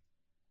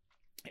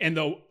 And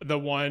the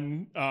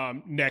one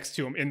next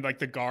to him in like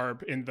the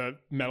garb in the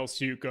metal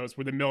suit goes,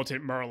 "We're the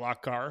militant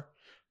Murloc.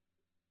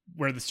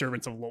 We're the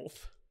servants of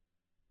Lolth."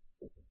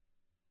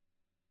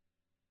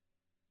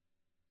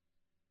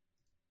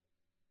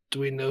 Do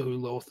we know who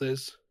Lolth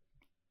is?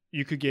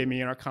 You could give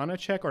me an Arcana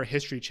check or a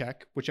History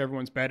check, whichever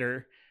one's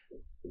better.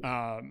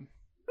 I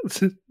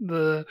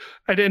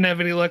didn't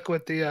have any luck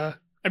with the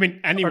I mean,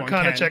 anyone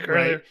Arcana can, check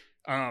right?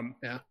 earlier.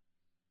 Yeah.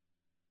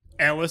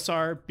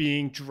 Alisar,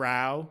 being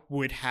drow,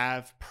 would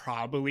have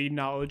probably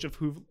knowledge of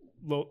who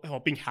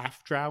helping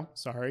half drow.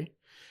 Sorry,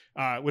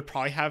 would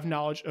probably have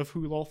knowledge of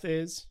who Lolth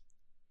is,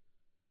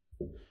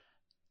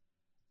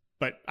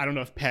 but I don't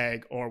know if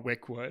Peg or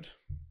Wick would.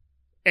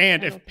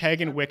 And if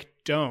Peg and Wick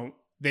don't,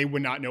 they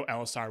would not know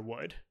Alisar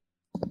would.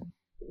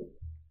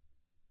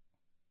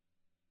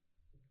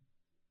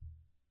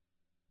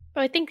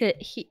 But I think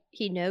that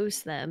he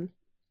knows them.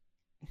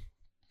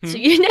 So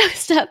you know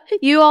stuff.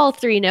 You all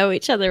three know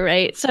each other,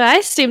 right? So I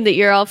assume that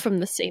you're all from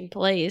the same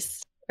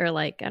place. Or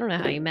like, I don't know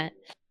how you met.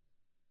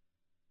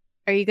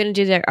 Are you going to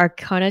do the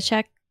Arcana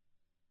check?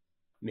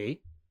 Me?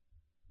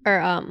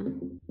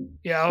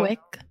 Yeah, Wick?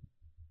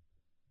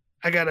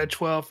 I got a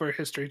 12 for a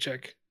history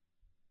check.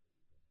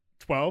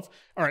 12.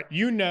 All right,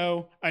 you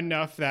know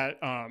enough that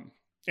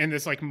in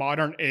this like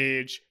modern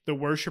age, the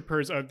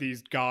worshippers of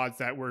these gods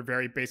that were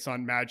very based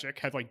on magic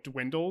have like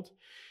dwindled,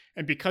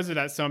 and because of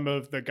that, some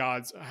of the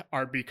gods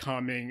are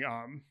becoming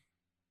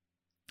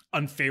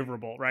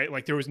unfavorable. Right,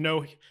 like there was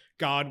no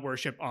god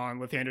worship on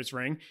Lathander's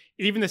ring.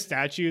 Even the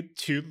statue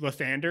to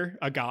Lathander,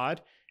 a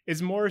god,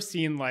 is more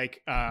seen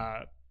like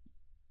an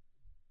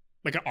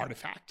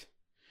artifact.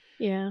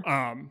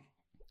 Yeah.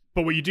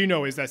 But what you do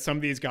know is that some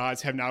of these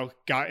gods have now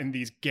gotten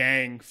these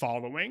gang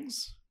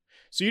followings.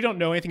 So you don't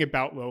know anything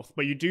about Lolth,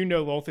 but you do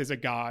know Lolth is a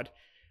god,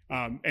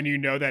 and you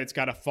know that it's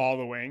got a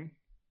following.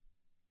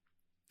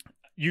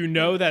 You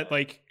know that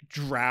like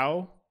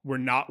drow were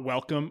not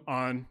welcome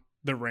on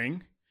the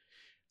ring.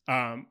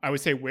 I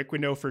would say Wick would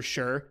know for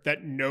sure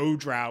that no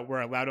drow were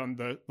allowed on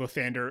the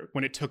Lathander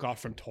when it took off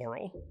from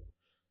Toril.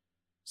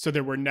 So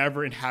there were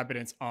never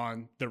inhabitants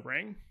on the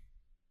ring.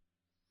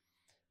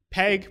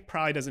 Peg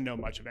probably doesn't know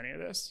much of any of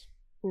this.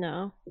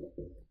 No.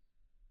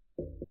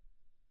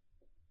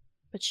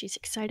 But she's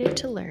excited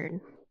to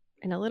learn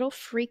and a little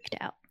freaked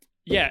out.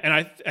 Yeah, and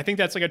I think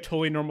that's like a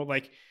totally normal,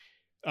 like,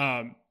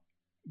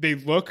 they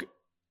look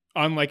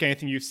unlike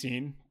anything you've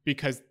seen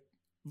because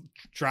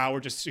drow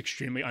are just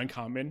extremely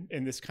uncommon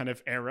in this kind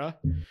of era.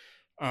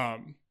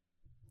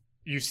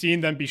 You've seen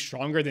them be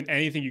stronger than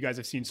anything you guys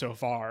have seen so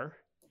far.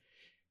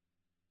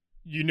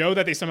 You know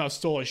that they somehow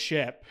stole a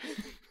ship,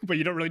 but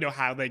you don't really know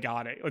how they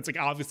got it. It's like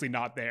obviously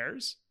not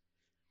theirs.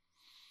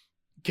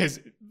 Because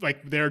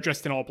like they're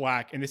dressed in all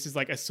black and this is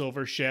like a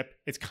silver ship.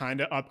 It's kind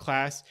of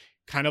upclass,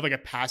 kind of like a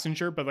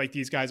passenger, but like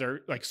these guys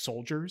are like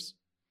soldiers.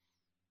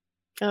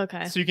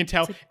 Okay. So you can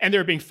tell, and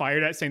they're being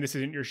fired at saying this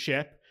isn't your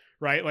ship,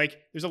 right? Like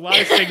there's a lot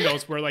of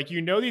signals where like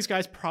these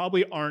guys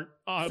probably aren't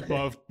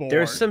above board.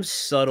 There's some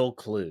subtle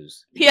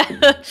clues. Yeah.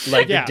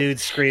 Like Yeah. the dude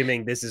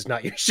screaming, "This is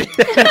not your shit."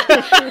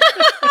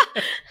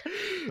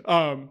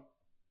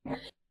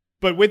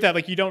 But with that,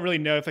 like you don't really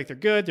know if like they're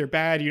good, they're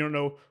bad. You don't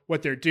know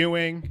what they're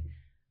doing.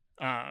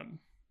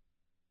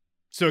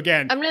 So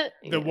again,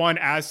 the one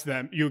asks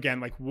them, you again,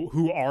 like,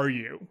 who are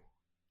you?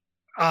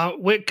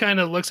 Wick kind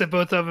of looks at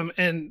both of them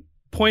and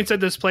points at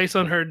this place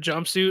on her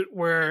jumpsuit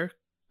where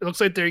it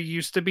looks like there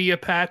used to be a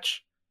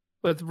patch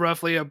with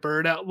roughly a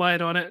bird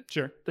outline on it.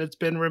 Sure. That's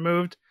been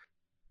removed.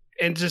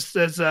 And just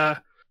says,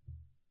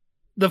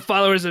 the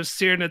followers of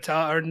Seer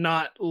Natal are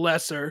not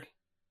lesser.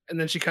 And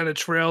then she kind of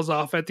trails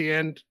off at the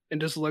end and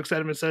just looks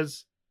at him and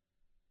says,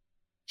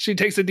 she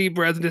takes a deep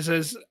breath and just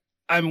says,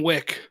 I'm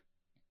Wick.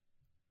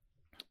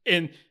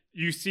 And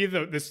you see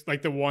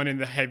the one in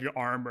the heavy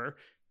armor.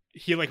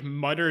 He like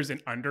mutters in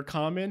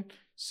Undercommon.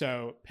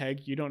 So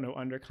Peg, you don't know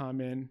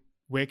Undercommon.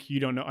 Wick,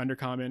 you don't know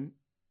Undercommon.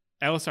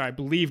 Elisar, I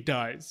believe,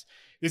 does.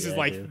 This is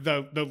like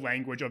the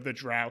language of the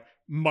Drow.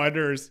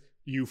 Mutters,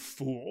 you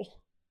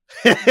fool.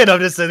 And I'm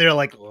just sitting there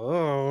like,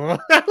 oh.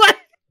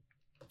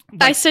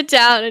 I sit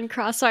down and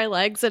cross my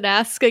legs and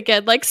ask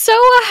again, like, so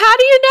how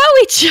do you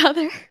know each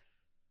other?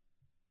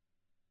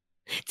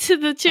 To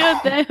the two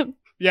of them.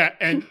 Yeah,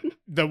 and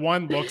the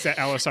one looks at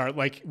Elisar,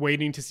 like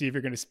waiting to see if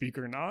you're going to speak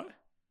or not.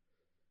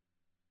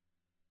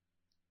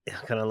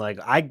 Kind of like,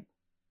 I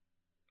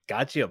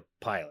got you a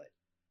pilot.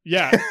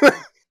 Yeah.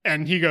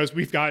 And he goes,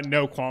 we've got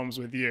no qualms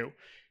with you.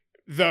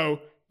 Though,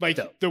 like,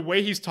 the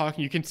way he's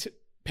talking, you can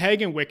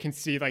Peg and Wick can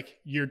see, like,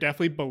 you're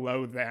definitely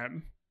below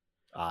them.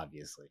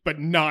 Obviously. But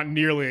not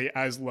nearly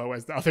as low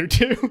as the other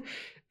two.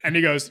 And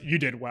he goes, you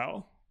did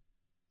well.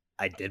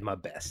 I did my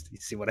best. You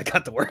see what I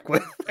got to work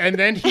with? And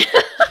then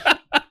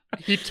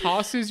he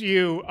tosses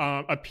you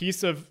a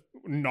piece of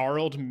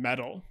gnarled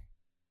metal,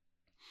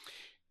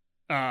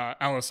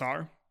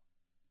 Elisar.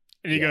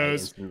 And he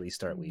goes,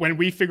 when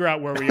we figure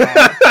out where we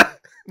are,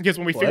 because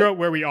when we figure out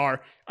where we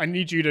are, I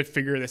need you to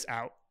figure this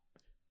out.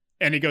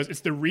 And he goes,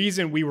 it's the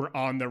reason we were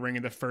on the ring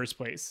in the first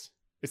place.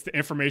 It's the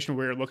information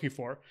we were looking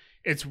for.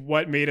 It's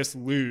what made us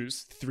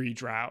lose 3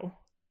 drow.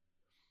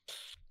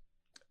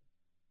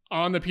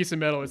 On the piece of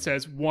metal, it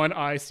says, one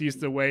eye sees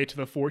the way to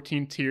the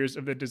 14 tiers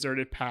of the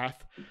deserted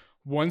path.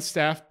 One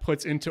staff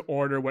puts into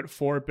order what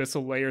 4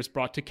 abyssal layers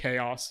brought to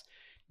chaos.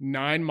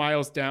 9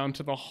 miles down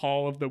to the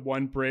hall of the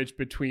one bridge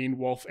between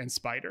Wolf and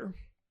Spider.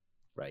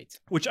 Right.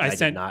 Which I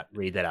sent. Did not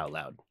read that out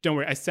loud. Don't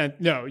worry.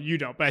 No, you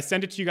don't. But I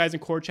sent it to you guys in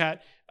core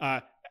chat.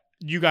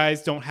 You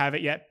guys don't have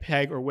it yet,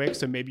 Peg or Wick,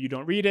 so maybe you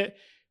don't read it.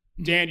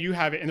 Dan, you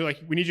have it. And they're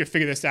like, we need you to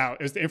figure this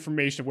out. It's the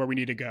information of where we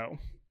need to go.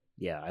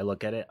 Yeah, I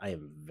look at it. I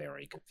am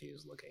very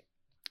confused looking.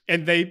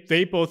 And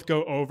they both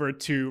go over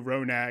to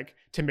Ronag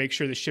to make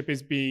sure the ship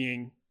is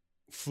being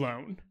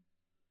flown,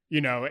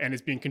 and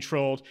is being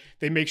controlled.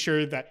 They make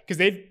sure that, because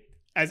they've,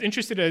 as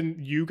interested in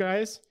you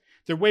guys,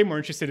 they're way more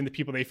interested in the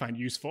people they find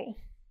useful.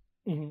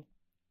 Mm-hmm.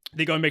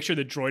 They go and make sure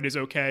the droid is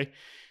okay,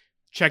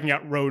 checking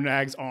out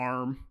Ronag's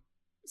arm,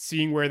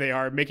 seeing where they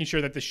are, making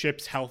sure that the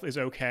ship's health is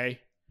okay.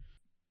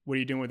 What are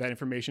you doing with that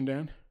information,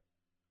 Dan?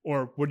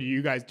 Or what are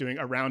you guys doing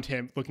around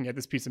him looking at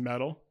this piece of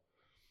metal?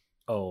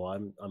 Oh,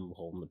 I'm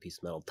holding the piece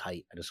of metal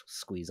tight. I just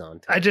squeeze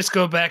on. I just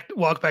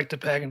walk back to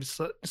Peg and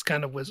just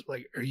kind of was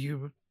like, are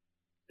you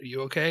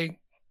okay?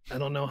 I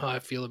don't know how I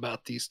feel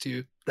about these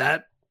two.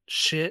 That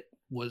shit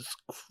was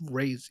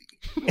crazy.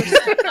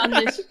 On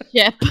this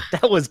ship.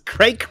 That was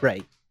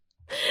cray.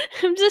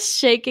 I'm just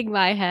shaking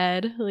my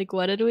head. Like,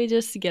 what did we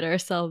just get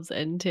ourselves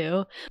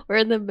into? We're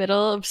in the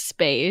middle of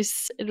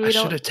space. And I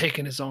should have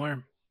taken his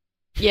arm.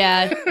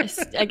 Yeah,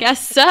 I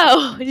guess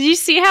so. Did you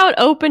see how it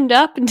opened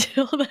up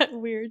until that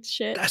weird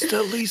shit? That's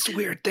the least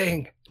weird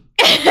thing.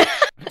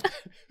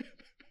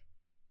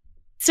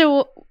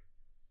 So,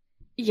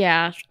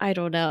 yeah, I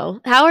don't know.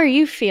 How are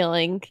you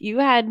feeling? You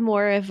had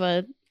more of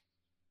a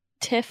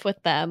tiff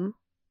with them,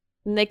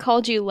 and they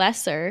called you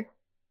lesser.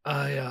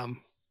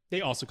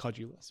 They also called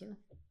you lesser.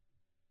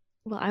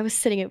 Well, I was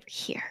sitting over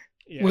here.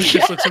 Yeah. Wick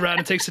just looks around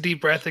and takes a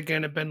deep breath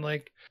again. It'd been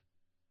like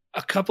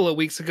a couple of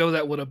weeks ago,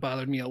 that would have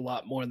bothered me a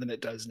lot more than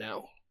it does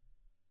now.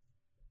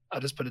 I'll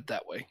just put it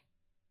that way.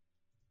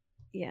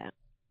 Yeah.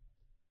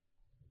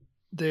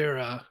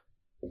 They're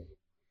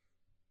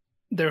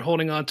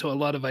holding on to a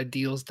lot of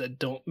ideals that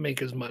don't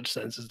make as much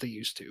sense as they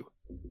used to.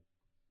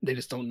 They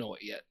just don't know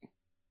it yet.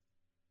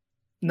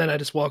 And then I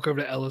just walk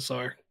over to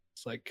Elisar.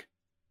 It's like,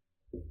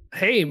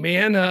 hey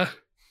man,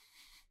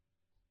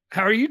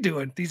 how are you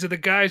doing? These are the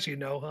guys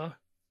huh?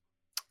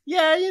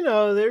 Yeah,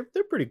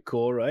 they're pretty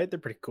cool, right? They're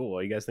pretty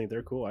cool. You guys think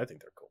they're cool? I think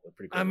they're cool. They're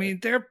pretty cool. I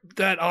mean,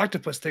 that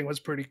octopus thing was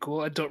pretty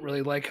cool. I don't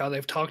really like how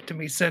they've talked to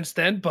me since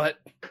then, but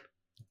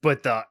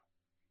the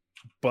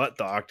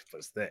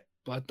octopus thing.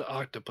 But the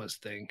octopus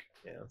thing.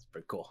 Yeah, that's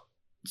pretty cool.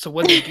 So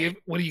what do you give?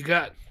 What do you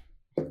got?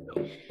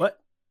 What?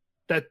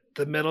 The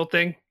metal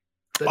thing?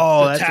 The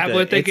that's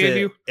tablet they gave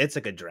you? It's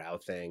like a drow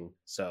thing.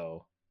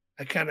 So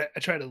I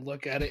try to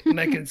look at it and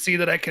I can see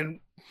that I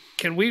can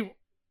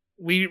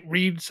we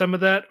read some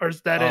of that, or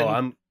is that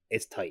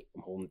It's tight.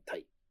 I'm holding it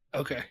tight.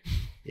 Okay.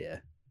 Yeah.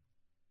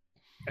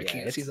 I Yeah,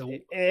 can't see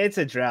the. It's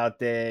a drought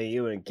thing.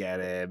 You wouldn't get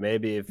it.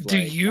 Maybe if Do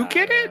you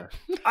get it?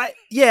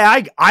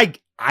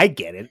 I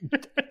get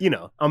it. You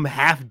know, I'm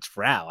half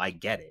drought. I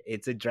get it.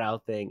 It's a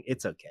drought thing.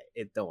 It's okay.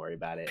 Don't worry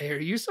about it. Hey, are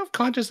you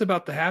self-conscious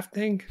about the half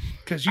thing?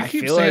 Because you I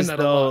keep feel saying as that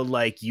though a lot.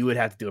 like you would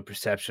have to do a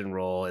perception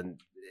roll, and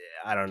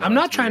I don't know. I'm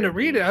not it's trying to weird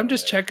read being it. I'm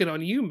just that way. checking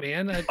on you,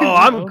 man. Oh,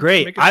 I'm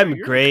great. making sure I'm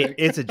you're great. okay.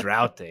 It's a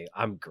drought thing.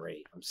 I'm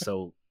great.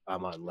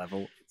 I'm on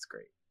level. It's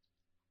great.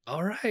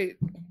 All right.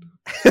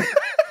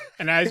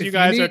 And as If you you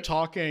guys are need-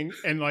 talking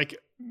and like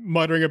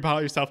muttering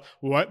about yourself,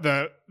 what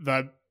the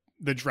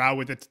drow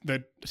with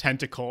the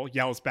tentacle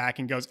yells back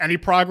and goes, "Any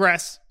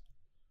progress?"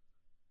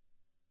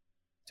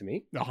 To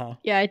me. Uh-huh.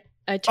 Yeah,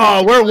 I turned Oh,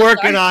 to we're Lothar.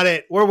 working on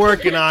it. We're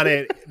working on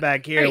it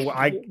back here. Hey,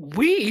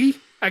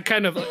 I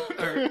kind of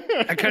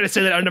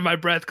say that under my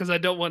breath because I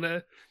don't want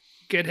to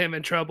get him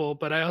in trouble.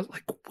 But I was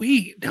like,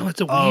 no,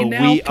 it's a we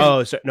now.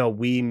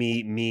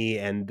 Me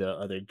and the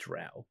other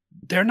drow.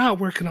 They're not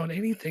working on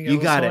anything. You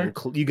gotta Elisar.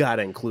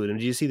 include him.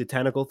 Did you see the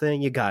tentacle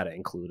thing? You gotta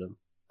include him.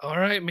 All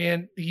right,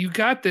 man, you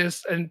got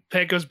this. And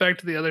Peg goes back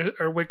to the other,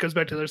 or Wick goes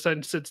back to the other side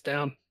and sits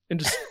down and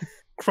just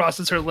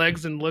crosses her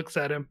legs and looks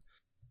at him.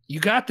 You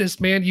got this,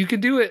 man. You can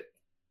do it.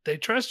 They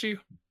trust you.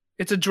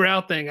 It's a drow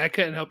thing. I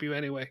couldn't help you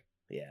anyway.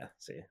 Yeah.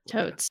 See.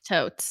 Totes.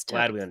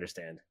 Glad we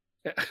understand.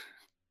 Yeah.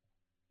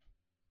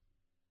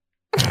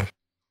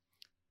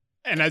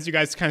 And as you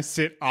guys kind of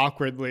sit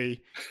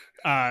awkwardly,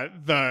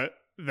 the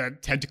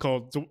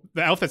tentacle,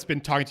 the elf that's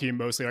been talking to you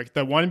mostly, like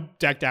the one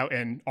decked out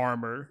in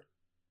armor,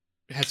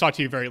 has talked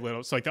to you very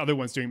little. So like the other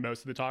one's doing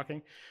most of the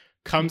talking.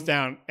 Comes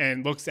down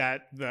and looks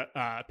at the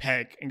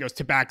Peg and goes,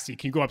 "Tabaxi,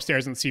 can you go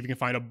upstairs and see if you can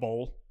find a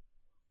bowl?"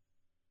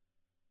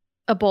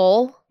 A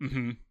bowl?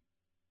 Mm-hmm.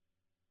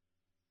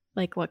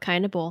 Like what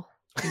kind of bowl?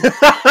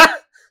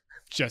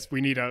 Just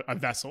we need a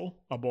vessel,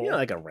 a bowl.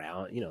 Like a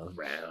round,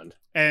 round.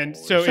 And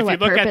bowl. so For what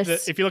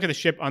purpose? if you look at the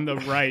ship on the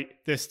right,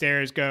 the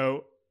stairs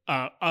go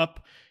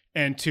up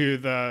and to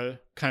the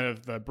kind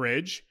of the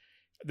bridge.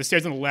 The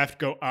stairs on the left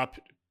go up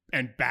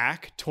and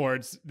back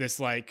towards this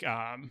like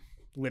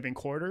living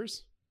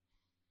quarters.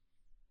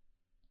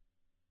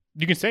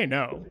 You can say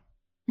no.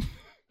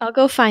 I'll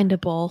go find a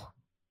bowl.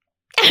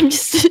 I'm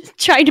just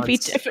trying to be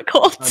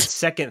difficult. On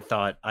second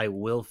thought, I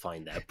will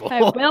find that bowl. I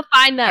will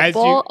find that As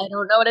bowl. I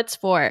don't know what it's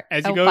for.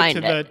 As you I'll go find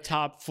to it. the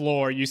top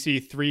floor, you see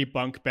 3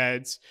 bunk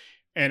beds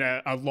and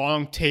a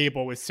long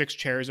table with 6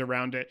 chairs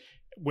around it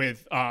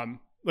with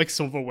like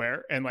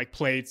silverware and like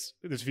plates.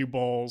 There's a few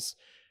bowls.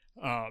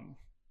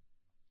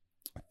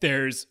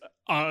 There's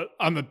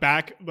on the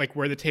back, like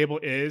where the table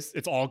is,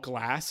 it's all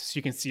glass, so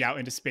you can see out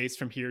into space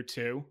from here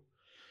too.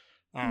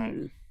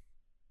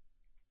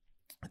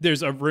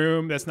 There's a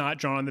room that's not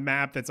drawn on the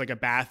map that's like a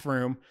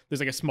bathroom. There's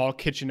like a small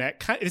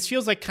kitchenette. This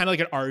feels like kind of like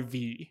an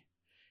RV,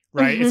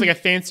 right? Mm-hmm. It's like a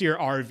fancier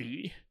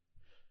RV.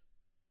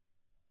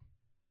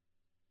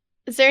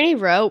 Is there any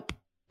rope?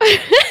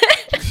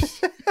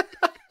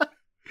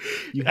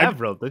 You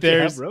have rope. Don't you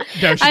There's have rope?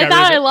 no. She I got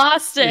thought rid I of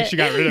lost it. it. She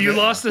got rid of You it.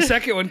 lost the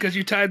second one because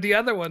you tied the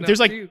other one. There's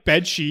up like too.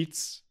 bed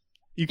sheets.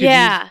 You could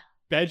Yeah. use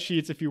bed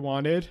sheets if you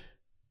wanted.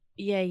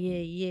 Yeah.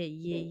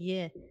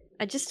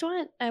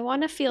 I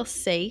want to feel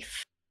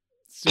safe.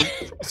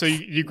 So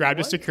you grabbed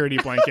a security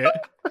blanket.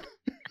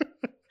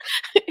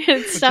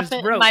 And stuff is it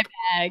in rope. my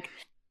bag.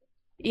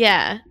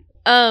 Yeah.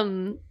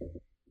 And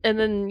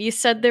then you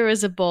said there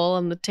was a bowl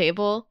on the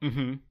table.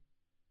 Mm-hmm.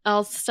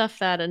 I'll stuff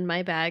that in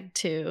my bag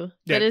too.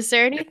 Yeah. But is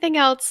there anything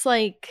else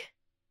like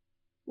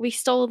we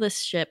stole this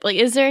ship? Like,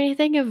 is there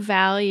anything of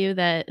value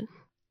that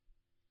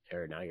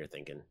Or now you're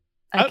thinking.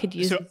 I could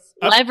use so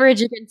as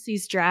leverage against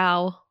these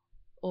drow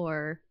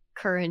or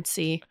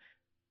currency?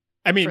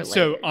 I mean, For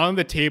so later. on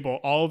the table,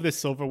 all of the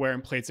silverware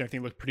and plates and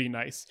everything look pretty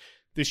nice.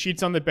 The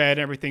sheets on the bed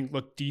and everything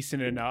look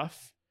decent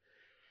enough.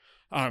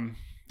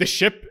 The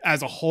ship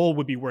as a whole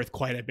would be worth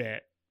quite a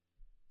bit,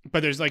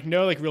 but there's like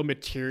no like real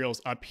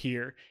materials up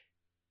here.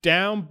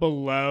 Down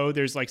below,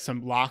 there's like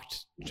some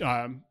locked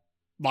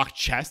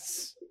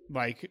chests,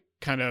 like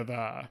kind of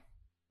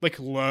like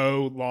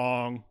low,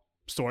 long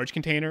storage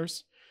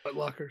containers. Foot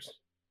lockers.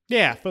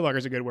 Yeah,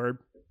 footlocker's a good word.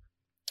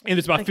 And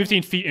there's about Okay.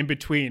 15 feet in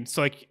between,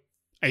 so like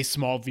a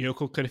small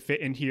vehicle could fit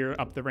in here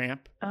up the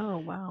ramp. Oh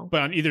wow.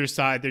 But on either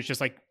side, there's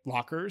just like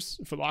lockers,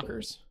 foot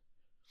lockers.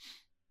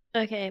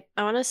 Okay,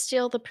 I want to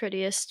steal the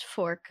prettiest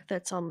fork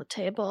that's on the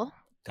table,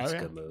 That's Oh, a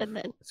yeah. good move. and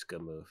then That's a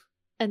good move.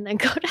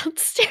 go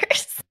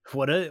downstairs.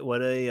 What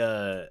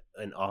a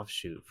an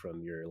offshoot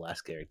from your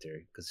last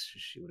character, because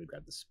she would have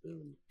grabbed the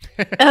spoon.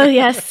 Oh,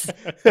 yes.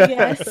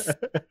 Yes.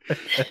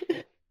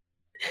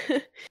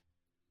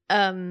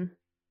 And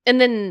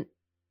then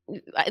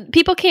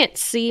people can't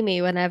see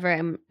me whenever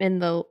I'm in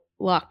the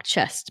locked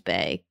chest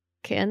bay,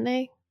 can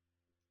they?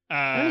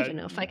 I don't even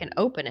know if I can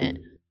open it.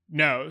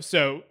 No,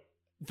 so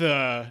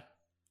the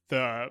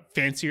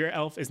fancier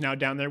elf is now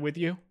down there with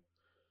you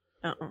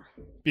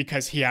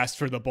because he asked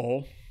for the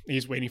bowl.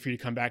 He's waiting for you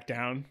to come back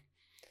down.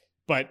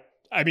 But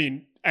I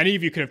mean, any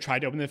of you could have tried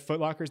to open the foot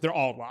lockers. They're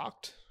all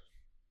locked.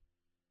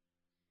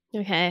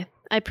 Okay.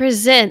 I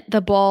present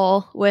the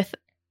bowl with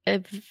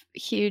a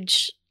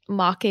huge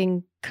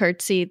mocking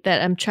curtsy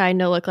that I'm trying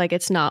to look like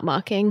it's not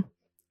mocking.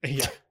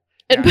 Yeah.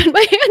 And Yeah. put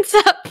my hands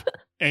up.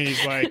 And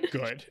he's like,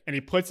 good. And he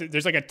puts it,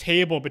 there's like a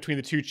table between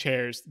the two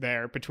chairs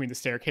there, between the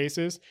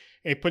staircases.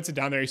 And he puts it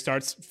down there. He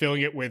starts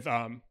filling it with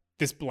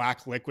this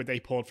black liquid that he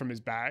pulled from his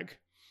bag.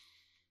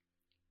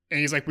 And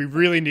he's like, we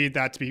really need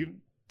that to be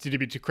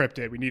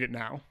decrypted. We need it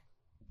now.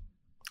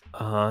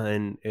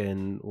 And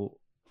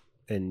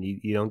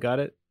you don't got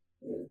it?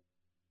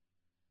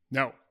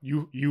 No,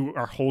 you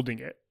are holding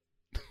it.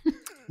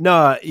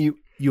 No, you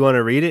want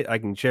to read it? I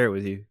can share it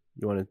with you.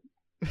 You want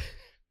to?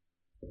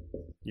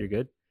 You're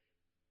good.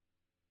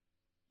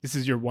 This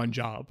is your one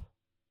job.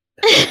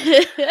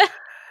 I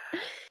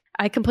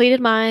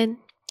completed mine.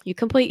 You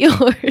complete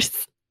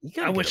yours. You I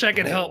gotta wish get a I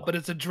could help, bowl. but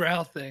it's a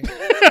drow thing.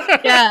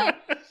 Yeah.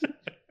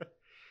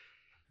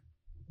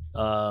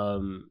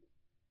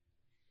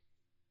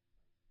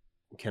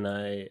 Can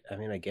I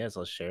mean, I guess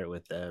I'll share it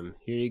with them.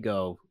 Here you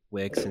go,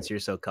 Wick, since you're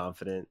so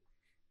confident.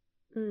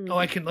 Oh,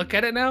 I can look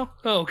at it now?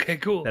 Oh, okay,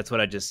 cool. That's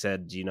what I just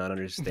said. Do you not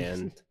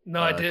understand?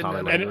 No, I didn't.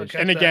 common I and, language. look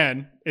at and that.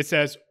 again, it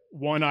says,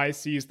 one eye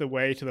sees the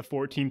way to the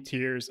 14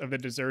 tiers of the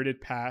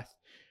deserted path.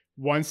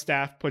 One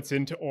staff puts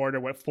into order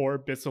what 4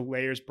 abyssal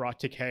layers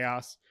brought to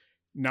chaos.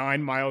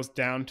 9 miles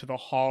down to the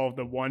hall of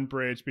the one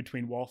bridge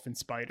between Wolf and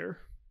Spider.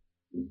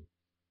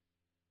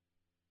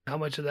 How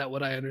much of that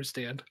would I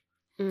understand?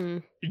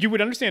 Mm. You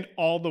would understand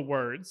all the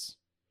words.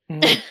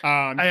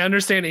 I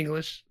understand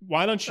English.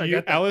 Why don't I you,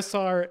 got that.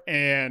 Elisar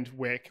and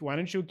Wick, why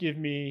don't you give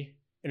me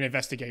an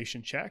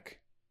investigation check?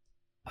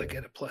 I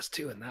get a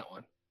 +2 in that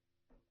one.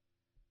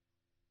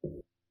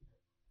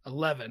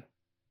 11.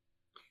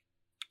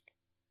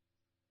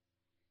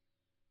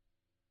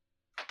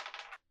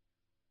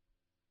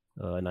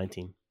 Uh,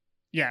 19.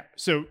 Yeah,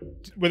 so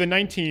with a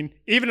 19,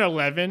 even an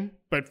 11,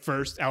 but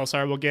first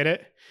Elisar will get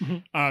it.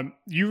 Mhm.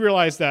 You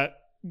realize that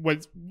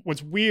what's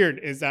weird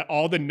is that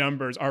all the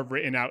numbers are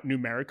written out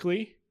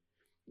numerically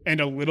and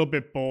a little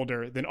bit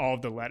bolder than all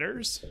of the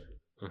letters.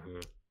 Mm-hmm.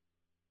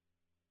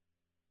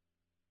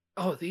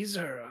 Oh, these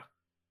are.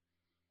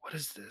 What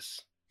is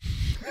this?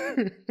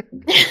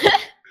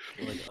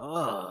 Like,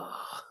 oh.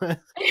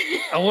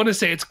 I want to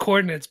say it's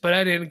coordinates, but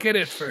I didn't get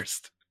it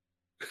first.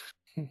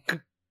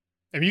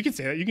 I mean, you can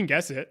say that. You can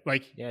guess it.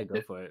 Like, Yeah,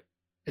 go for it.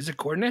 Is it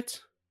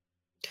coordinates?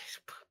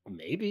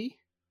 Maybe.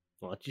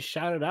 Why don't you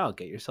shout it out?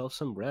 Get yourself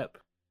some rep.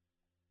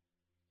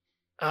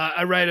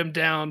 I write them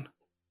down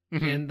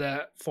mhm. in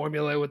that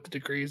formula with the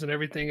degrees and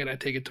everything, and I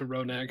take it to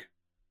Ronag.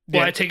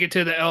 Yeah. Well, I take it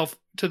to the elf,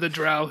 to the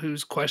drow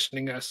who's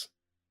questioning us.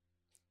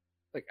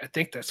 Like, I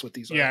think that's what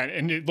these are. Yeah,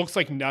 and it looks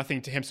like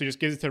nothing to him, so he just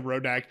gives it to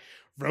Rodak.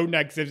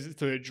 Rodak gives it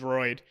to the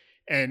droid,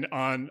 and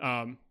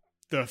on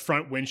the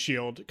front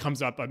windshield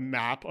comes up a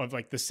map of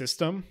like the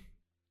system.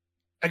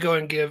 I go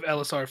and give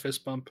Elisar a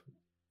fist bump,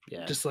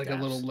 Yeah. just like a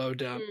daps. little low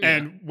down. Mm.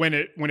 And when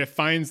it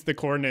finds the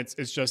coordinates,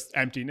 it's just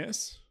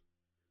emptiness.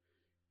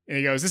 And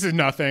he goes, "This is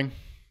nothing."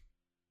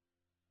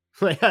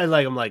 Like I'm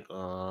like,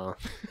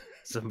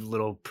 some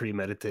little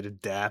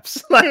premeditated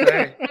daps.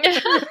 Right.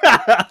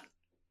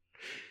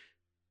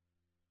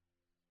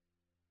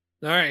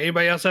 All right.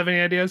 Anybody else have any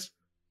ideas?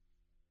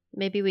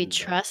 Maybe we No.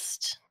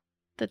 trust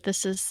that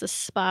this is the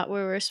spot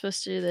where we're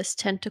supposed to do this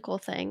tentacle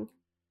thing.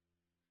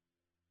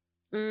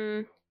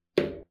 Mm.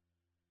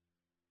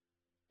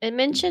 It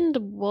mentioned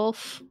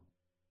wolf,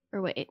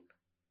 or wait,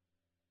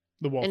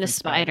 The wolf and a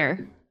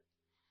spider.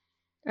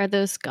 Are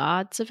those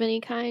gods of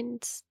any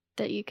kind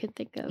that you can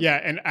think of? Yeah,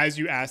 and as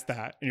you ask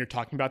that, and you're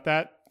talking about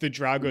that, the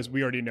drow goes,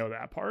 "We already know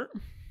that part."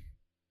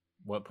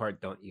 What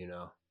part don't you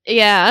know?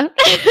 Yeah.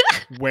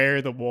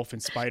 Where the wolf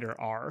and spider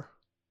are.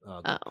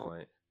 Oh, good Oh.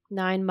 point.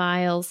 9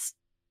 miles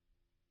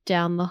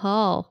down the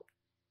hall.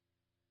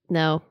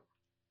 No.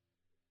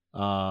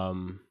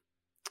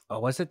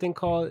 What's that thing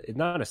called? It's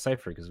not a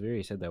cipher because we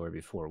already said that word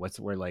before. What's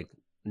where like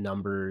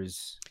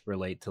numbers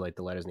relate to like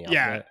the letters in the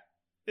Yeah. alphabet?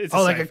 It's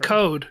Oh, like a cipher.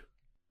 code.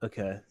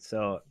 Okay,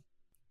 so let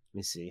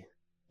me see.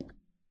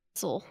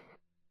 Soul.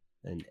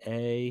 An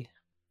A,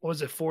 What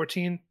was it?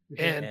 14?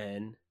 N.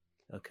 N.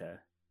 Okay.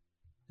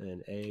 And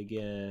then A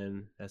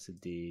again. That's a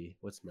D.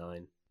 What's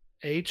 9?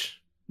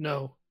 H?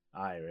 No.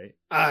 I, right?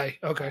 I.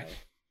 Okay.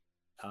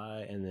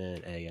 I, and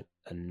then a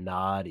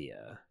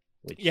Nadia.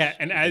 Which Yeah,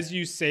 and as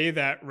you say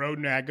that,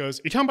 Roadnag goes,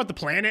 "Are you talking about the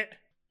planet?"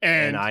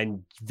 and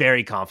I'm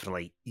very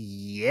confidently,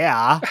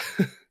 yeah.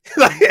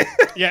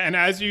 Yeah, and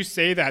as you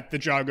say that, the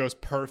jaw goes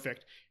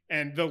perfect.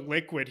 And the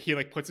liquid, he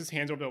like puts his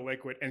hands over the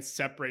liquid and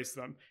separates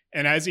them.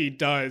 And as he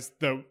does,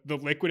 the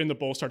liquid in the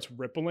bowl starts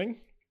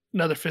rippling.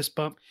 Another fist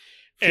bump.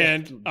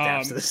 And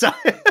Daps to the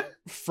side.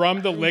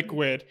 from the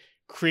liquid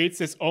creates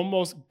this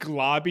almost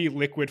globby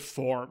liquid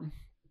form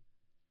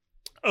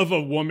of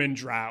a woman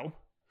drow.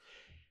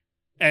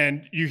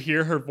 And you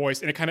hear her voice,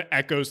 and it kind of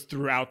echoes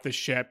throughout the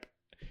ship.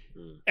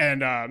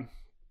 And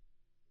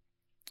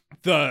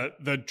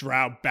the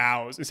drow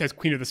bows. It says,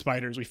 "Queen of the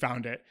Spiders, we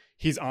found it.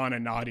 He's on a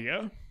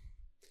Nadia."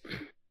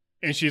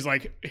 And she's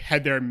like,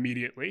 "Head there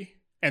immediately."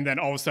 and then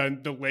all of a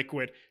sudden the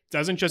liquid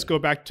doesn't just go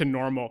back to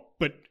normal,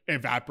 but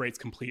evaporates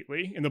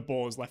completely, and the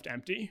bowl is left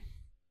empty.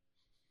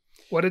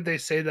 What did they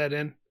say that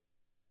in?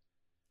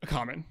 A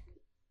common.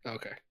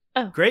 Okay.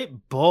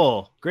 Great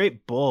bull,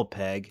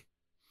 Peg.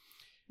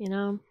 You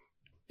know,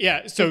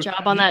 Yeah. So good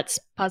job on that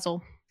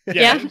puzzle.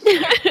 Yeah.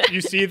 Yeah.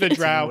 You see the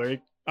drow.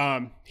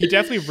 Teamwork. He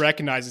definitely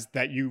recognizes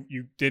that you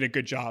did a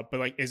good job, but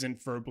like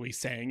isn't verbally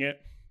saying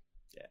it.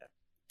 Yeah.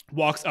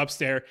 Walks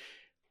upstairs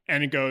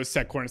and it goes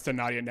set coordinates to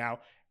Nadia now.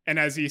 And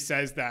as he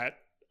says that,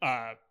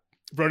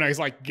 Ronak is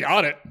like,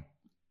 got it.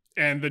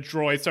 And the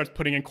droid starts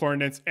putting in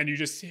coordinates, and you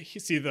just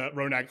see the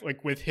Ronak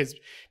like with his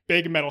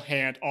big metal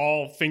hand,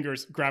 all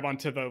fingers grab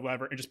onto the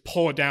lever and just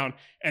pull it down.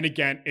 And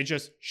again, it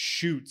just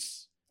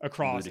shoots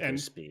across Ludicrous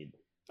and speed.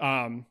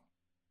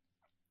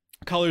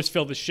 Colors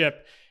fill the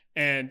ship,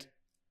 and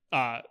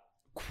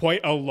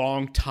quite a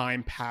long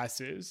time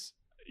passes.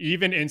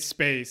 Even in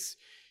space,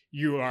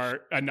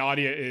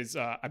 Nadia is,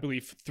 I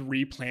believe,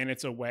 3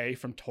 planets away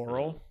from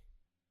Toril.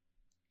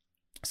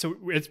 So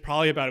it's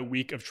probably about a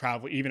week of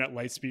travel, even at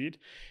light speed.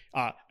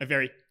 A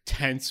very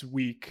tense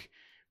week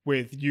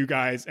with you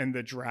guys and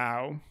the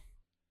drow.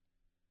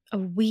 A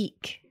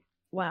week.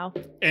 Wow.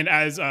 And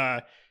as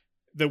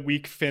the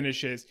week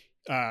finishes,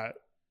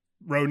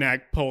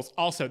 Ronak pulls.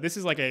 Also, this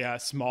is like a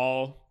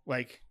small,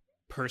 like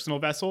personal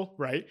vessel,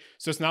 right?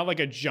 So it's not like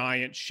a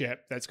giant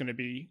ship that's going to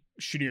be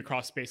shooting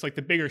across space. Like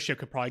the bigger ship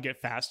could probably get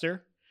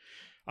faster.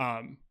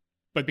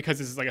 But because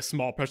this is like a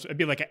small person, it'd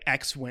be like an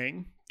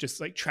X-wing,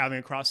 just like traveling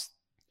across.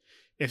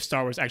 If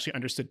Star Wars actually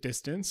understood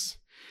distance.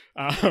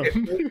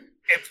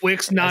 If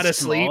Wick's not As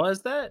asleep, small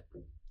as that?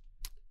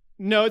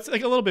 No, it's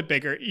like a little bit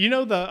bigger. You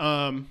know the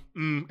I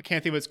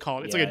can't think what it's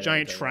called. It's Yeah, like I a know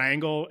giant what you're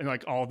triangle, and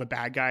like all the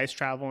bad guys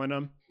travel in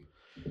them,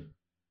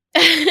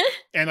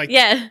 and like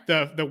Yeah.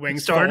 the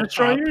wings Star fold up.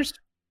 Destroyers,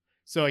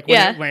 So like when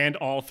Yeah. it land,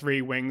 all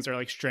 3 wings are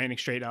like straining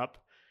straight up.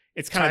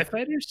 It's TIE kind of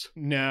fighters.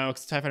 no,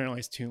 because TIE Fighter only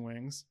has 2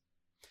 wings.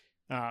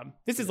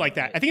 This is like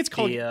that. I think it's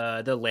called.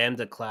 The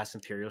Lambda class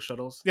Imperial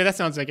shuttles. Yeah, that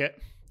sounds like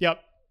it. Yep,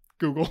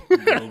 Google.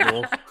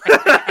 Google.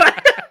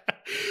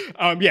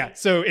 Yeah,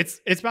 so it's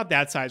about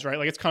that size, right?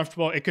 Like it's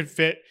comfortable. It could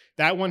fit.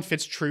 That one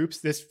fits troops.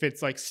 This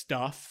fits like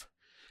stuff.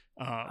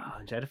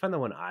 I'm trying to find the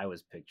one I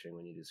was picturing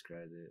when you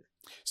described it.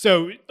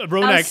 So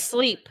Ronak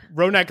Sleep.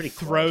 Pretty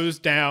throws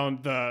down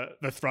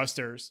the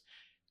thrusters.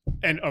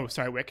 And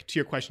sorry, Wick. To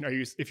your question,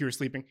 if you were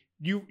sleeping,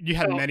 you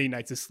had Oh. many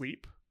nights of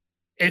sleep.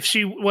 If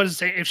she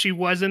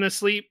wasn't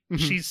asleep, Mhm.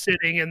 she's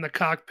sitting in the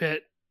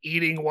cockpit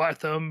eating with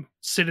them,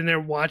 sitting there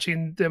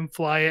watching them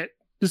fly it,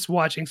 just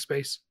watching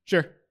space.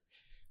 Sure.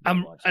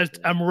 I'm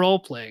role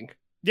playing.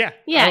 Yeah.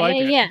 Yeah, I like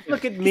yeah, it. yeah.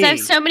 Look at 'Cause me. I have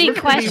so many Look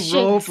at me questions.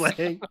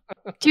 role-playing.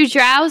 Do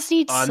drows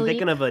need I'm sleep?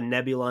 thinking of a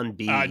Nebulon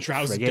B.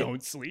 Drows frigate.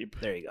 don't sleep.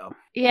 There you go.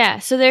 Yeah,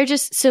 so they're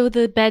just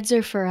the beds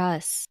are for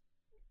us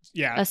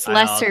Yeah. us I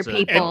lesser also-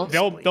 people.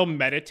 And they'll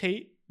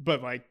meditate,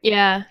 but like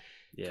Yeah.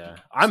 Yeah,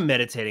 I'm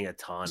meditating a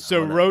ton.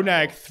 so I'm on that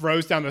Ronak level.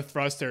 throws down the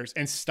thrusters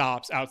and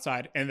stops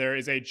outside, and there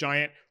is a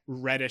giant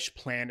reddish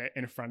planet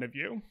in front of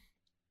you.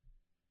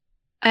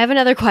 I have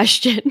another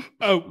question.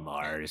 Oh,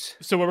 Mars.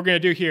 so what we're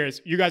going to do here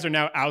is you guys are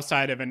now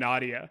outside of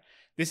Anadia.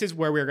 This is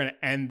where we're going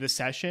to end the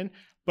session,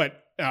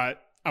 but I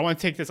want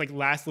to take this like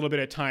last little bit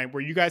of time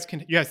where you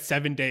have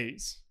 7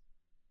 days,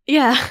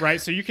 Yeah. right?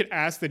 So you could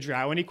ask the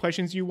drow any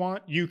questions you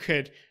want. You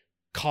could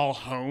call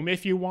home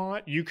if you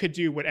want. You could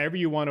do whatever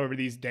you want over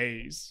these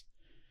days.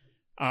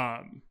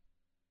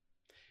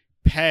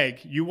 Peg,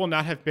 you will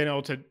not have been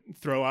able to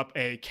throw up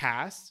a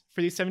cast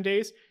for these 7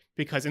 days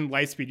because in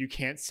Lightspeed you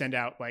can't send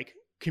out like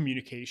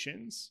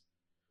communications.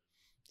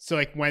 So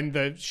like when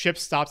the ship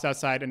stops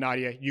outside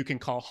Anadia, you can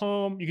call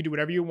home, you can do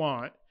whatever you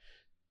want,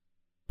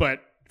 but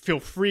feel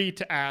free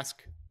to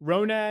ask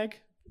Ronag,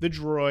 the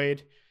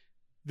droid,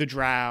 the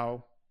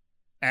drow,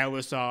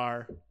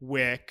 Alisar,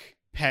 Wick,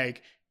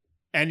 Peg,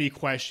 any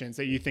questions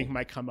that you think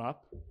might come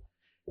up.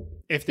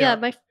 If there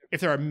Yeah, if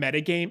there are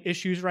metagame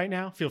issues right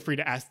now, feel free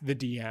to ask the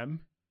DM.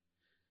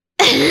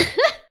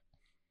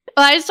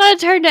 Well, I just want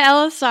to turn to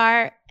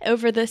LSR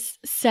over this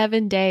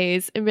 7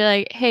 days and be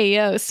like, hey,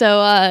 yo,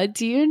 so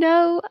do you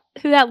know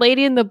who that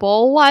lady in the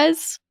bowl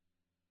was?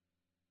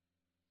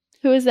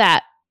 Who is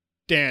that?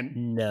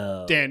 Dan,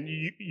 No.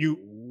 you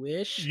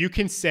wish. you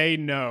can say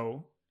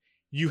no.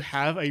 You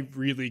have a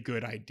really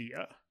good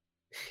idea.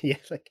 Yeah,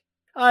 like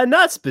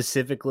not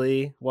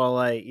specifically. Well,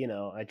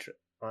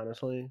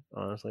 honestly,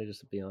 just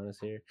to be honest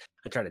here,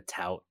 I try to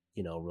tout,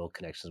 real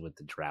connections with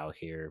the drow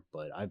here,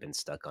 but I've been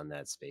stuck on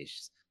that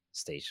space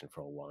station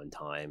for a long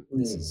time.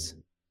 This is,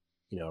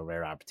 a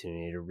rare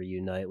opportunity to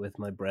reunite with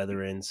my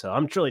brethren. So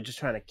I'm truly just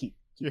trying to keep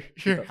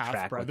Your up half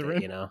track with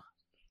brethren. it,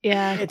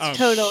 Yeah, It's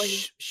totally.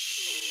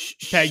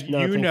 Peg,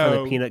 Nothing you from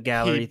know the peanut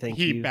gallery. Thank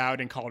he you. bowed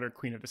and called her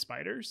Queen of the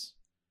Spiders.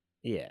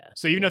 Yeah.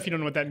 So even if you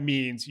don't know what that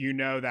means, you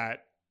know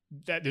that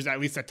there's at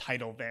least a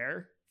title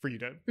there for you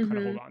to kind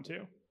of hold on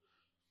to.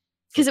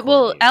 Because, For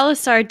well, coordination.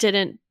 Alisar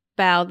didn't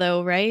bow,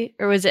 though, right?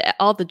 Or was it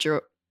all the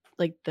drow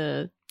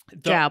people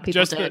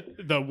Just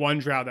did? the one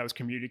drow that was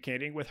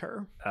communicating with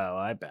her. Oh,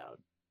 I bowed.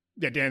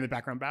 Yeah, Dan in the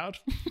background bowed.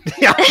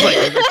 Yeah, I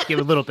was like, give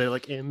a little bit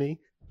like and me.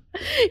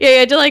 Yeah, you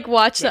had to like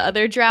watch the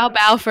other drow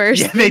bow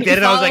first. Yeah, they and did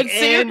it. I was like, followed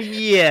suit. and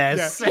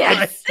yes.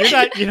 Yes.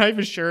 You're not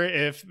even sure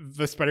if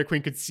the Spider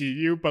Queen could see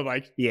you, but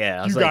like, Yeah, I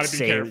You was like, gotta be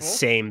same, careful.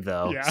 same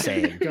though, Yeah.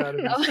 same. Gotta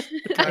be- No.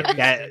 gotta be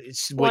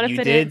That's Wanna what you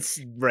fit did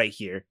in? right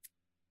here.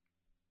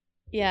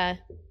 Yeah.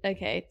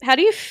 Okay. How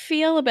do you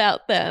feel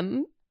about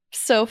them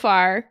so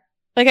far?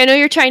 Like, I know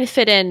you're trying to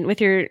fit in with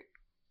your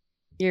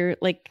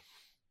like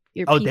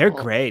your. Oh, they're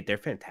people. great. They're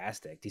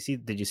fantastic.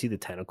 Did you see the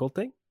tentacle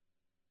thing?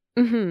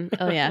 Mm-hmm.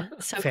 Oh yeah,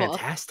 so cool.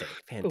 Fantastic.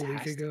 a week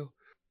Fantastic. ago.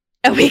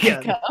 A week Yeah.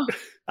 ago.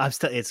 I'm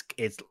still it's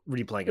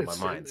replaying in my It's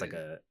mind. It's like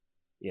certainly-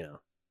 a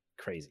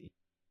crazy.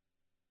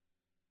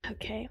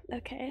 Okay.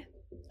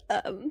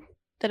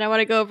 Then I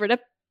want to go over to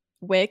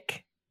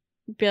Wick.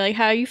 Be like,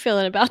 how are you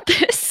feeling about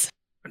this?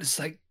 And it's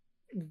like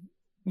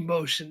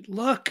motion.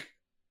 Look,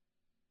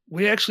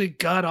 we actually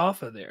got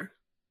off of there.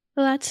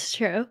 Well, that's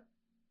true.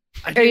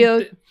 I Are you-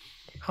 didn't-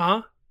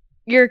 Huh?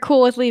 You're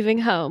cool with leaving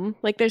home.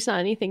 Like, there's not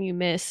anything you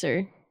miss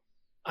or.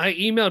 I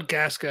emailed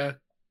Gasca.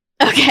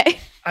 Okay.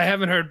 I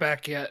haven't heard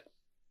back yet.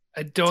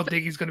 I don't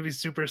think he's going to be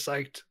super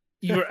psyched.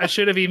 I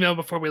should have emailed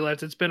before we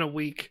left. It's been a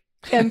week.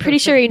 I'm pretty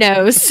sure he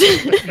knows.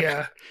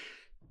 Yeah.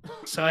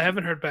 So I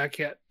haven't heard back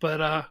yet. But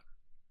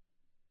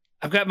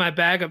I've got my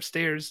bag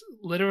upstairs.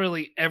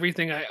 Literally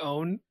everything I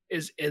own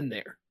is in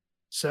there.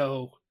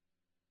 So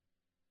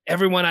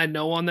everyone I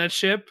know on that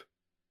ship,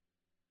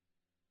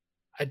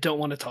 I don't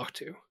want to talk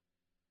to.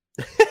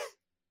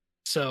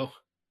 So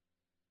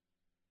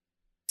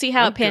See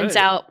how I'm it pans good.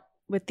 out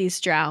with these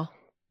drow.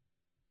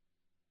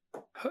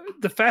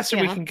 the faster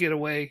we Yeah. can get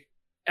away,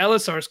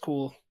 Elisar's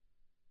cool.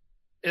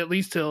 At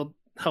least he'll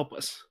help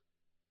us.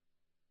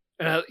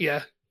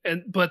 Yeah,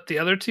 but the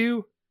other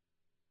two,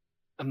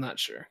 I'm not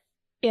sure.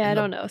 Yeah, I And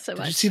the- don't know so Did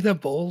much. you see the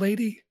bowl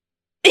lady?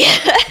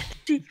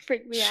 She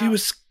freaked me She out.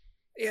 was,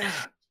 yeah.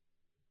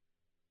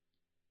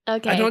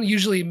 Okay. I don't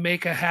usually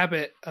make a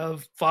habit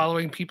of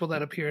following people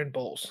that appear in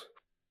bowls.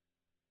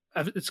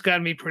 It's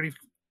gotten me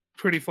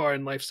pretty far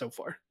in life so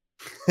far.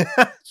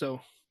 So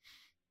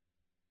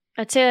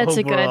I'd say that's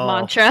a good Overall.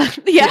 mantra.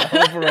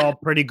 Yeah. Overall,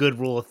 pretty good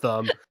rule of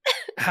thumb.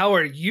 how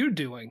are you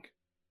doing?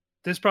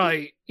 This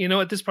probably, you know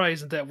what? This probably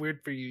isn't that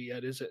weird for you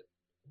yet, is it?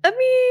 I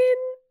mean,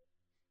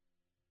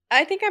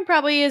 I think I'm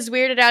probably as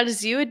weirded out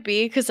as you would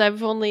be because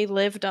I've only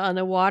lived on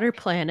a water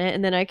planet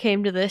and then I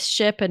came to this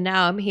ship and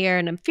now I'm here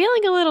and I'm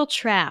feeling a little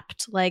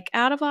trapped, like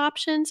out of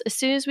options. As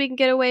soon as we can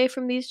get away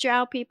from these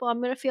drow people,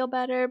 I'm going to feel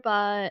better,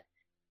 but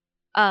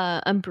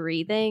I'm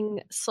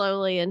breathing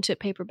slowly into a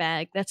paper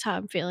bag. That's how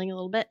I'm feeling a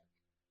little bit.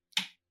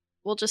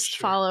 We'll just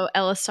Sure. follow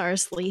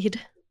Elisar's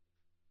lead.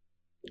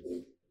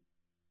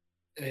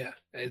 Yeah,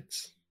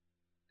 it's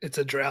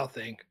a drow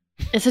thing.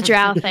 It's a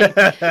drow thing.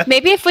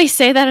 Maybe if we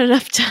say that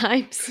enough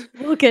times,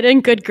 we'll get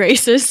in good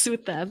graces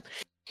with them.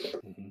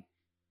 Mhm.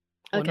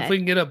 I wonder Okay. if we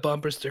can get a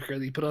bumper sticker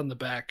that you put on the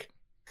back.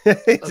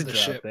 It's Of a the drop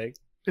ship. thing.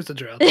 It's a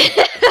drow thing.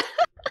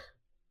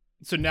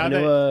 So now I'm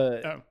that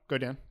gonna, oh, go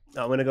down.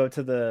 I'm gonna go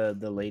to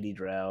the lady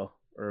drow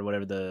or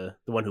whatever the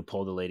one who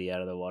pulled the lady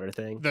out of the water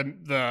thing.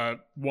 The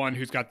one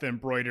who's got the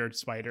embroidered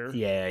spider.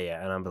 Yeah,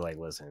 and I'm like,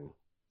 listen,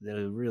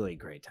 the really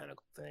great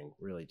tentacle thing,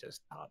 really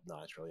just top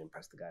notch, really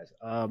impressed the guys.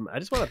 I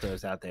just want to throw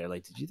this out there.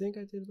 Like, did you think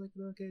I did like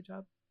an okay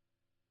job?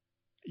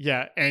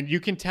 Yeah, and you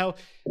can tell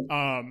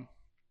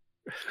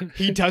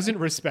he doesn't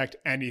respect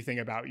anything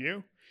about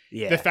you.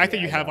 Yeah, The fact that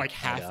yeah, you I have know, like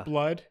I know. half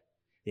blood,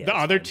 Yeah, the it's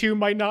other fine. two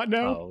might not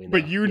know, Oh, we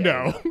but know. you Yeah,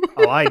 know. we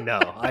Oh,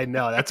 I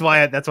know. That's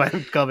why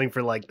I'm coming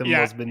for like the Yeah.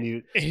 most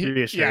minute And he-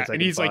 reassurance. yeah, I and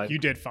can he's like, find. "You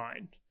did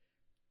fine."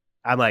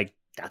 I'm like,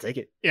 I'll take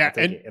it. Yeah, I'll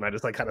take and- it. And I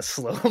just like kind of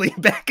slowly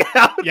back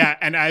out. Yeah,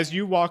 and as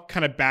you walk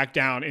kind of back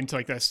down into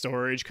like the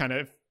storage kind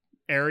of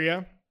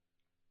area,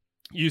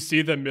 you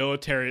see the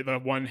military, the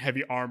one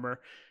heavy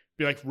armor,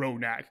 be like,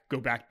 "Ronak, go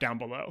back down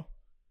below."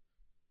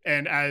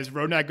 And as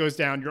Ronak goes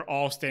down, you're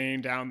all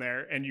standing down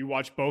there, and you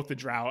watch both the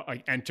drow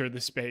like enter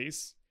the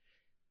space.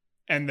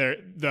 And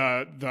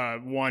the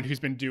one who's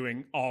been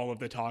doing all of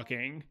the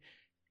talking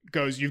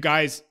goes, "You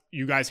guys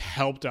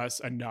helped us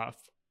enough.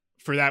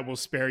 For that, we'll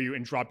spare you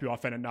and drop you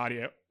off at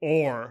Anadia,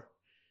 or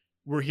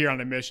we're here on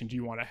a mission. Do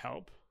you want to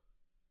help?"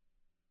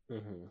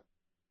 Mhm.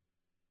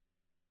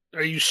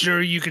 Are you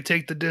sure you could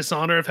take the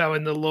dishonor of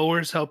having the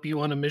lowers help you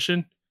on a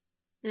mission?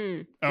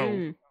 Mm, Oh,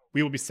 mm.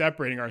 we will be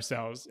separating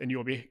ourselves, and you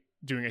will be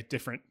doing a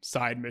different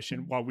side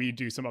mission while we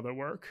do some other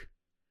work.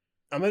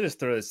 I'm gonna just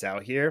throw this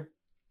out here.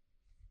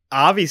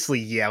 Obviously,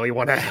 yeah, we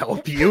want to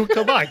help you.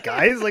 Come on,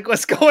 guys. Like,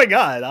 what's going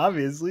on?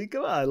 Obviously,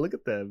 come on. Look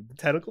at them. The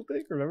tentacle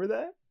thing. Remember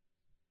that?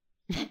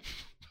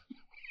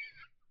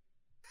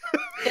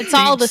 It's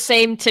all the Deep-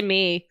 same to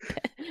me.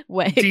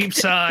 Wake. Deep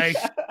sigh.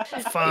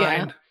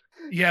 Fine.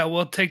 Yeah,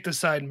 we'll take the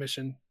side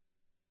mission.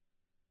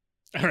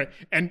 All right.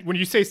 And when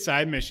you say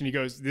side mission, he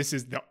goes, "This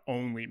is the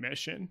only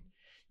mission.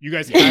 You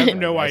guys Yeah, have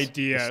no that's-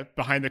 idea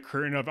behind the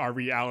curtain of our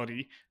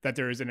reality that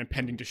there is an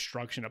impending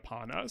destruction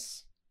upon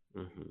us."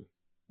 Mm-hmm.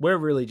 We're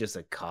really just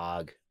a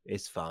cog.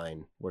 It's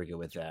fine. We're good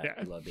with that. Yeah.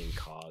 I love being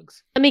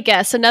cogs. Let me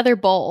guess, another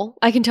bowl.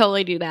 I can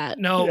totally do that.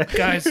 No,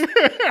 guys,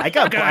 I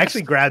Guys.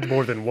 actually grabbed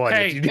more than one.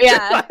 Hey, if you do-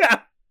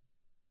 Yeah.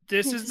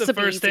 this is the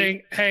Super first easy.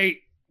 thing. Hey,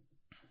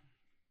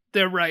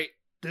 they're right.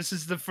 This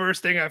is the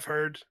first thing I've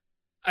heard.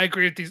 I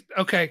agree with these.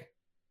 Okay.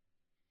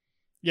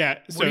 Yeah.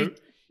 What So do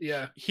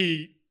Yeah.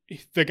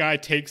 the guy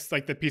takes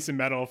like the piece of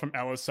metal from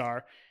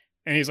Elisar,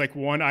 and he's like,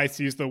 one eye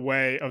sees the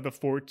way of the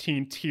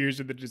 14 tiers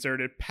of the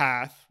deserted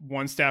path.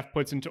 One staff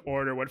puts into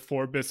order what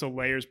 4 abyssal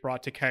layers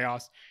brought to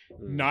chaos.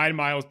 9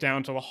 miles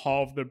down to the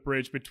hall of the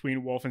bridge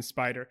between Wolf and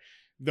Spider.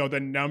 Though the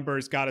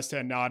numbers got us to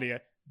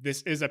Anadia,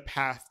 this is a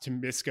path to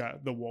Miska,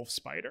 the Wolf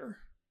Spider.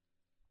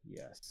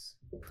 Yes.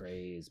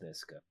 Praise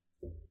Miska.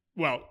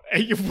 Well,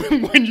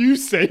 when you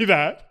say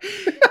that,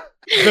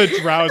 the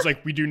drow is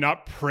like, we do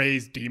not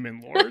praise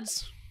demon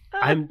lords.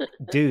 I'm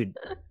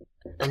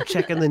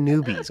checking the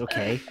newbies,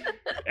 okay?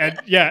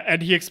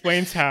 And he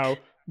explains how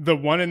the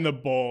one in the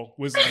bowl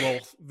was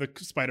Lolth, the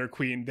Spider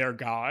Queen, their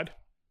god.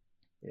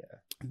 Yeah.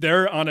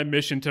 They're on a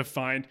mission to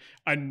find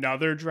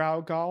another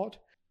drow god.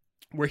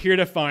 We're here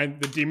to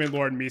find the demon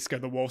lord Miska,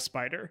 the wolf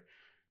spider,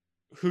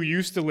 who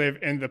used to live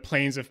in the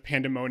plains of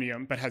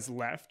Pandemonium but has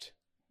left.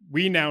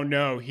 We now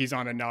know he's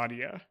on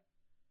Anadia.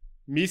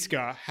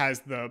 Miska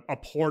has a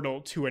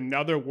portal to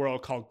another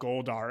world called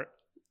Goldar,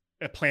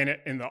 a planet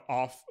in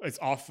it's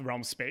off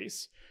realm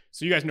space.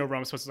 So you guys know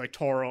realm space is like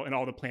Toril and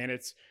all the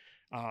planets.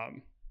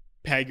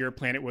 Peg, your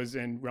planet was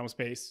in realm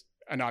space.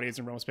 Anadia's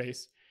in realm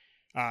space.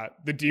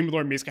 The demon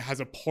lord Miska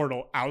has a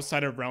portal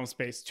outside of realm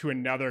space to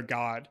another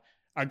god,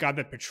 a god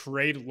that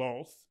betrayed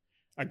Lolth,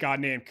 a god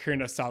named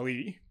Kirna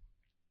Sali.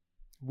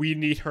 We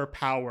need her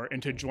power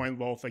and to join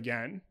Lolth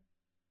again.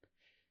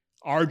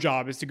 Our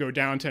job is to go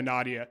down to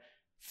Anadia,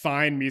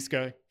 find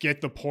Miska,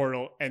 get the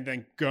portal, and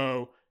then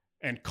go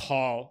and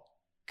call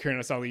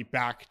Kirna Sali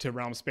back to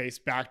realm space,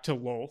 back to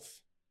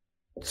Lolth.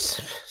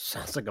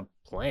 Sounds like a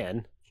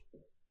plan.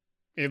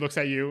 He looks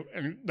at you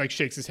and like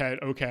shakes his head.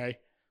 Okay.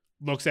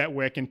 Looks at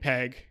Wick and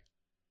Peg.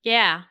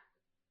 Yeah.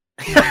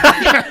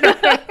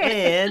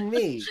 And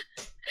me.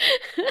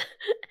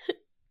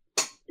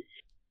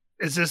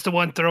 Is this the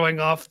one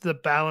throwing off the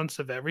balance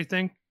of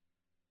everything?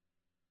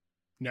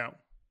 No.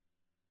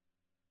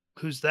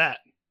 Who's that?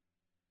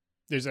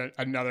 There's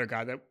another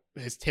guy that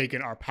has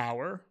taken our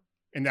power,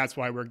 and that's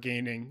why we're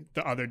gaining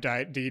the other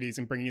deities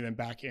and bringing them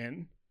back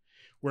in.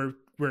 We're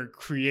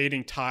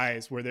creating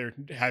ties where there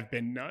have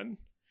been none.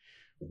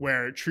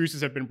 Where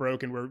truces have been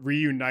broken, we're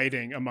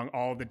reuniting among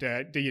all the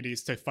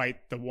deities to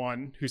fight the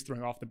one who's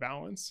throwing off the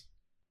balance.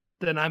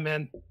 Then I'm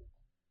in.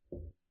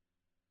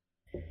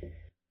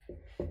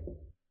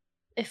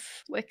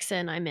 If Wick's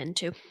in, I'm in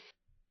too.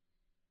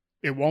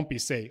 It won't be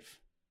safe.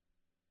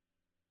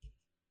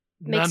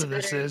 Makes None of it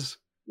this better. is.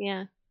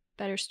 Yeah.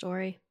 Better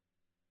story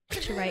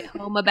to write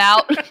home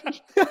about.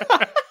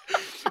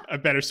 A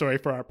better story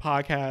for our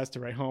podcast to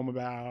write home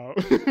about.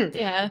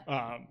 Yeah.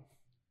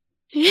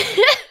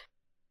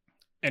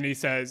 And he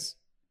says,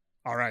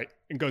 all right,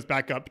 and goes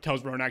back up,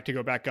 tells Ronak to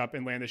go back up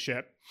and land the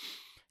ship.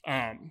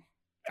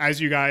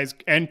 As you guys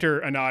enter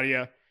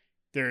Anadia,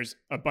 there's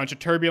a bunch of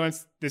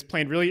turbulence. This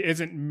plane really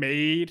isn't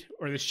made,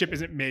 or the ship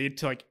isn't made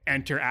to like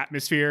enter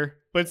atmosphere,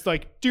 but it's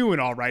like doing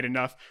all right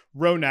enough.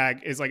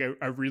 Ronag is like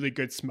a really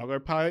good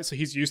smuggler pilot, so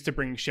he's used to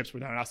bringing ships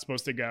where they're not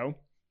supposed to go.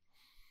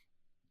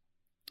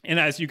 And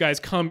as you guys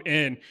come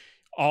in,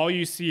 all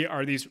you see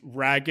are these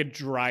ragged,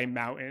 dry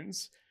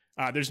mountains.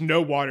 There's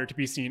no water to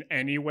be seen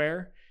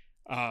anywhere.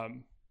 As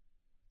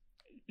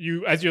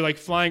you're like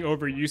flying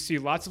over, you see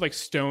lots of like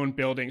stone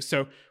buildings.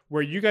 So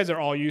where you guys are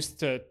all used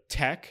to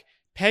tech,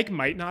 Peg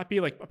might not be.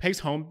 Like Peg's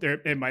home,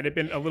 there it might have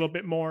been a little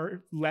bit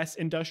less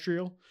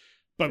industrial.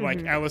 But like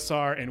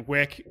Elisar and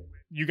Wick,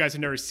 you guys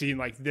have never seen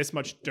like this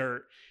much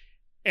dirt.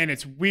 And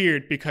it's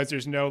weird because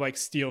there's no like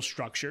steel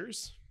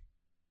structures.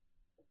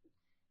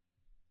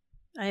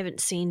 I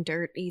haven't seen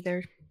dirt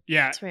either.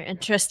 Yeah. It's very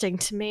interesting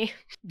to me.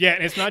 Yeah,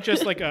 and it's not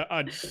just like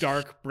a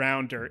dark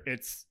brown dirt.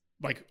 It's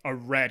like a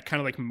red, kind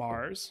of like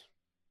Mars.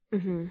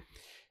 Mm-hmm.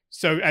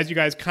 So as you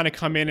guys kind of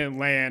come in and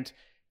land,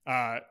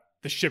 the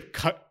ship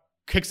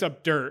kicks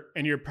up dirt,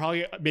 and you're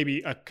probably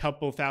maybe a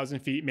couple thousand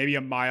feet, maybe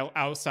a mile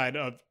outside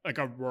of like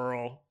a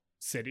rural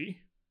city.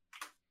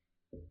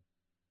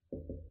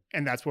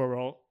 And that's where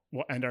we'll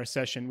end our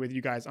session with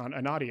you guys on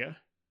Anadia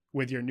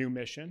with your new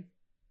mission.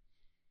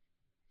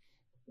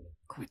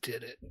 We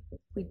did it.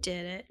 We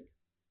did it.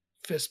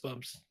 Fist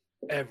bumps,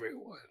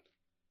 everyone.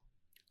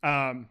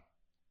 Thank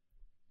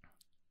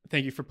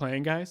you for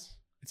playing, guys.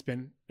 It's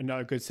been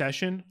another good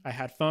session. I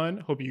had fun.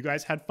 Hope you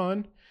guys had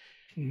fun.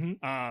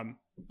 Mm-hmm.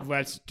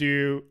 Let's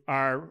do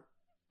our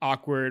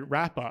awkward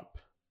wrap up.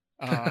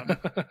 I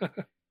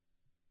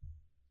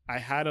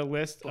had a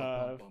list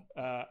of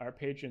our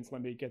patrons.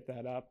 Let me get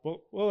that up.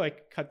 We'll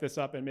like cut this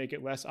up and make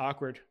it less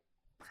awkward.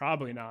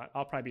 Probably not.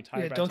 I'll probably be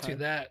tired. Yeah, don't do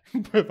that.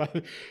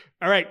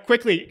 All right,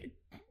 quickly.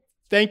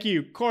 Thank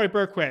you, Corey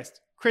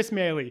Berquist, Chris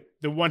Maley,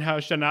 The One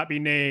House Shall Not Be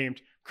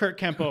Named, Kurt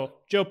Kemple,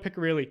 Joe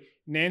Piccarilli,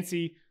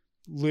 Nancy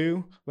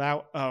Lou,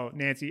 Lau. Oh,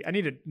 Nancy, I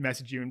need to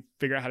message you and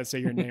figure out how to say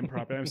your name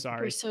properly. I'm We're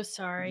sorry. so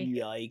sorry.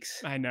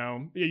 Yikes. I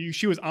know.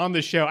 She was on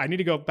the show. I need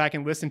to go back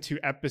and listen to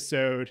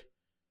episode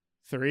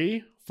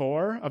 3,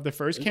 4 of the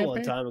first It was a long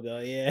campaign. time ago,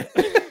 yeah.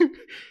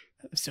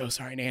 So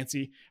sorry,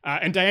 Nancy.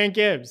 And Diane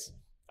Gibbs.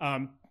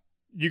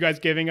 You guys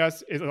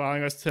is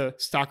allowing us to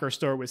stock our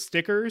store with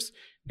stickers.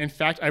 In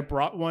fact, I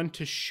brought one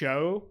to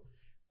show.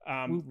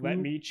 Let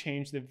me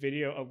change the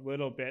video a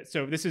little bit.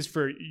 So this is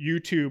for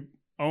YouTube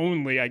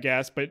only, I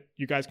guess, but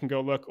you guys can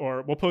go look,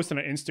 or we'll post it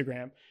on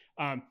Instagram.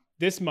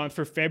 This month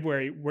for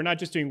February, we're not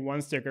just doing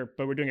one sticker,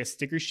 but we're doing a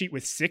sticker sheet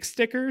with 6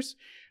 stickers.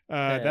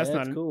 That's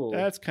not cool.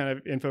 That's kind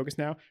of in focus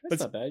now.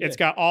 That's not bad. It's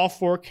got all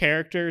 4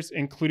 characters,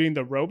 including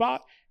the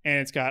robot, and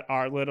it's got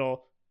our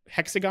little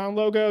hexagon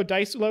logo,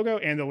 dice logo,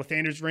 and the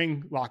Lathander's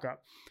ring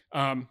lockup.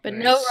 But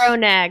no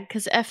Ronag,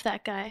 because F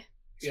that guy.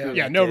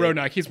 Yeah. No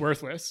Ronak. He's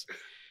worthless.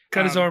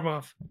 Cut his arm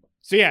off.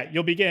 So yeah,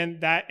 you'll be getting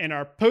that in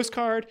our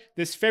postcard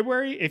this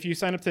February. If you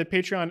sign up to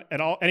Patreon at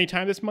all,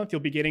 anytime this month,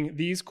 you'll be getting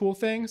these cool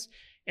things.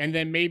 And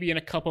then maybe in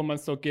a couple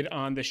months, they'll get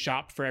on the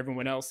shop for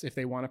everyone else if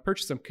they want to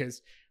purchase them,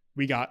 because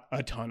we got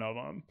a ton of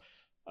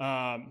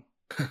them.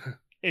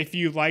 If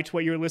you liked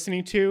what you're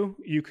listening to,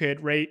 you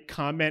could rate,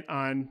 comment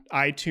on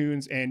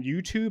iTunes and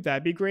YouTube.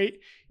 That'd be great.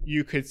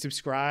 You could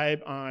subscribe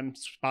on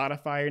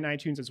Spotify and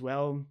iTunes as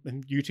well,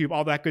 and YouTube,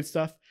 all that good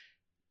stuff.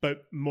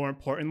 But more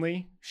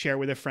importantly, share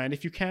with a friend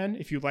if you can.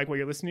 If you like what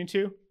you're listening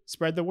to,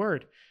 spread the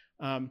word.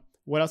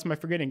 What else am I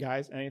forgetting,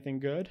 guys? Anything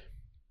good?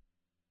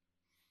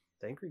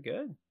 I think we're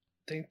good.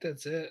 I think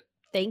that's it.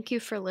 Thank you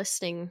for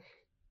listening.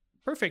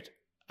 Perfect.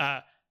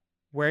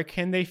 Where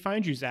can they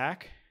find you,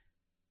 Zach?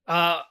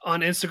 On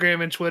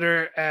Instagram and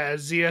Twitter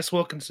as ZS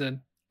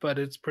Wilkinson, but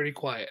it's pretty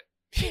quiet.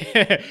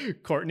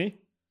 Courtney?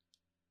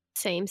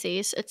 Same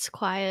Z's. It's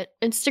quiet.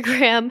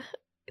 Instagram,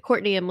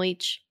 Courtney M.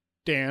 Leach.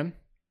 Dan?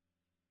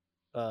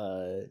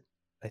 I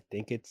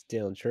think it's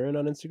Dalen Shurin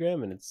on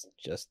Instagram, and it's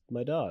just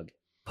my dog.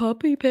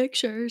 Puppy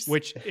pictures.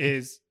 Which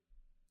is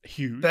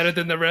huge. Better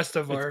than the rest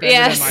of It's our. better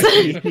Yes.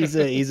 than my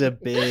feet. He's a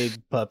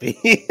big puppy.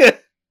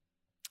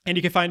 And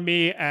you can find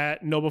me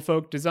at Noble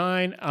Folk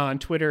Design on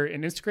Twitter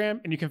and Instagram.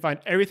 And you can find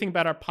everything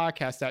about our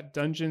podcast at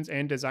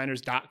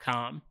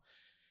dungeonsanddesigners.com.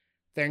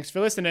 Thanks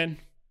for listening.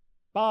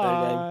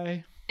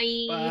 Bye.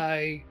 Bye.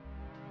 Bye.